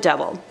league with the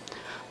devil.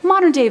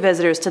 Modern-day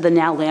visitors to the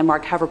now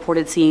landmark have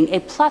reported seeing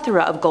a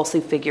plethora of ghostly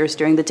figures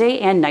during the day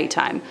and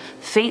nighttime,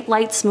 faint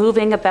lights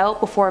moving about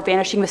before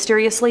vanishing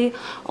mysteriously,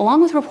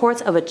 along with reports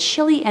of a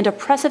chilly and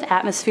oppressive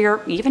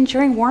atmosphere even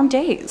during warm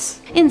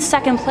days. In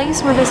second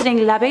place, we're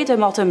visiting l'Abbaye de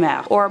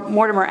Mortemer, or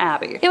Mortimer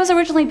Abbey. It was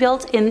originally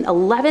built in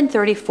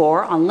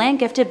 1134 on land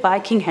gifted by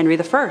King Henry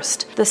I.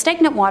 The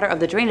stagnant water of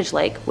the drainage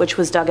lake, which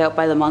was dug out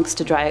by the monks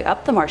to dry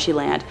up the marshy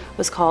land,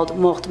 was called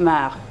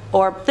Mortemer,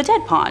 or the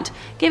Dead Pond,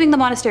 giving the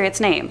monastery its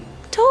name.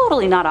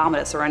 Totally not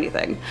ominous or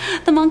anything.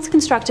 The monks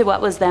constructed what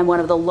was then one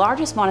of the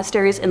largest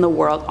monasteries in the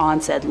world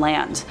on said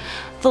land.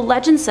 The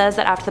legend says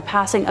that after the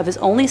passing of his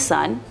only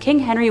son, King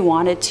Henry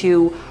wanted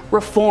to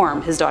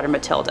reform his daughter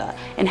Matilda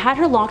and had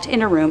her locked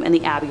in a room in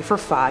the abbey for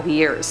 5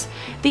 years.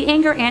 The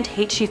anger and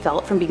hate she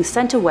felt from being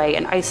sent away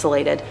and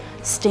isolated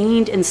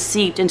stained and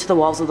seeped into the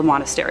walls of the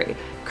monastery,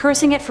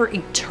 cursing it for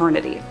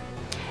eternity.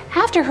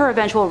 After her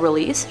eventual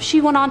release,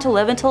 she went on to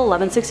live until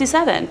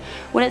 1167,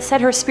 when it said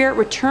her spirit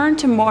returned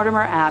to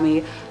Mortimer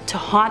Abbey to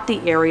haunt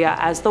the area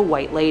as the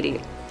White Lady.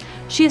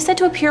 She is said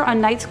to appear on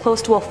nights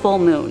close to a full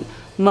moon,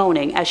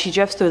 moaning as she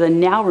drifts through the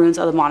now ruins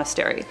of the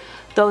monastery.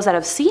 Those that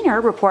have seen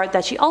her report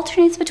that she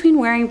alternates between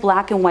wearing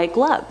black and white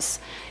gloves.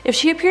 If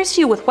she appears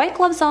to you with white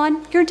gloves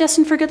on, you're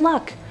destined for good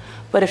luck.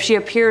 But if she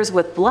appears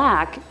with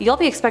black, you'll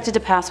be expected to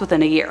pass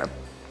within a year.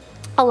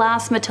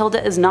 Alas,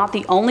 Matilda is not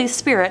the only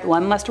spirit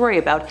one must worry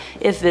about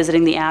if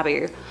visiting the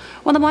abbey.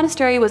 When the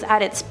monastery was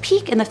at its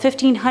peak in the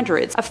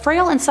 1500s, a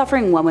frail and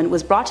suffering woman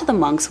was brought to the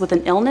monks with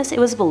an illness it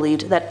was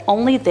believed that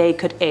only they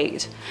could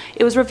aid.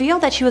 It was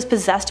revealed that she was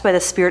possessed by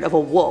the spirit of a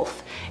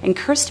wolf and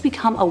cursed to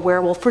become a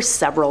werewolf for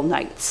several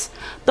nights.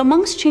 The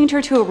monks chained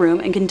her to a room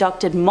and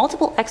conducted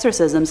multiple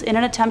exorcisms in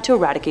an attempt to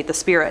eradicate the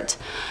spirit.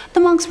 The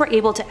monks were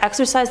able to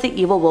exorcise the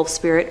evil wolf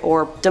spirit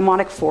or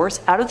demonic force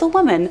out of the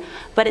woman,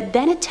 but it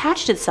then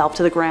attached itself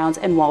to the grounds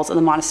and walls of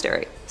the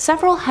monastery.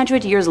 Several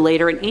hundred years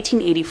later, in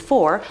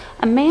 1884,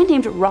 a man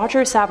named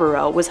Roger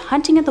Saboureau was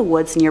hunting in the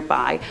woods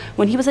nearby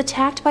when he was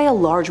attacked by a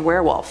large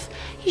werewolf.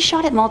 He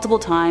shot it multiple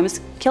times,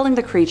 killing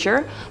the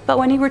creature, but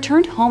when he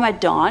returned home at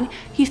dawn,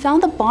 he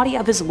found the body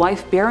of his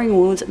wife bearing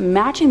wounds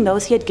matching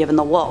those he had given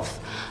the wolf.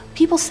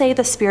 People say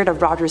the spirit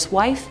of Roger's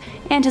wife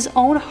and his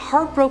own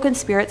heartbroken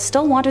spirit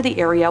still wander the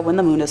area when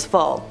the moon is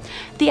full.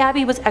 The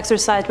abbey was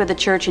exorcised by the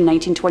church in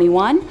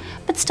 1921,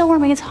 but still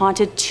remains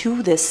haunted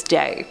to this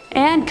day.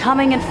 And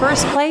coming in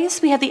first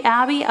place, we have the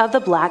Abbey of the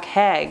Black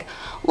Hag,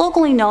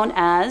 locally known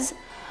as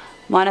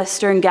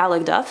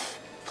Monasterengalagduff.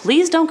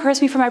 Please don't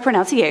curse me for my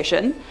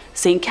pronunciation.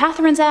 St.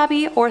 Catherine's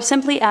Abbey, or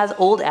simply as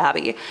Old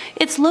Abbey.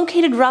 It's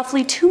located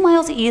roughly 2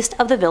 miles east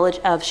of the village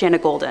of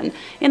Shanagolden,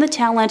 in the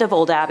townland of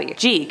Old Abbey.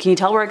 Gee, can you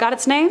tell where it got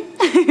its name?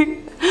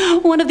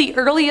 One of the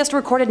earliest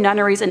recorded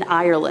nunneries in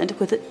Ireland,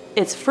 with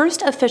its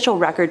first official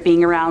record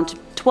being around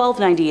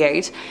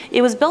 1298,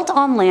 it was built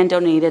on land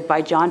donated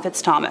by John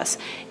Fitzthomas,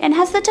 and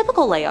has the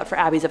typical layout for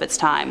abbeys of its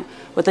time,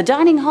 with a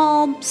dining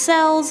hall,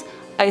 cells,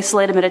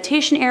 isolated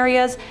meditation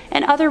areas,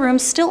 and other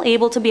rooms still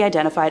able to be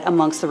identified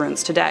amongst the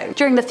ruins today.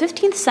 During the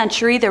 15th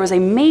century, there was a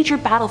major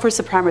battle for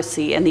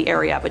supremacy in the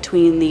area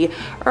between the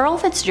Earl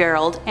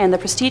Fitzgerald and the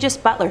prestigious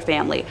Butler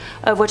family,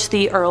 of which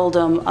the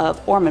Earldom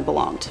of Ormond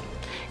belonged.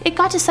 It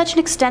got to such an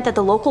extent that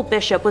the local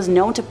bishop was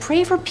known to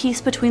pray for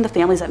peace between the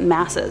families at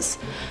masses.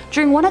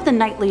 During one of the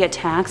nightly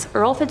attacks,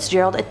 Earl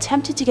Fitzgerald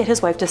attempted to get his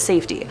wife to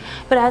safety,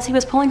 but as he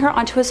was pulling her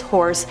onto his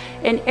horse,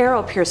 an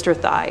arrow pierced her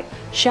thigh,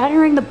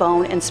 shattering the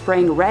bone and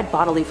spraying red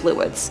bodily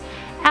fluids.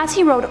 As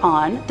he rode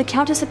on, the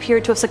Countess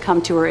appeared to have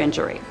succumbed to her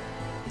injury,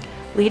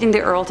 leading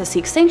the Earl to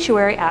seek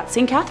sanctuary at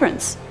St.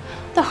 Catherine's.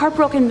 The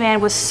heartbroken man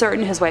was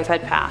certain his wife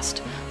had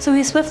passed, so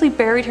he swiftly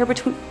buried her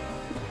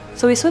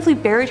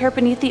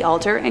beneath the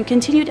altar and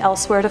continued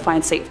elsewhere to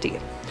find safety.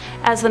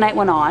 As the night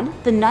went on,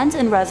 the nuns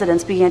and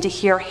residents began to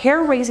hear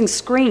hair-raising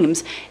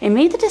screams and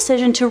made the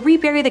decision to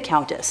rebury the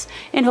Countess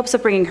in hopes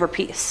of bringing her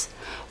peace.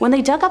 When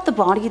they dug up the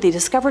body, they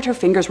discovered her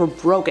fingers were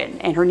broken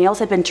and her nails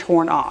had been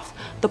torn off.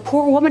 The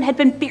poor woman had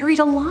been buried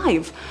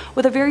alive,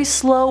 with a very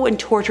slow and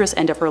torturous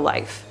end of her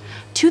life.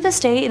 To this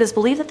day, it is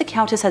believed that the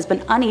Countess has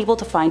been unable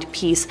to find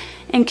peace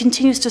and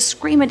continues to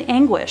scream in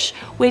anguish,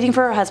 waiting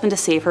for her husband to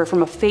save her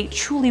from a fate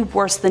truly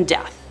worse than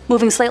death.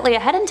 Moving slightly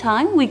ahead in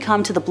time, we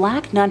come to the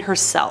Black Nun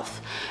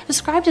herself.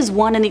 Described as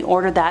one in the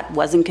order that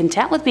wasn't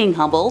content with being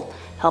humble,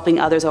 helping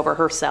others over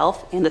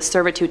herself, and the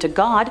servitude to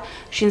God,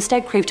 she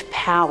instead craved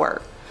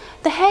power.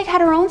 The hag had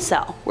her own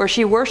cell, where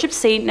she worshipped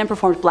Satan and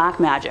performed black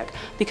magic,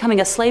 becoming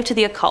a slave to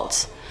the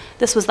occult.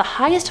 This was the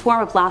highest form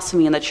of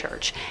blasphemy in the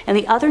church, and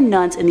the other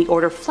nuns in the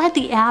order fled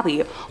the abbey,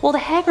 while the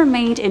hag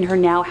remained in her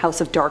now House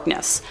of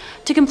Darkness.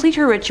 To complete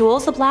her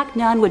rituals, the Black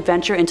Nun would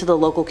venture into the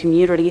local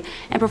community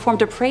and perform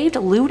depraved,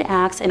 lewd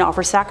acts and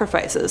offer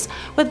sacrifices,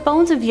 with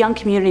bones of young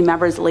community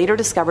members later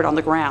discovered on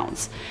the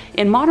grounds.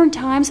 In modern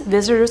times,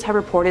 visitors have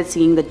reported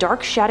seeing the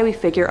dark, shadowy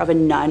figure of a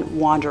nun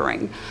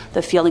wandering,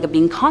 the feeling of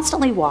being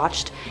constantly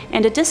watched,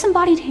 and a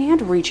disembodied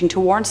hand reaching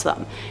towards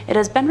them. It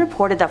has been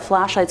reported that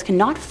flashlights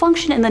cannot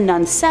function in the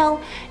nun's cell,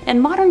 and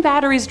modern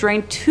batteries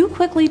drain too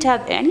quickly to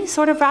have any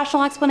sort of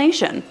rational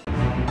explanation.